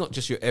happen. It's not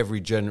just your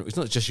It's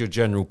not just your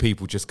general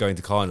people just going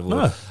to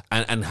carnival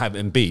and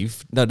having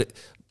beef. No,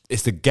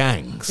 it's the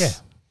gangs. Yeah.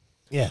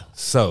 Yeah.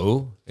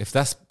 So if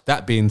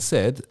that being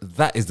said,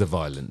 that is the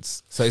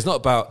violence. So it's not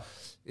about.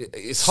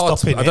 It's hard.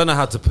 I don't know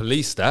how to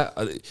police that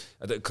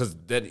because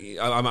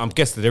I'm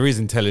guessing there is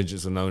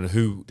intelligence on knowing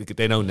who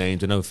they know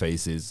names, they know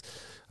faces.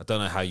 I don't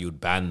know how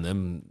you'd ban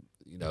them.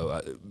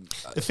 The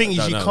thing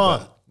is, you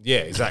can't. Yeah,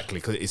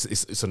 exactly, because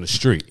it's on the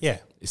street. Yeah,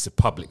 it's a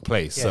public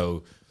place,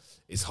 so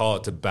it's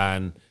hard to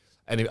ban.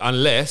 And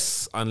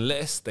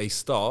unless they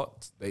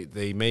start,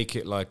 they make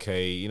it like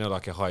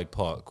like a Hyde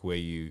Park where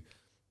you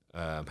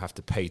have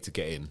to pay to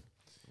get in.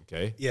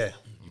 Okay. Yeah.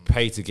 You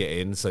pay to get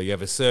in, so you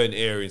have a certain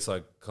area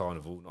inside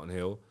Carnival, Notting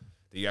Hill,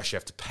 that you actually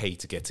have to pay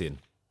to get in.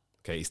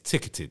 Okay, it's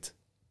ticketed.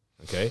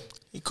 Okay,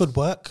 it could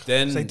work.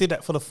 Then they did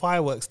that for the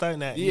fireworks, don't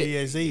they? New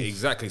Year's Eve.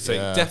 Exactly. So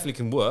it definitely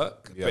can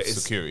work. You have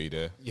security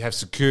there. You have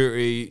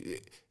security.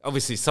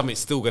 Obviously, something's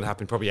still going to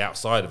happen, probably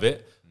outside of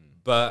it,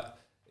 but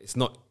it's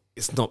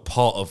not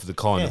part of the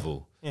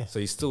carnival. Yeah. So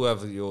you still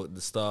have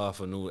the staff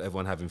and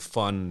everyone having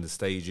fun, the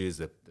stages,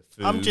 the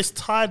food. I'm just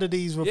tired of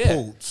these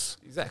reports.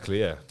 Yeah, exactly.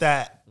 Yeah.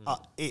 That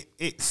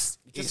it's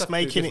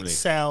making it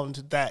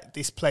sound that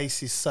this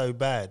place is so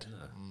bad. No.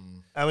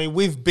 I mean,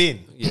 we've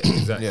been,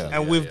 exactly,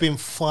 and we've been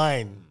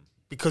fine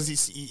because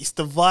it's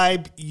the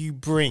vibe you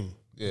bring.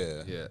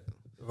 Yeah.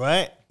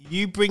 Right?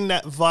 You bring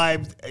that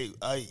vibe.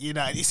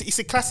 It's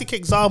a classic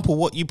example.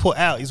 What you put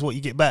out is what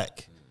you get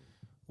back.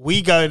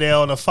 We go there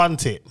on a fun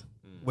tip.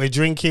 We're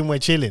drinking, we're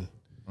chilling.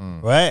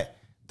 Right?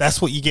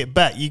 That's what you get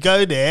back. You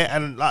go there,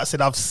 and like I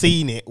said, I've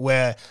seen it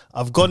where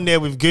I've gone there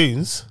with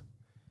goons,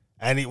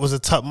 and it was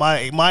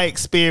my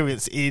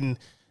experience in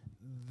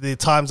the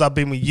times I've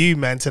been with you,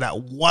 man, to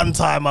that one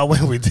time I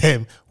went with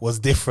them was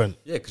different.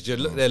 Yeah, because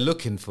they're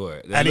looking for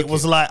it. It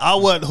was like, I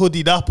weren't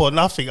hoodied up or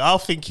nothing. I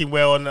was thinking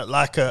we're on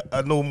like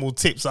a normal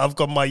tip. So I've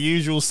got my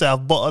usual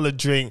self bottle of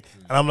drink,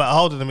 and I'm like,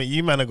 hold on a minute,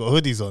 you man have got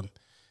hoodies on.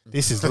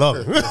 This is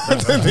long. this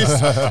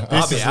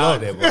I'll be is out long.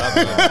 there, boy.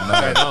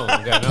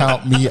 I'm going home.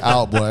 Count me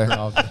out, boy.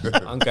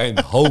 I'm going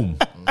home.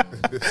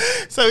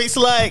 So it's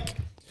like,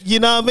 you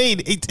know what I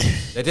mean?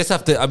 They just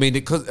have to. I mean,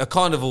 because a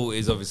carnival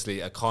is obviously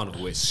a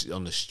carnival. It's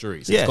on the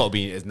streets. So it's got to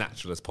be as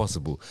natural as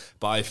possible.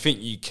 But I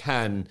think you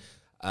can,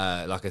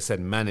 like I said,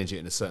 manage it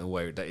in a certain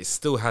way that it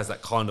still has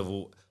that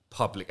carnival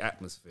public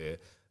atmosphere,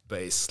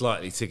 but it's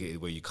slightly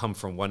ticketed where you come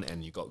from one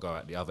end, you got to go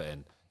out the other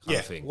end. Kind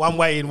of thing. One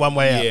way in, one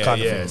way out.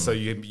 Kind of thing. So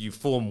you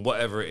form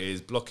whatever it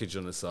is, blockage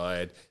on the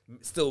side,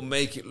 still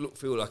make it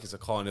feel like it's a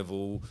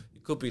carnival.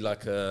 It could be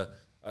like a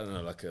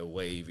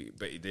wave,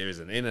 but there is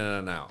an in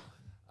and an out.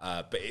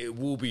 But it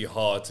will be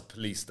hard to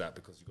police that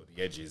because you've got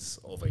the edges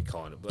of a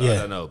carnival. I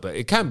don't know, but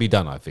it can be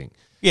done, I think.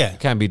 Yeah. It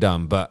can be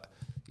done, but,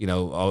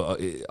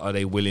 are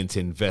they willing to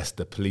invest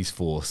the police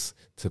force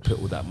to put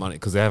all that money?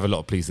 Because they have a lot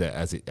of police there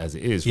as it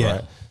is,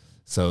 right?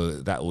 So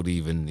that would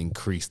even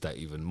increase that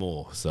even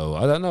more. So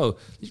I don't know.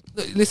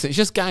 Listen, it's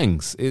just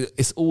gangs.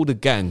 It's all the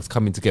gangs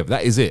coming together.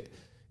 That is it.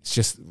 It's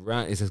just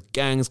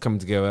gangs coming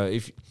together.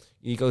 If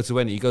you go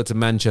to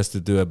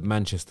Manchester, do a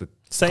Manchester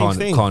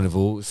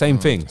carnival, same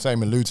thing.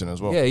 Same in Luton as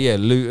well. Yeah,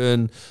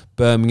 Luton,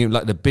 Birmingham,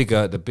 like the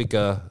bigger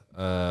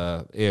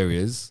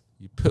areas.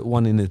 You put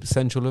one in the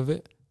central of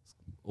it,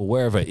 or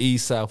wherever,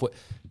 east, south.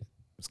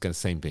 It's going to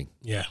same thing.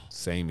 Yeah,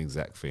 same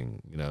exact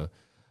thing.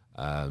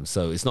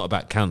 So it's not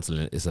about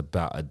cancelling; it's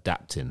about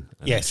adapting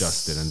and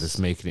adjusting and just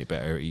making it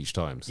better each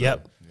time.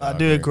 So, I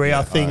do agree. Yeah,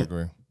 I think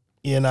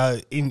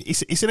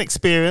it's an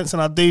experience,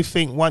 and I do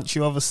think once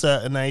you're of a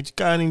certain age,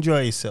 go and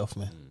enjoy yourself,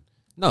 man.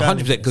 No,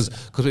 100%, because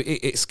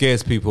it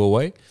scares people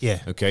away. Yeah.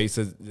 Okay.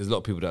 So there's a lot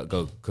of people that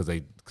go because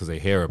they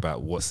hear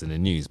about what's in the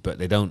news, but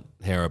they don't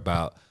hear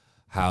about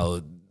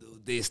how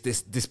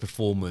this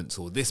performance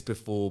or this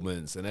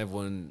performance and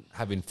everyone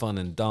having fun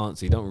and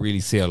dancing. You don't really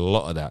see a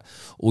lot of that.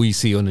 All you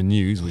see on the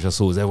news, which I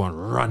saw, is everyone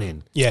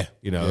running. Yeah.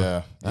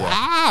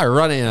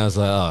 Running. I was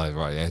like, oh,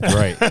 right, yeah,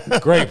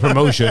 great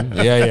promotion.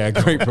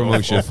 Great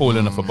promotion. Or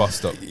falling off a bus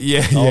stop.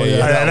 Yeah.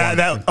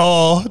 The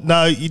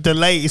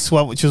latest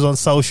one, which was on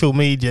social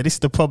media. This is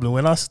the problem.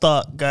 When I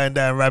start going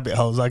down rabbit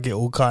holes, I get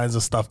all kinds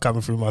of stuff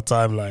coming through my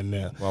timeline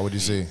now. What would you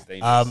see?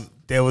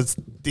 There was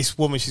this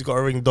woman, she's got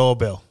a ring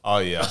doorbell. Oh,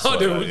 yeah.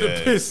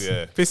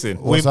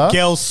 Pissing. With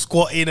girls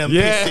squatting and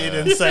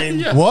pissing and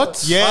saying...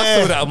 What? Yeah.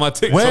 I saw that on my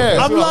TikTok. Where?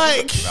 I'm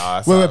like...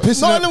 We're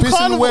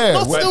pissing where?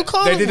 Not still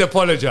They did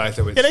apologise.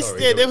 They went,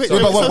 sorry.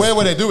 But where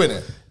were they doing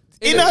it?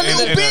 In a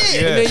little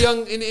bit.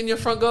 In your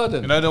front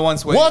garden. You know the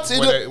ones where... What? They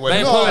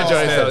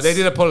apologised, though. They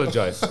did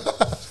apologise.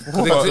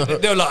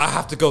 They were like, I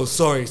have to go,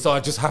 sorry, so I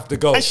just have to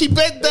go. And she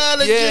bent down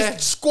and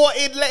just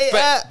squatted, let it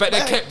out. But they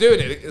kept doing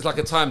it. It's like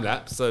a time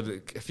lapse, so a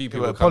few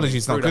people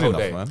apologies not good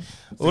enough, man.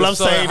 All I'm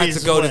saying is... I had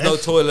to go, there's no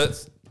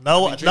toilets.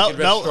 No, what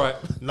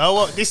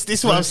this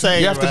is what I'm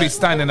saying. You have to be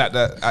standing at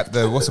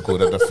the what's it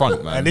called, at the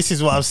front, man. And this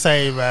is what I'm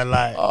saying, man.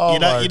 Like, you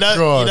know,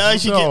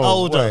 as you get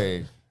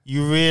older,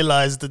 you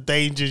realize the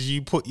dangers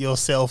you put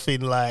yourself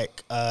in,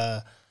 like,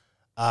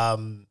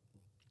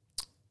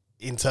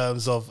 in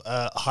terms of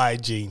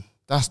hygiene.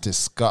 That's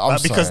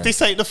disgusting. Because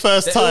this ain't the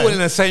first They're time. all in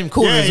the same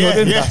corner.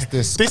 That's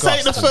disgusting. This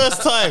ain't the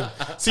first time.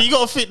 So you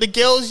got to think the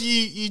girls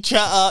you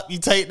chat up, you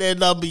take their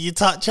number, you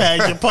touch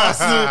hands, you pass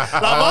through.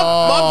 Like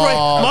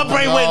my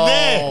brain went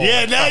there.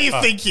 Yeah, now you're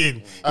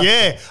thinking.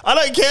 Yeah, I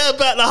don't care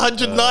about the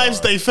 100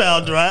 knives they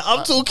found, right?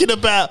 I'm talking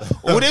about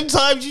all them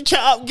times you chat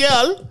up,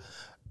 girl,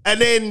 and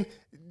then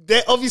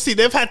obviously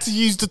they've had to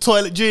use the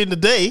toilet during the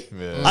day.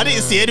 Yeah. I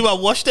didn't see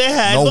anyone wash their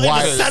hands. No not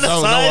wipes. even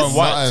sanitize. No one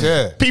wipes.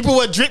 Yeah. People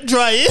were drip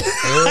drying.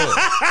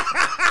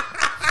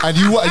 And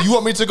you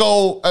want me to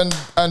go and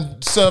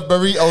serve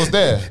burritos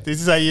there? This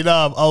is how you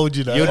know I'm old,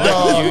 you know. You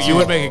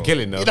would make a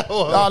killing, though. You know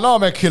what? I know I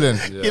make a killing.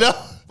 Yeah. You know?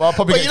 But I'll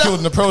probably get killed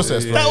in the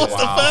process. That was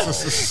the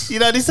first. You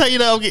know, this is how you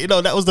know I'm getting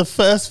old. That was the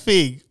first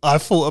thing I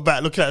thought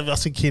about looking at it. I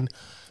was thinking,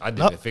 I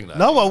didn't think that.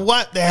 No one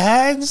wiped their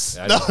hands.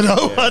 No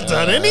one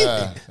done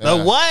anything.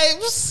 No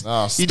wipes.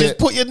 You just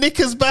put your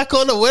knickers back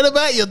on and went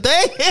about your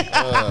day.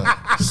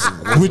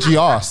 Would you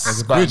ask?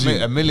 There's about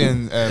a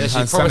million hand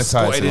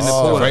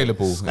sanitizers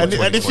available. And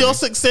if you're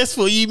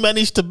successful, you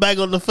manage to bang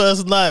on the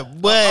first night.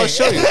 I'll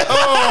show you.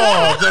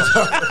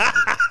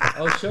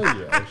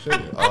 I'll show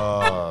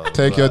you.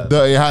 Take your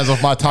dirty hands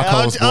off my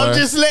tacos, boy. I'm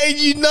just letting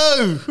you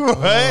know,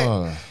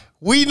 right?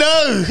 We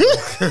know.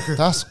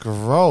 That's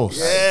gross.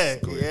 Yeah.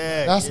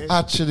 That's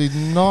actually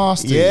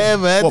nasty. Yeah,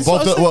 man.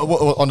 What,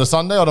 on the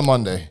Sunday or the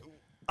Monday?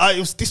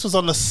 This was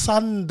on the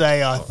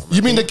Sunday.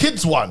 You mean the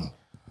kids one?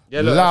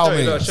 Yeah, look, allow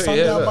me.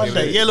 Sunday or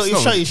Monday. Yeah, look,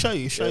 show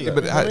you. Yeah,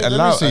 but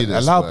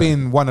allow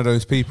being one of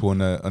those people on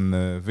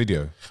the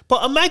video.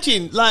 But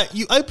imagine, like,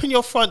 you open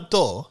your front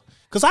door,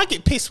 because I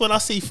get pissed when I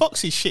see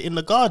foxes shit in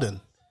the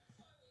garden.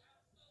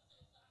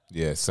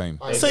 Yeah, same.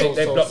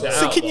 They blocked it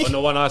out. On the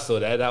one I saw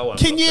there, that one.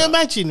 Can you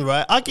imagine,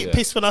 right? I get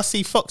pissed when I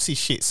see foxy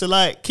shit. So,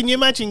 like, can you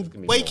imagine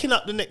waking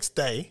up the next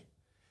day,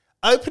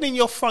 opening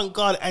your front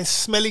garden and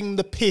smelling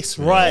the piss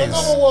rise?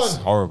 It's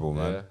horrible,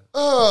 man.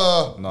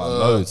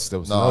 Loads. There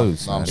was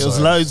loads. No, it was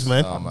loads,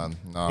 man. No, man.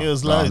 No. It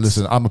was loads.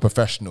 Listen, I'm a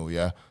professional,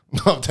 yeah?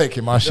 I'm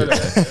taking my shit.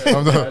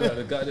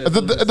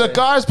 The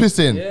guy's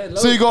pissing. Yeah,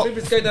 so you got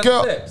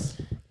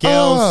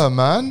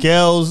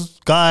girls,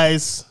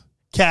 guys,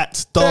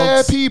 cats,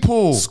 dogs,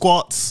 people,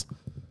 squats.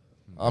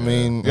 I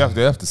mean, they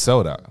have to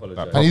sell that.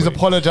 And he's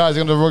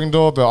apologizing on the wrong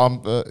doorbell.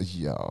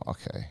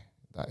 Okay,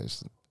 that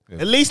is.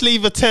 At least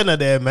leave a tenner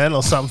there, man,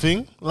 or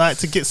something. Like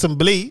to get some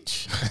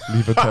bleach.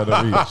 Leave a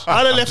tenner each.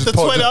 I'd have left the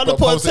 20. I'd have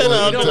put a tenner.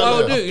 You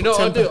know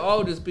what I'll do?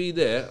 I'll just be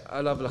there.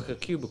 I'll have like a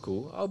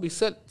cubicle. I'll be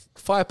set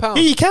 £5.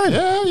 Yeah, you can.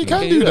 Yeah, you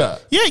can do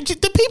that. Yeah,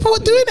 the people are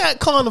doing that at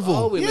Carnival.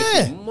 Oh, we're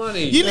making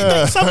money.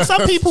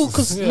 Some people,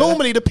 because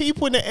normally the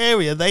people in the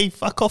area, they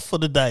fuck off for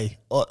the day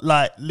or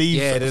like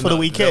leave for the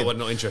weekend. They're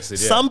not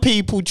interested. Yeah. Some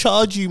people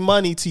charge you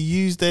money to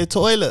use their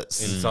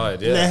toilets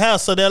inside, in their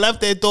house, so they'll have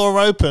their door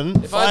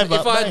open. If I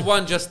had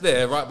one just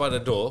there, right by the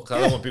door, because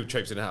I don't want people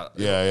traipsing the house.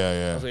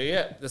 Yeah. I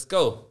say, let's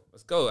go.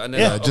 And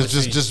then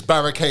just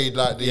barricade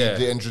like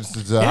the entrance to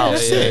the house.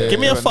 That's it. Give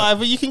me a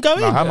 £5, you can go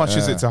in. How much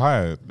is it to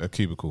hire a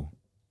cubicle?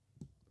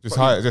 Just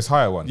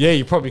hire one. Yeah,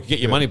 you probably could get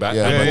your money back.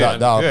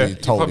 That'll be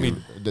totally.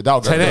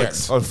 That'll get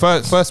 10x. Oh,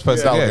 first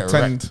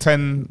person,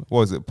 10. What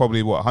was it?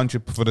 Probably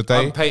 100 for the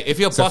day. If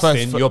you're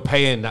busting, you're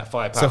paying that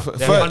 £5. So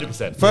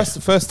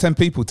 100%. First 10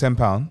 people,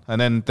 £10,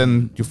 and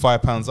then your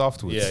 £5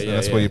 afterwards. And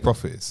that's where your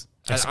profit is.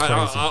 That's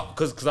crazy.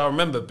 Because I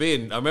remember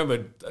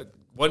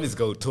wanting to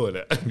go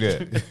toilet.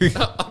 Yeah.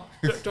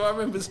 Do I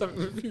remember something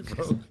with you,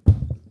 bro?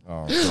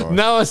 Oh, God.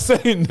 Now I'm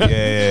saying that.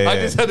 I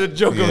just had a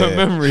jog of a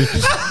memory.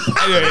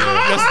 Anyway,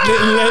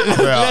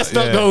 let's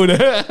not go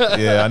there.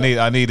 Yeah,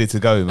 I needed to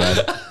go, man.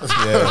 Yeah.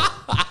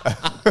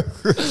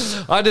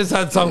 I just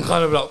had some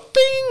kind of like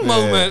bing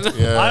moment.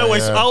 Yeah, I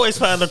always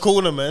found a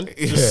corner, man.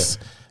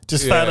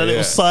 Just found a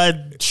little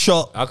side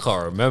shot. I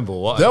can't remember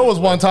what. There was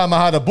one time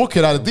I had a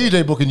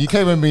DJ booking. You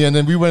came with me, and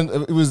then we went.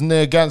 It was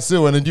near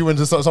Gansil, and then you went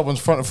to someone's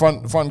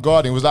front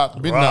garden. It was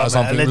like midnight or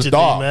something. Allegedly, it was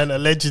dark, man.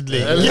 Allegedly.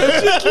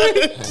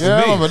 Yeah,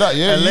 I remember that.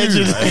 Yeah,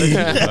 allegedly.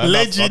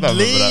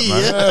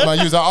 Yeah, man.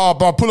 You was like,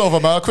 bro, pull over,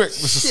 man, quick.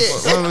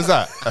 When was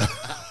that?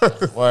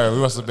 Well,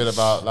 we must have been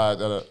about like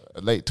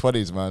late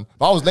 20s, man.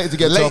 But I was late to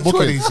get to a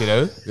booking. 20s, you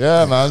know.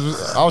 Yeah, man.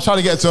 I was trying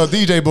to get to a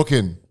DJ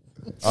booking.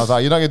 I was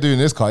like, you're not going to do in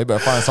this car. You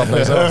better find something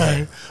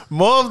else.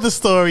 More of the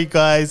story,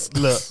 guys.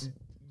 Look,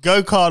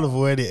 go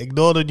Carnival, innit?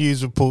 Ignore the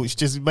news reports.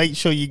 Just make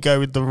sure you go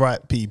with the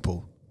right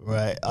people,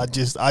 right? I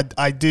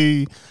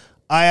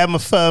am a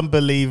firm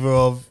believer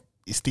of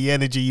it's the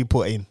energy you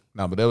put in.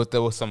 No, but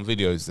there were some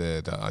videos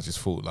there that I just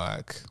thought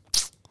like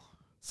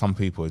some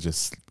people are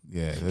just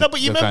No, but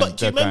you remember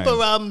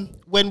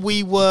when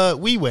we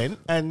went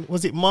and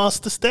was it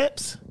Master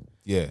Steps?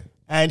 Yeah.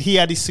 And he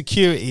had his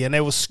security and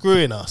they were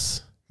screwing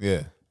us.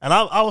 Yeah. And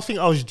I think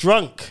I was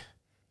drunk.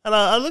 And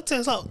I looked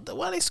at him, I was like,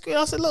 why are they screwing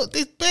us? I said, look,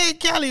 this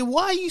big galley,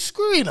 why are you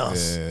screwing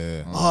us?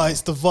 Yeah. Oh,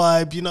 it's the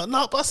vibe, you know.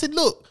 No, but I said,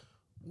 look,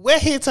 we're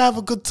here to have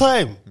a good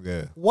time.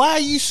 Yeah. Why are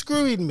you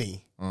screwing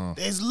me?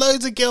 There's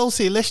loads of girls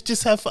here. Let's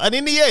just have fun. And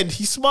in the end,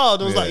 he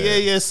smiled and was like,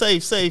 yeah,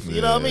 safe.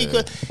 You know what I mean?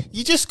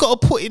 You just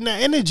got to put in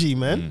that energy,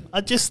 man.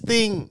 I just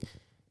think,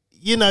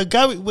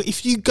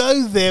 if you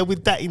go there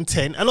with that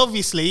intent, and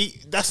obviously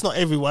that's not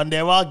everyone.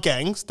 There are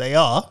gangs. They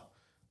are.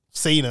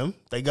 Seen them.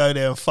 They go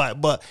there and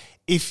fight. But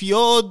if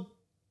you're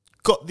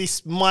got this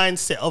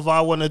mindset of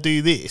I want to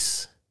do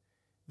this,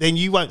 then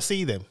you won't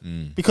see them.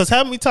 Because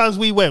how many times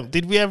we went,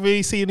 did we ever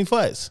really see any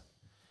fights?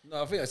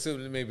 No, I think I saw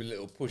maybe a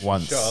little push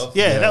once. and shove.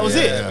 Yeah, that was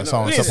it. Yeah.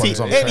 We didn't see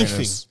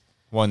anything.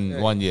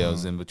 One year I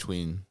was in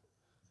between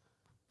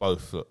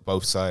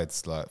both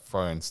sides, like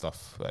throwing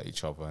stuff at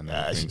each other, and It's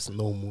everything. just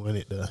normal, isn't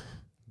it? Though.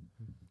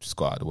 Just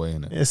got out of the way,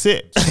 innit? That's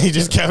it. You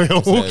just carry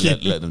on walking.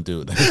 Let them do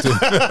what they do.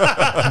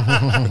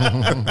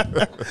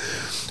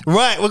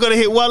 Right, we're gonna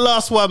hit one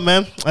last one,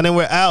 man, and then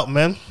we're out,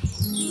 man.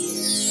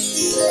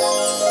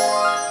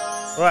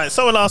 Right,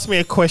 someone asked me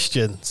a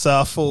question, so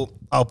I thought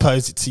I'll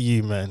pose it to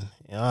you, man.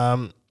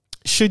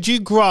 Should you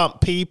grant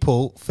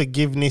people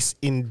forgiveness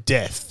in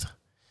death?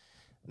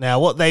 Now,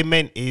 what they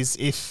meant is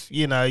if,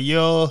 you're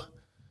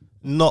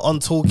not on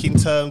talking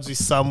terms with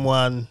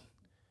someone,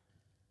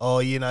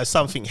 or,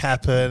 something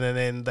happened and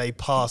then they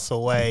pass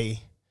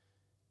away,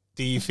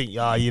 do you think,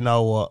 you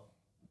know what,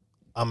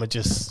 I'm going to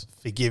just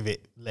forgive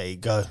it, let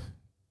it go?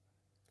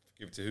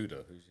 Give it to who,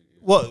 though?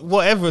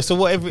 Whatever. So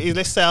whatever it is,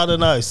 let's say, I don't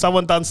know,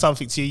 someone done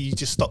something to you, you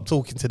just stopped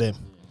talking to them.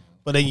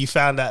 But then you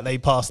found out they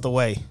passed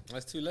away.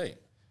 That's too late.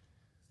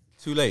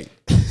 Too late.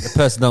 The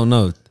person don't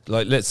know.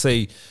 Like, let's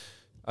say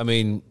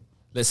nothing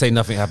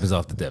happens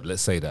after death.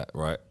 Let's say that,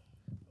 right?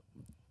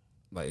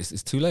 Like,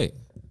 it's too late.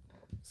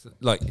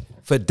 Like,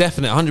 for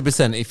definite,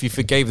 100%, if you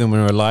forgave them when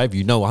they're alive,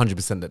 you know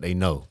 100% that they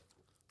know.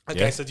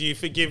 Okay, so do you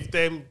forgive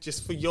them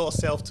just for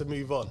yourself to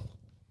move on?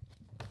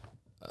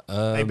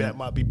 Maybe that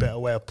might be a better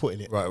way of putting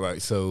it.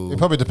 Right. So it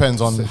probably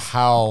depends on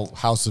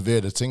how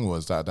severe the thing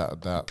was. That.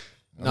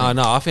 No,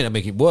 I think that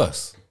make it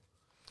worse.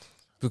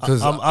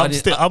 Because I'm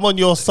on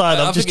your side.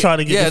 I'm just trying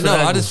to get different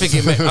angles. I just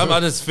think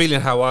I'm just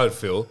feeling how I would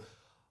feel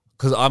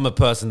because I'm a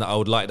person that I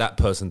would like that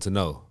person to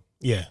know.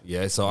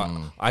 Yeah. So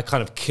I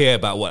kind of care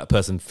about what that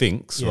person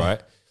thinks,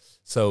 right?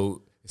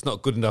 So it's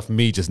not good enough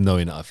me just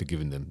knowing that I've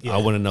forgiven them. I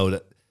want to know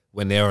that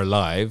when they're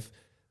alive,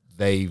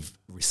 they've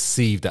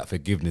received that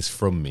forgiveness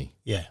from me.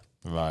 Yeah.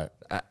 Right.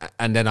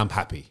 And then I'm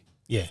happy.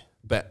 Yeah.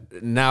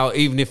 But now,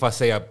 even if let's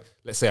say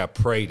I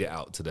prayed it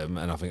out to them,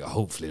 and I think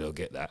hopefully they'll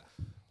get that.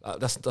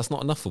 That's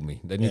not enough for me.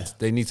 They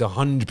need to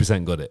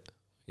 100% got it.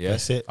 Yeah,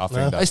 that's it. I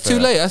think that's it's too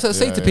late. As I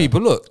say to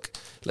people, look,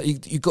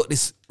 like you got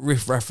this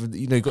riff-raff,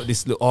 you got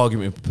this little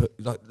argument.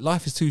 Like,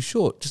 life is too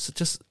short. Just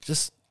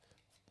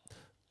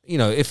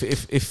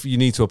if you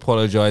need to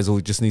apologize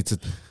or just need to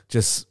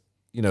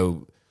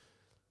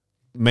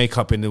make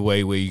up in the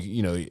way where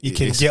you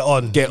can get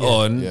on.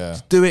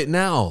 Just do it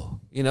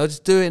now.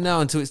 Just do it now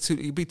until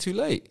it'll be too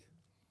late.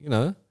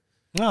 No,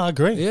 I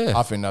agree. Yeah,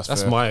 I think that's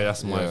fair.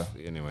 my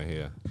anyway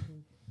here.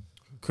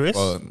 Chris,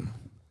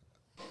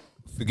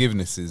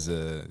 forgiveness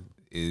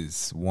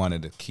is one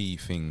of the key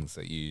things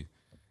that you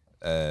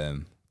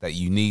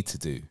need to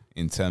do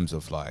in terms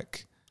of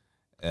like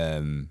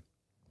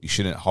you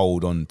shouldn't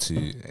hold on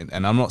to,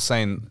 and I'm not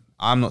saying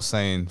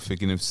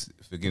forgiveness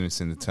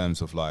in the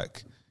terms of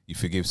like you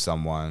forgive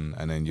someone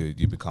and then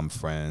you become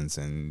friends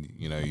and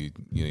you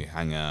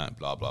hang out,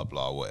 blah blah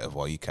blah,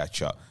 whatever, you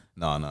catch up.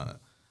 No.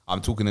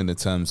 I'm talking in the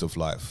terms of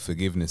like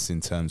forgiveness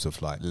in terms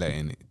of like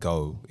letting it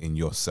go in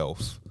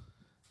yourself.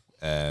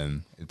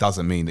 It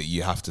doesn't mean that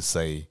you have to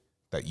say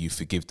that you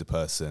forgive the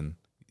person.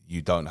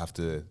 You don't have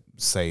to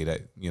say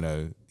that,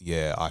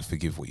 I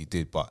forgive what you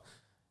did, but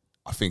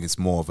I think it's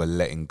more of a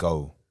letting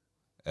go.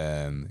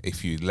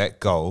 If you let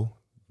go,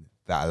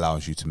 that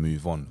allows you to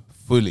move on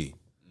fully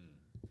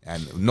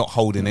and not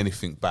holding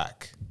anything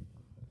back.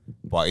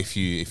 But if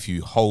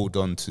you hold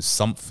on to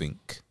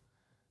something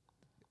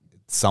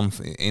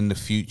in the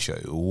future,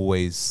 there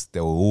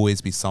will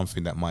always be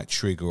something that might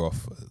trigger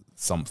off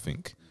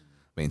something.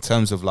 But in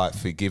terms of like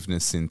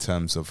forgiveness, in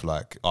terms of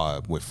like,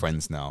 we're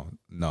friends now,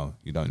 no,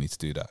 you don't need to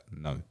do that.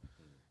 No.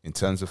 In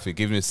terms of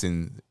forgiveness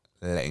in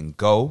letting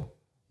go,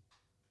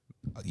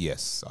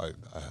 yes,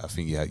 I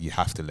think you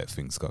have to let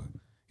things go.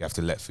 You have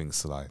to let things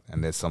slide.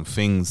 And there's some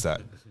things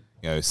that,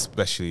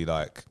 especially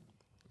like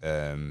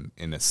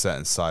in a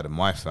certain side of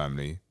my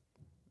family,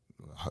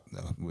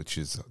 which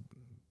is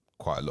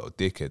quite a lot of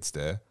dickheads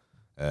there,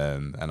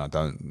 and I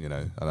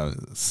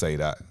don't say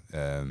that.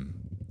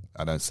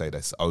 I don't say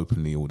this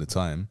openly all the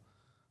time,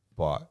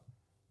 but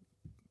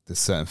there's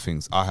certain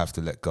things I have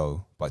to let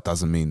go, but it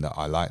doesn't mean that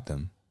I like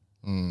them.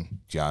 Do you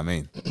know what I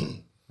mean?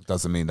 It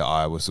doesn't mean that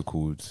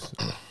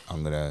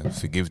I'm going to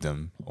forgive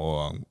them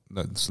or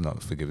it's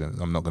not forgive them.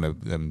 I'm not going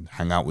to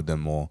hang out with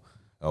them or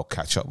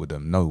catch up with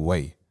them. No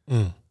way.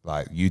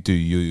 Like, you do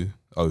you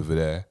over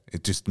there.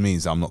 It just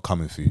means I'm not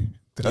coming for you.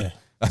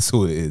 That's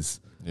all it is.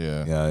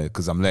 Yeah,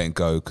 because I'm letting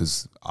go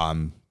because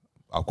I've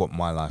got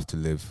my life to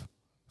live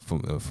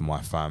for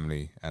my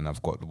family, and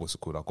I've got I've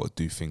got to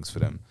do things for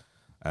them.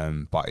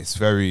 But it's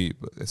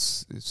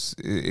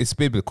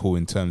biblical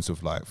in terms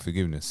of like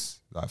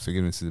forgiveness. Like,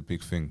 forgiveness is a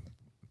big thing,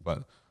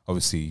 but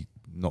obviously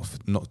not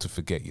to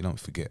forget. You don't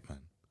forget, man.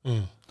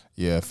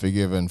 Yeah,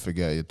 forgive and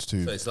forget. It's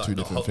two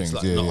different things.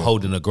 It's like not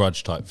holding a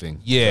grudge type thing.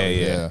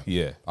 Yeah.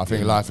 I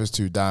think life is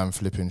too damn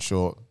flipping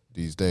short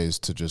these days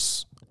to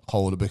just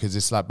hold it, because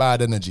it's like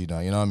bad energy now.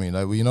 You know what I mean?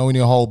 Like, when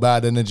you hold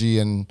bad energy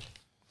and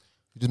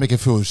you just make it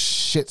feel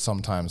shit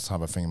sometimes,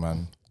 type of thing,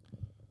 man.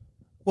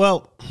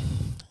 Well,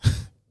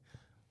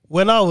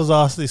 when I was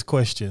asked this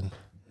question,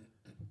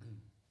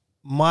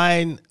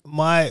 my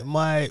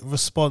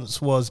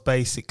response was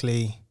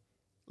basically,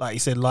 like you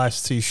said,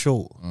 life's too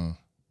short.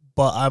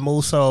 But I'm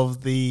also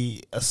of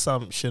the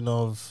assumption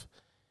of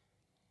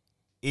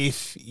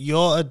if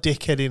you're a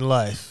dickhead in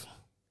life,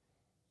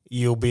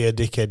 you'll be a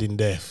dickhead in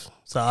death.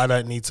 So I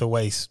don't need to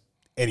waste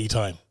any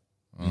time.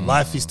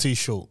 Life is too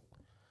short.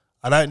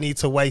 I don't need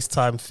to waste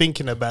time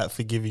thinking about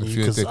forgiving you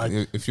because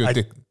I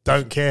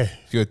don't care.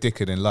 If you're a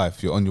dickhead in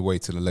life, you're on your way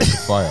to the lake of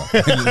fire.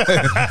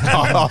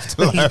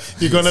 Afterlife.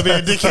 You're going to be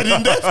a dickhead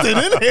in death then,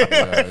 isn't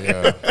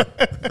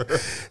it?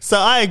 So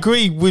I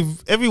agree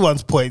with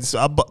everyone's points.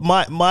 But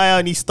my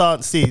only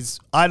stance is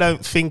I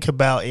don't think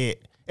about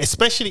it,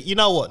 especially, you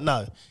know what?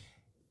 No.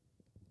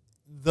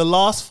 The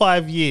last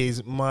 5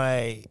 years,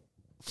 my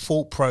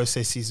thought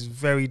process is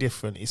very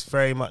different. It's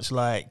very much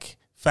like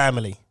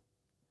family.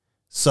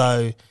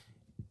 So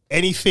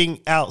anything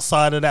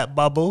outside of that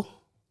bubble,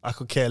 I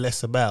could care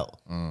less about.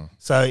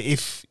 So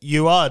if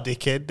you are a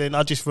dickhead, then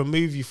I'll just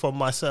remove you from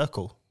my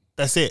circle.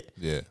 That's it.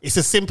 Yeah. It's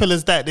as simple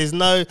as that.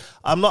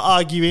 I'm not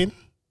arguing.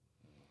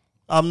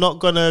 I'm not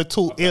going to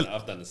talk ill.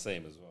 I've done the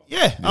same as well.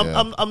 Yeah.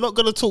 I'm not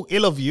going to talk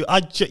ill of you.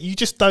 You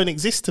just don't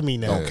exist to me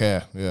now. Don't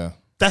care. Yeah.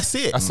 That's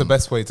it. That's the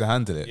best way to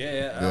handle it.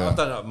 Yeah. I've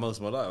done that most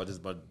of my life.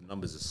 My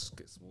numbers just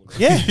get smaller.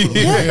 Yeah.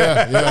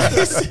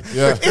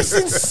 It's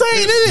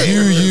insane, isn't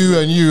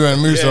it? You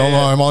and Musa.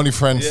 I'm only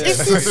friends.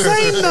 It's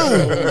insane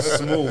though.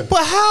 Small.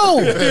 But how?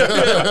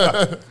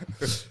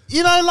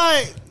 You know,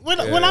 like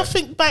when I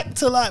think back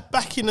to like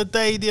back in the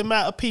day, the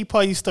amount of people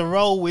I used to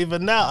roll with,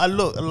 and now I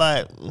look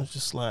like I'm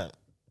just like,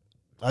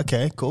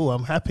 okay, cool,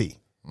 I'm happy.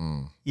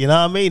 You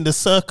know what I mean? The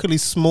circle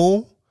is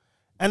small,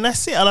 and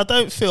that's it. And I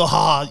don't feel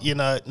hard. You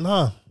know,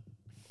 no,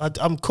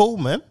 I'm cool,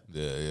 man.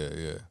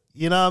 Yeah.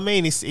 You know what I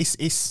mean?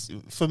 It's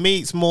for me,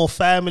 it's more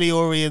family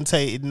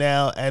orientated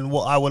now, and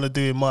what I want to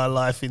do in my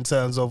life in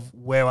terms of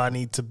where I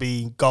need to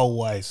be goal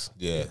wise.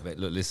 Yeah. But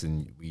look,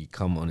 listen, we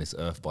come on this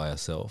earth by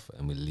ourselves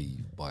and we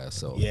leave by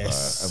ourselves.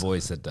 Yes. I've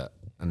always said that,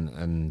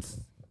 and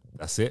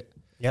that's it.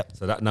 Yep.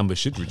 So that number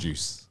should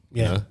reduce.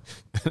 Yeah. You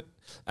know?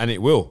 And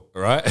it will.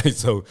 Right.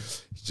 So you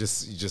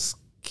just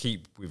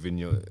keep within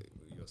your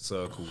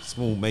circle,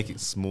 small. Make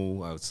it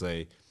small. I would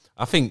say.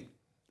 I think.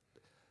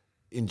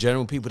 In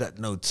general, people that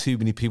know too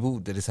many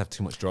people, they just have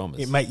too much dramas.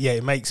 It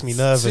makes me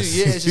nervous.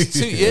 It's just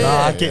too. Yeah,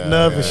 I get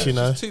nervous. You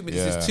know,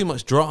 there's too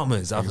much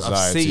dramas. I've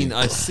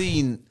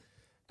seen,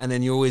 and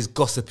then you're always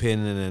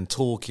gossiping and then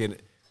talking.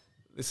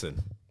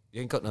 Listen,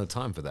 you ain't got no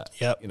time for that.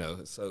 Yep. You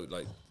know, so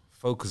like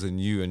focus on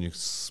you and your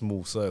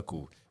small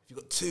circle. If you've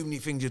got too many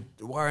things you're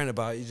worrying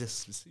about,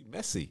 it's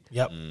messy.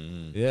 Yep.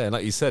 Yeah, and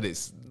like you said,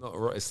 it's not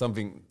right. It's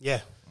something. Yeah.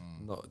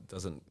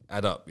 Doesn't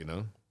add up. You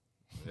know.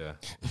 Yeah.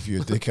 If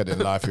you're a dickhead in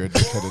life, you're a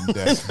dickhead in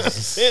death.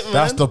 That's it, man.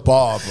 That's the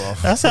bar, bro.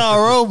 That's how I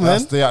roll, man.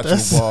 That's the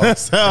actual bar.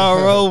 That's how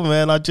I roll,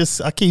 man. I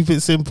keep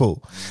it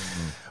simple.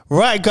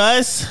 Right,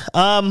 guys.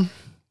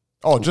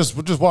 Just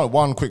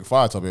one quick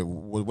fire topic.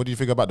 What do you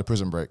think about the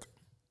prison break?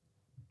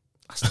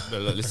 No,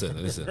 look, listen.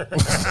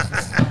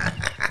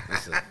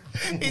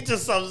 It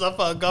just sums up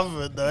our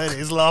government, though, isn't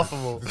it? It's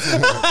laughable.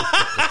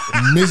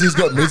 Mizzy's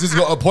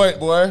got a point,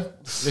 boy.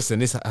 Listen,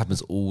 this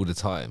happens all the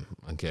time.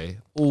 Okay,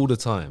 all the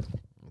time.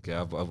 Okay,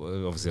 I've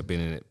obviously been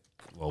in it.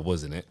 Well,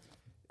 was in it.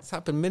 It's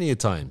happened many a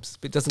times,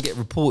 but it doesn't get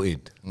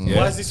reported. Yeah?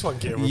 Why is this one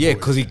getting reported? Yeah,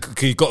 because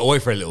he got away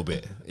for a little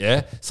bit.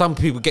 Yeah, some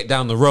people get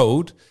down the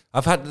road.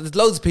 There's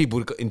loads of people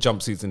in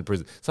jumpsuits in the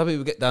prison. Some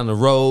people get down the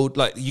road.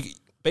 Like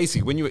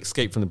basically, when you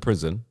escape from the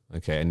prison,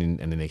 okay, and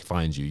then they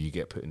find you, you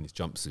get put in this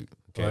jumpsuit,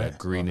 okay, that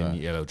green and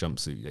yellow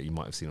jumpsuit that you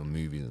might have seen on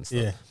movies and stuff.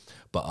 Yeah,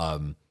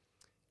 but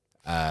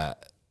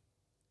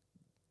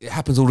it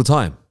happens all the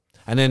time.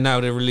 And then now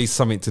they released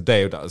something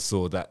today that I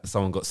saw that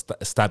someone got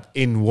stabbed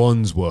in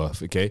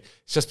Wandsworth. Okay,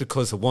 it's just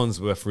because of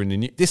Wandsworth are in the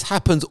news. This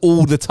happens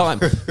all the time.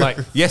 Like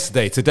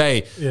yesterday,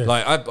 today. Yeah.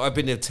 Like I've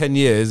been there 10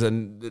 years,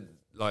 and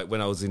like when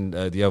I was in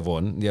the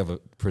other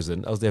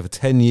prison, I was there for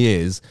 10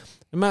 years.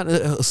 The amount of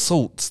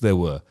assaults there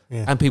were,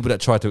 and people that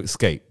tried to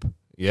escape.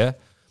 Yeah,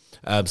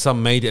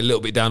 some made it a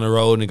little bit down the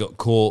road and they got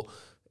caught.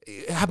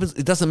 It happens.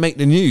 It doesn't make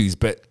the news,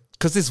 but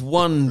because this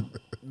one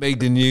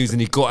made the news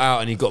and he got out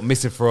and he got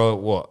missing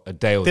for a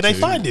day or two. Did they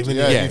find him?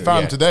 Yeah, he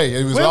found him today.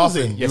 He was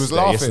laughing. He was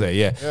laughing. Yesterday,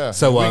 yeah.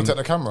 So he winked at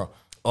the camera.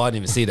 Oh, I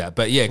didn't even see that.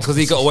 But yeah, because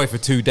he got away for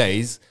 2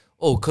 days.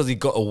 Oh, because he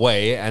got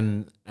away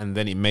and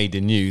then it made the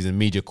news and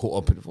media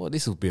caught up and thought,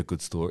 this will be a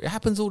good story. It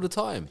happens all the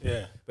time.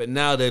 Yeah. But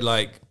now they're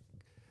like,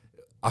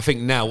 I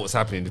think now what's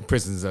happening, the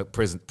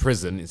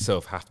prison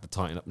itself have to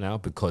tighten up now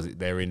because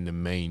they're in the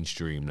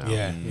mainstream now.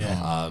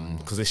 Yeah.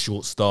 Because they're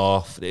short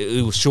staffed.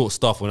 It was short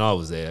staffed when I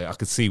was there. I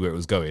could see where it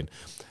was going.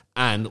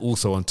 And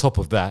also on top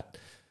of that,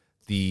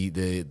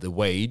 the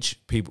wage,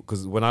 people,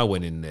 because when I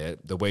went in there,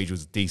 the wage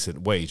was a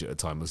decent wage at the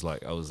time. I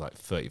was like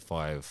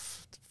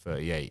 35,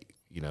 38,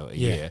 a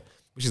year,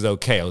 which is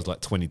okay. I was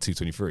like 22,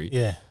 23.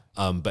 Yeah.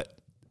 But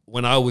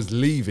when I was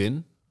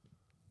leaving,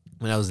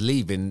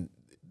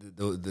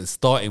 the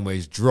starting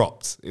wage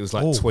dropped. It was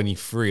like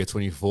 23 or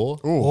 24.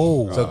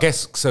 Oh,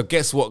 So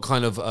guess what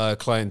kind of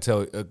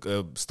clientele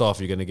staff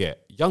you're going to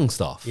get? Young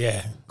staff.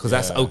 Yeah. Because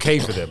that's okay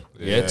for them.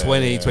 Yeah,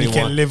 20, 21. You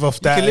can live off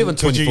that. You can live on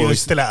 24. You're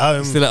still at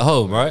home. Still at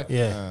home, right?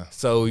 Yeah.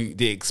 So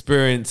the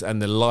experience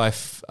and the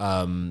life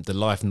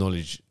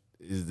knowledge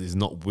is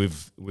not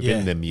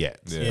within them yet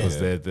because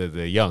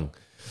they're young.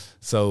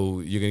 So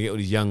you're gonna get all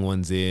these young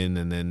ones in,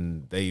 and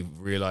then they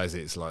realize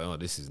it's like, oh,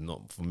 this is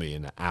not for me,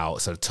 and they're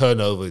out. So the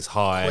turnover is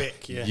high.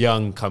 Quick,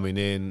 young coming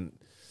in.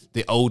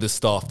 The older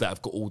staff that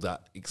have got all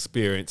that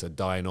experience are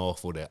dying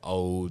off, or they're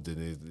old and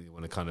they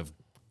want to kind of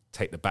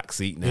take the back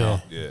seat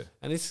now. Yeah.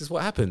 And this is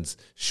what happens: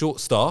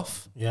 short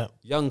staff, Yeah.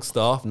 young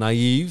staff,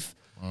 naive,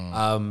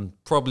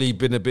 probably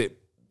been a bit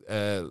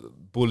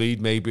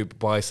bullied maybe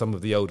by some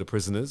of the older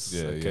prisoners.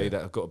 That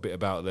have got a bit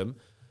about them.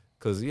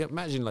 Because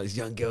imagine like this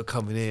young girl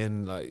coming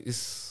in, like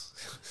it's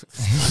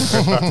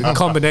the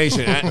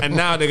combination, and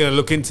now they're going to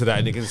look into that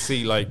and they can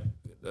see like,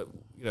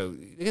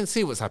 they can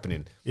see what's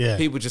happening. Yeah,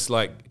 people just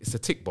like it's a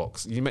tick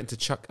box. You're meant to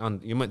check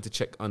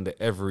under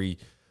every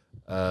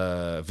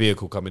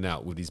vehicle coming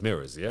out with these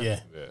mirrors. Yeah.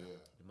 You're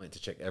meant to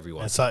check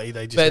everyone. It's like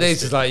they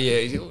just like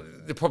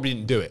they probably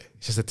didn't do it.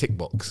 It's just a tick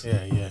box.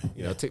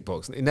 Yeah. Tick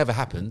box. It never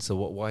happened. So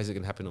why is it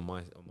going to happen on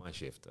my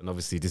shift? And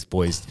obviously this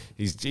boy's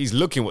he's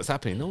looking what's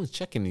happening. No one's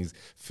checking these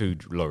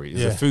food lorries.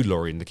 There's a food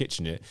lorry in the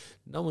kitchen here.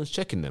 No one's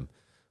checking them.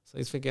 So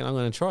he's thinking, I'm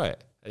going to try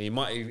it. And he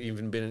might have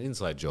even been an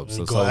inside job.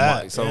 So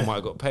someone might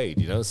have got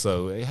paid.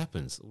 So it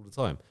happens all the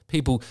time.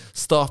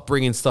 Staff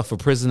bringing stuff for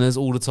prisoners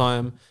all the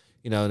time.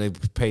 And they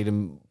pay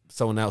them.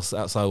 Someone else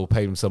outside will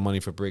pay them some money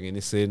for bringing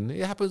this in.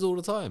 It happens all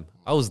the time.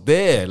 I was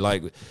there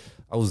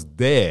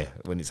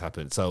when it's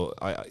happened. So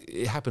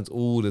it happens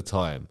all the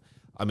time.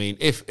 I mean,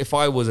 if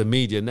I was a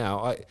media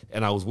now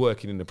and I was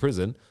working in the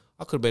prison,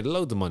 I could have made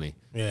loads of money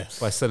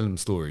by selling them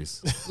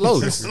stories.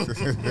 Loads.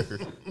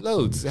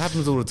 Loads. It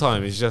happens all the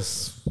time. It's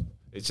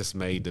just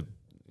made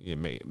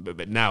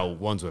but now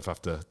Wandsworth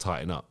have to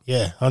tighten up.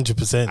 Yeah,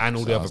 100%. And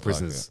all the other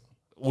prisons.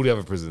 All the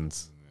other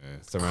prisons.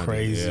 Surrounding.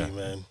 Crazy,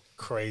 man.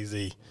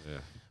 Crazy. Yeah.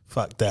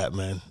 Fuck that,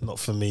 man. Not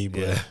for me,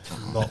 bro. Yeah.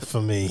 Not for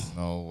me.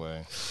 No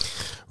way.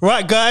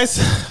 Right, guys.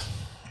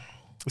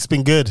 It's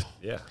been good.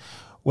 Yeah.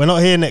 We're not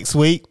here next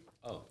week.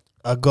 Oh.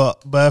 I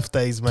got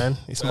birthdays, man.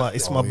 It's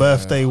my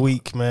birthday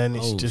week, man.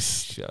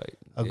 It's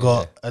I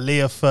got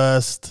Aaliyah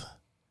first,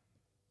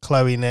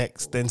 Chloe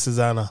next, then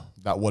Susanna.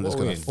 That wallet's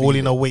gonna all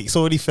in a week. It's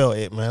already felt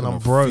it, man. I'm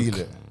broke.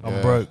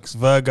 I'm broke. It's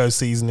Virgo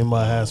season in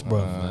my house,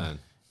 bro. Man.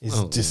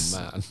 It's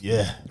man.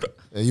 Yeah,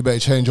 you better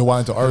change your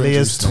wine to orange.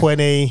 Leah's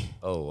 20.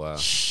 Oh wow.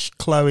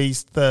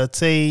 Chloe's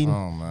 13.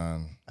 Oh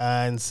man.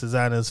 And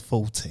Susanna's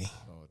 40.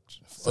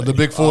 The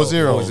big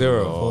 4-0.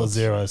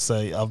 4-0.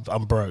 So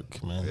I'm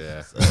broke, man.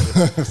 Yeah.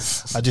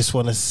 So I just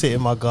want to sit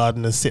in my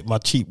garden and sip my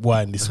cheap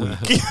wine this week.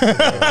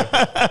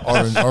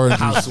 Orange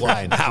house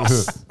wine.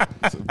 House.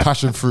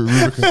 Passion fruit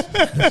Rubicon.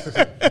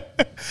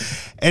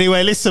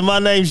 Anyway, listen, my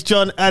name's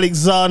John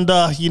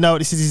Alexander. You know,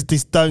 this is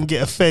Don't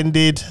Get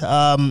Offended.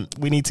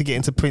 We need to get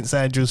into Prince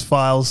Andrew's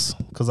files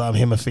because I'm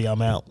Himothy.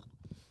 I'm out.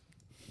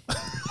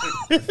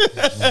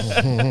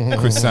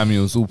 Chris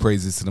Samuels, all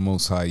praises to the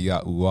Most High,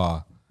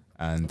 Yahuwah.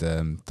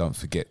 And don't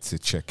forget to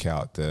check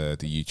out the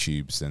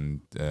YouTubes,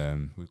 and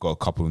we've got a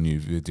couple of new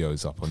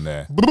videos up on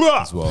there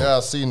as well. Yeah,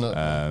 I've seen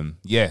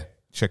it.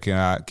 Check it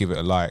out, give it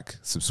a like,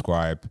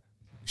 subscribe,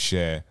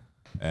 share,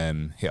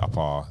 hit up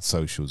our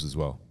socials as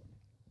well.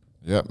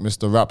 Yeah,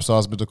 Mr.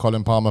 Rapstars, Mr.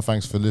 Colin Palmer,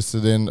 thanks for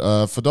listening.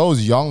 For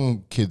those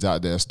young kids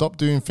out there, stop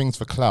doing things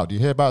for clout. You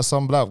hear about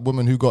some black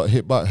woman who got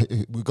hit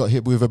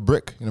with a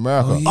brick in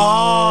America?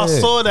 I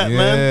saw that,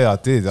 man. Yeah, I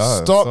did.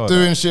 Stop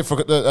doing shit for,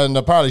 and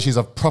apparently she's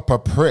a proper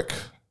prick.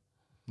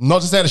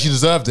 Not to say that she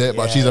deserved it,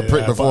 but she's a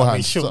prick beforehand. I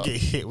mean, she'll get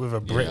hit with a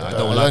brick.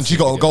 And she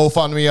got a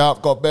GoFundMe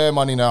up, got bare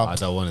money now. I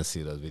don't want to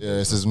see those videos. Yeah,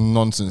 this is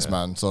nonsense,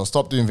 man. So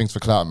stop doing things for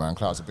clout, man.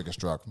 Clout's the biggest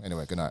drug.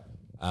 Anyway, good night.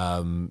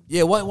 Why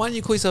don't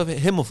you call yourself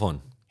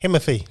Himophon?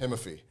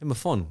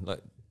 Himophon,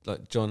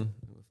 like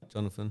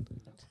Jonathan.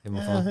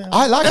 Himophon.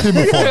 I like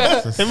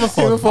Himophon.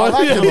 Himophon. I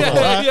like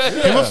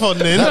Himophon. Himophon,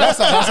 then. That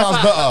sounds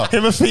better.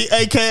 Himothy,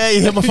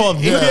 aka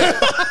Himophon. Yeah.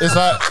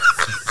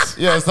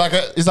 It's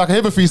like a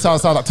Himothy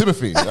sounds like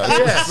Timothy.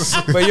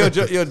 But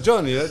you're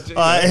John. All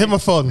right,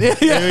 Himophon. Here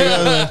we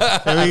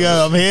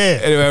go. I'm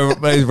here. Anyway,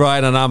 everybody's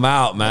Ryan and I'm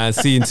out, man.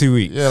 See you in 2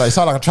 weeks. Yeah, you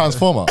sound like a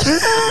transformer.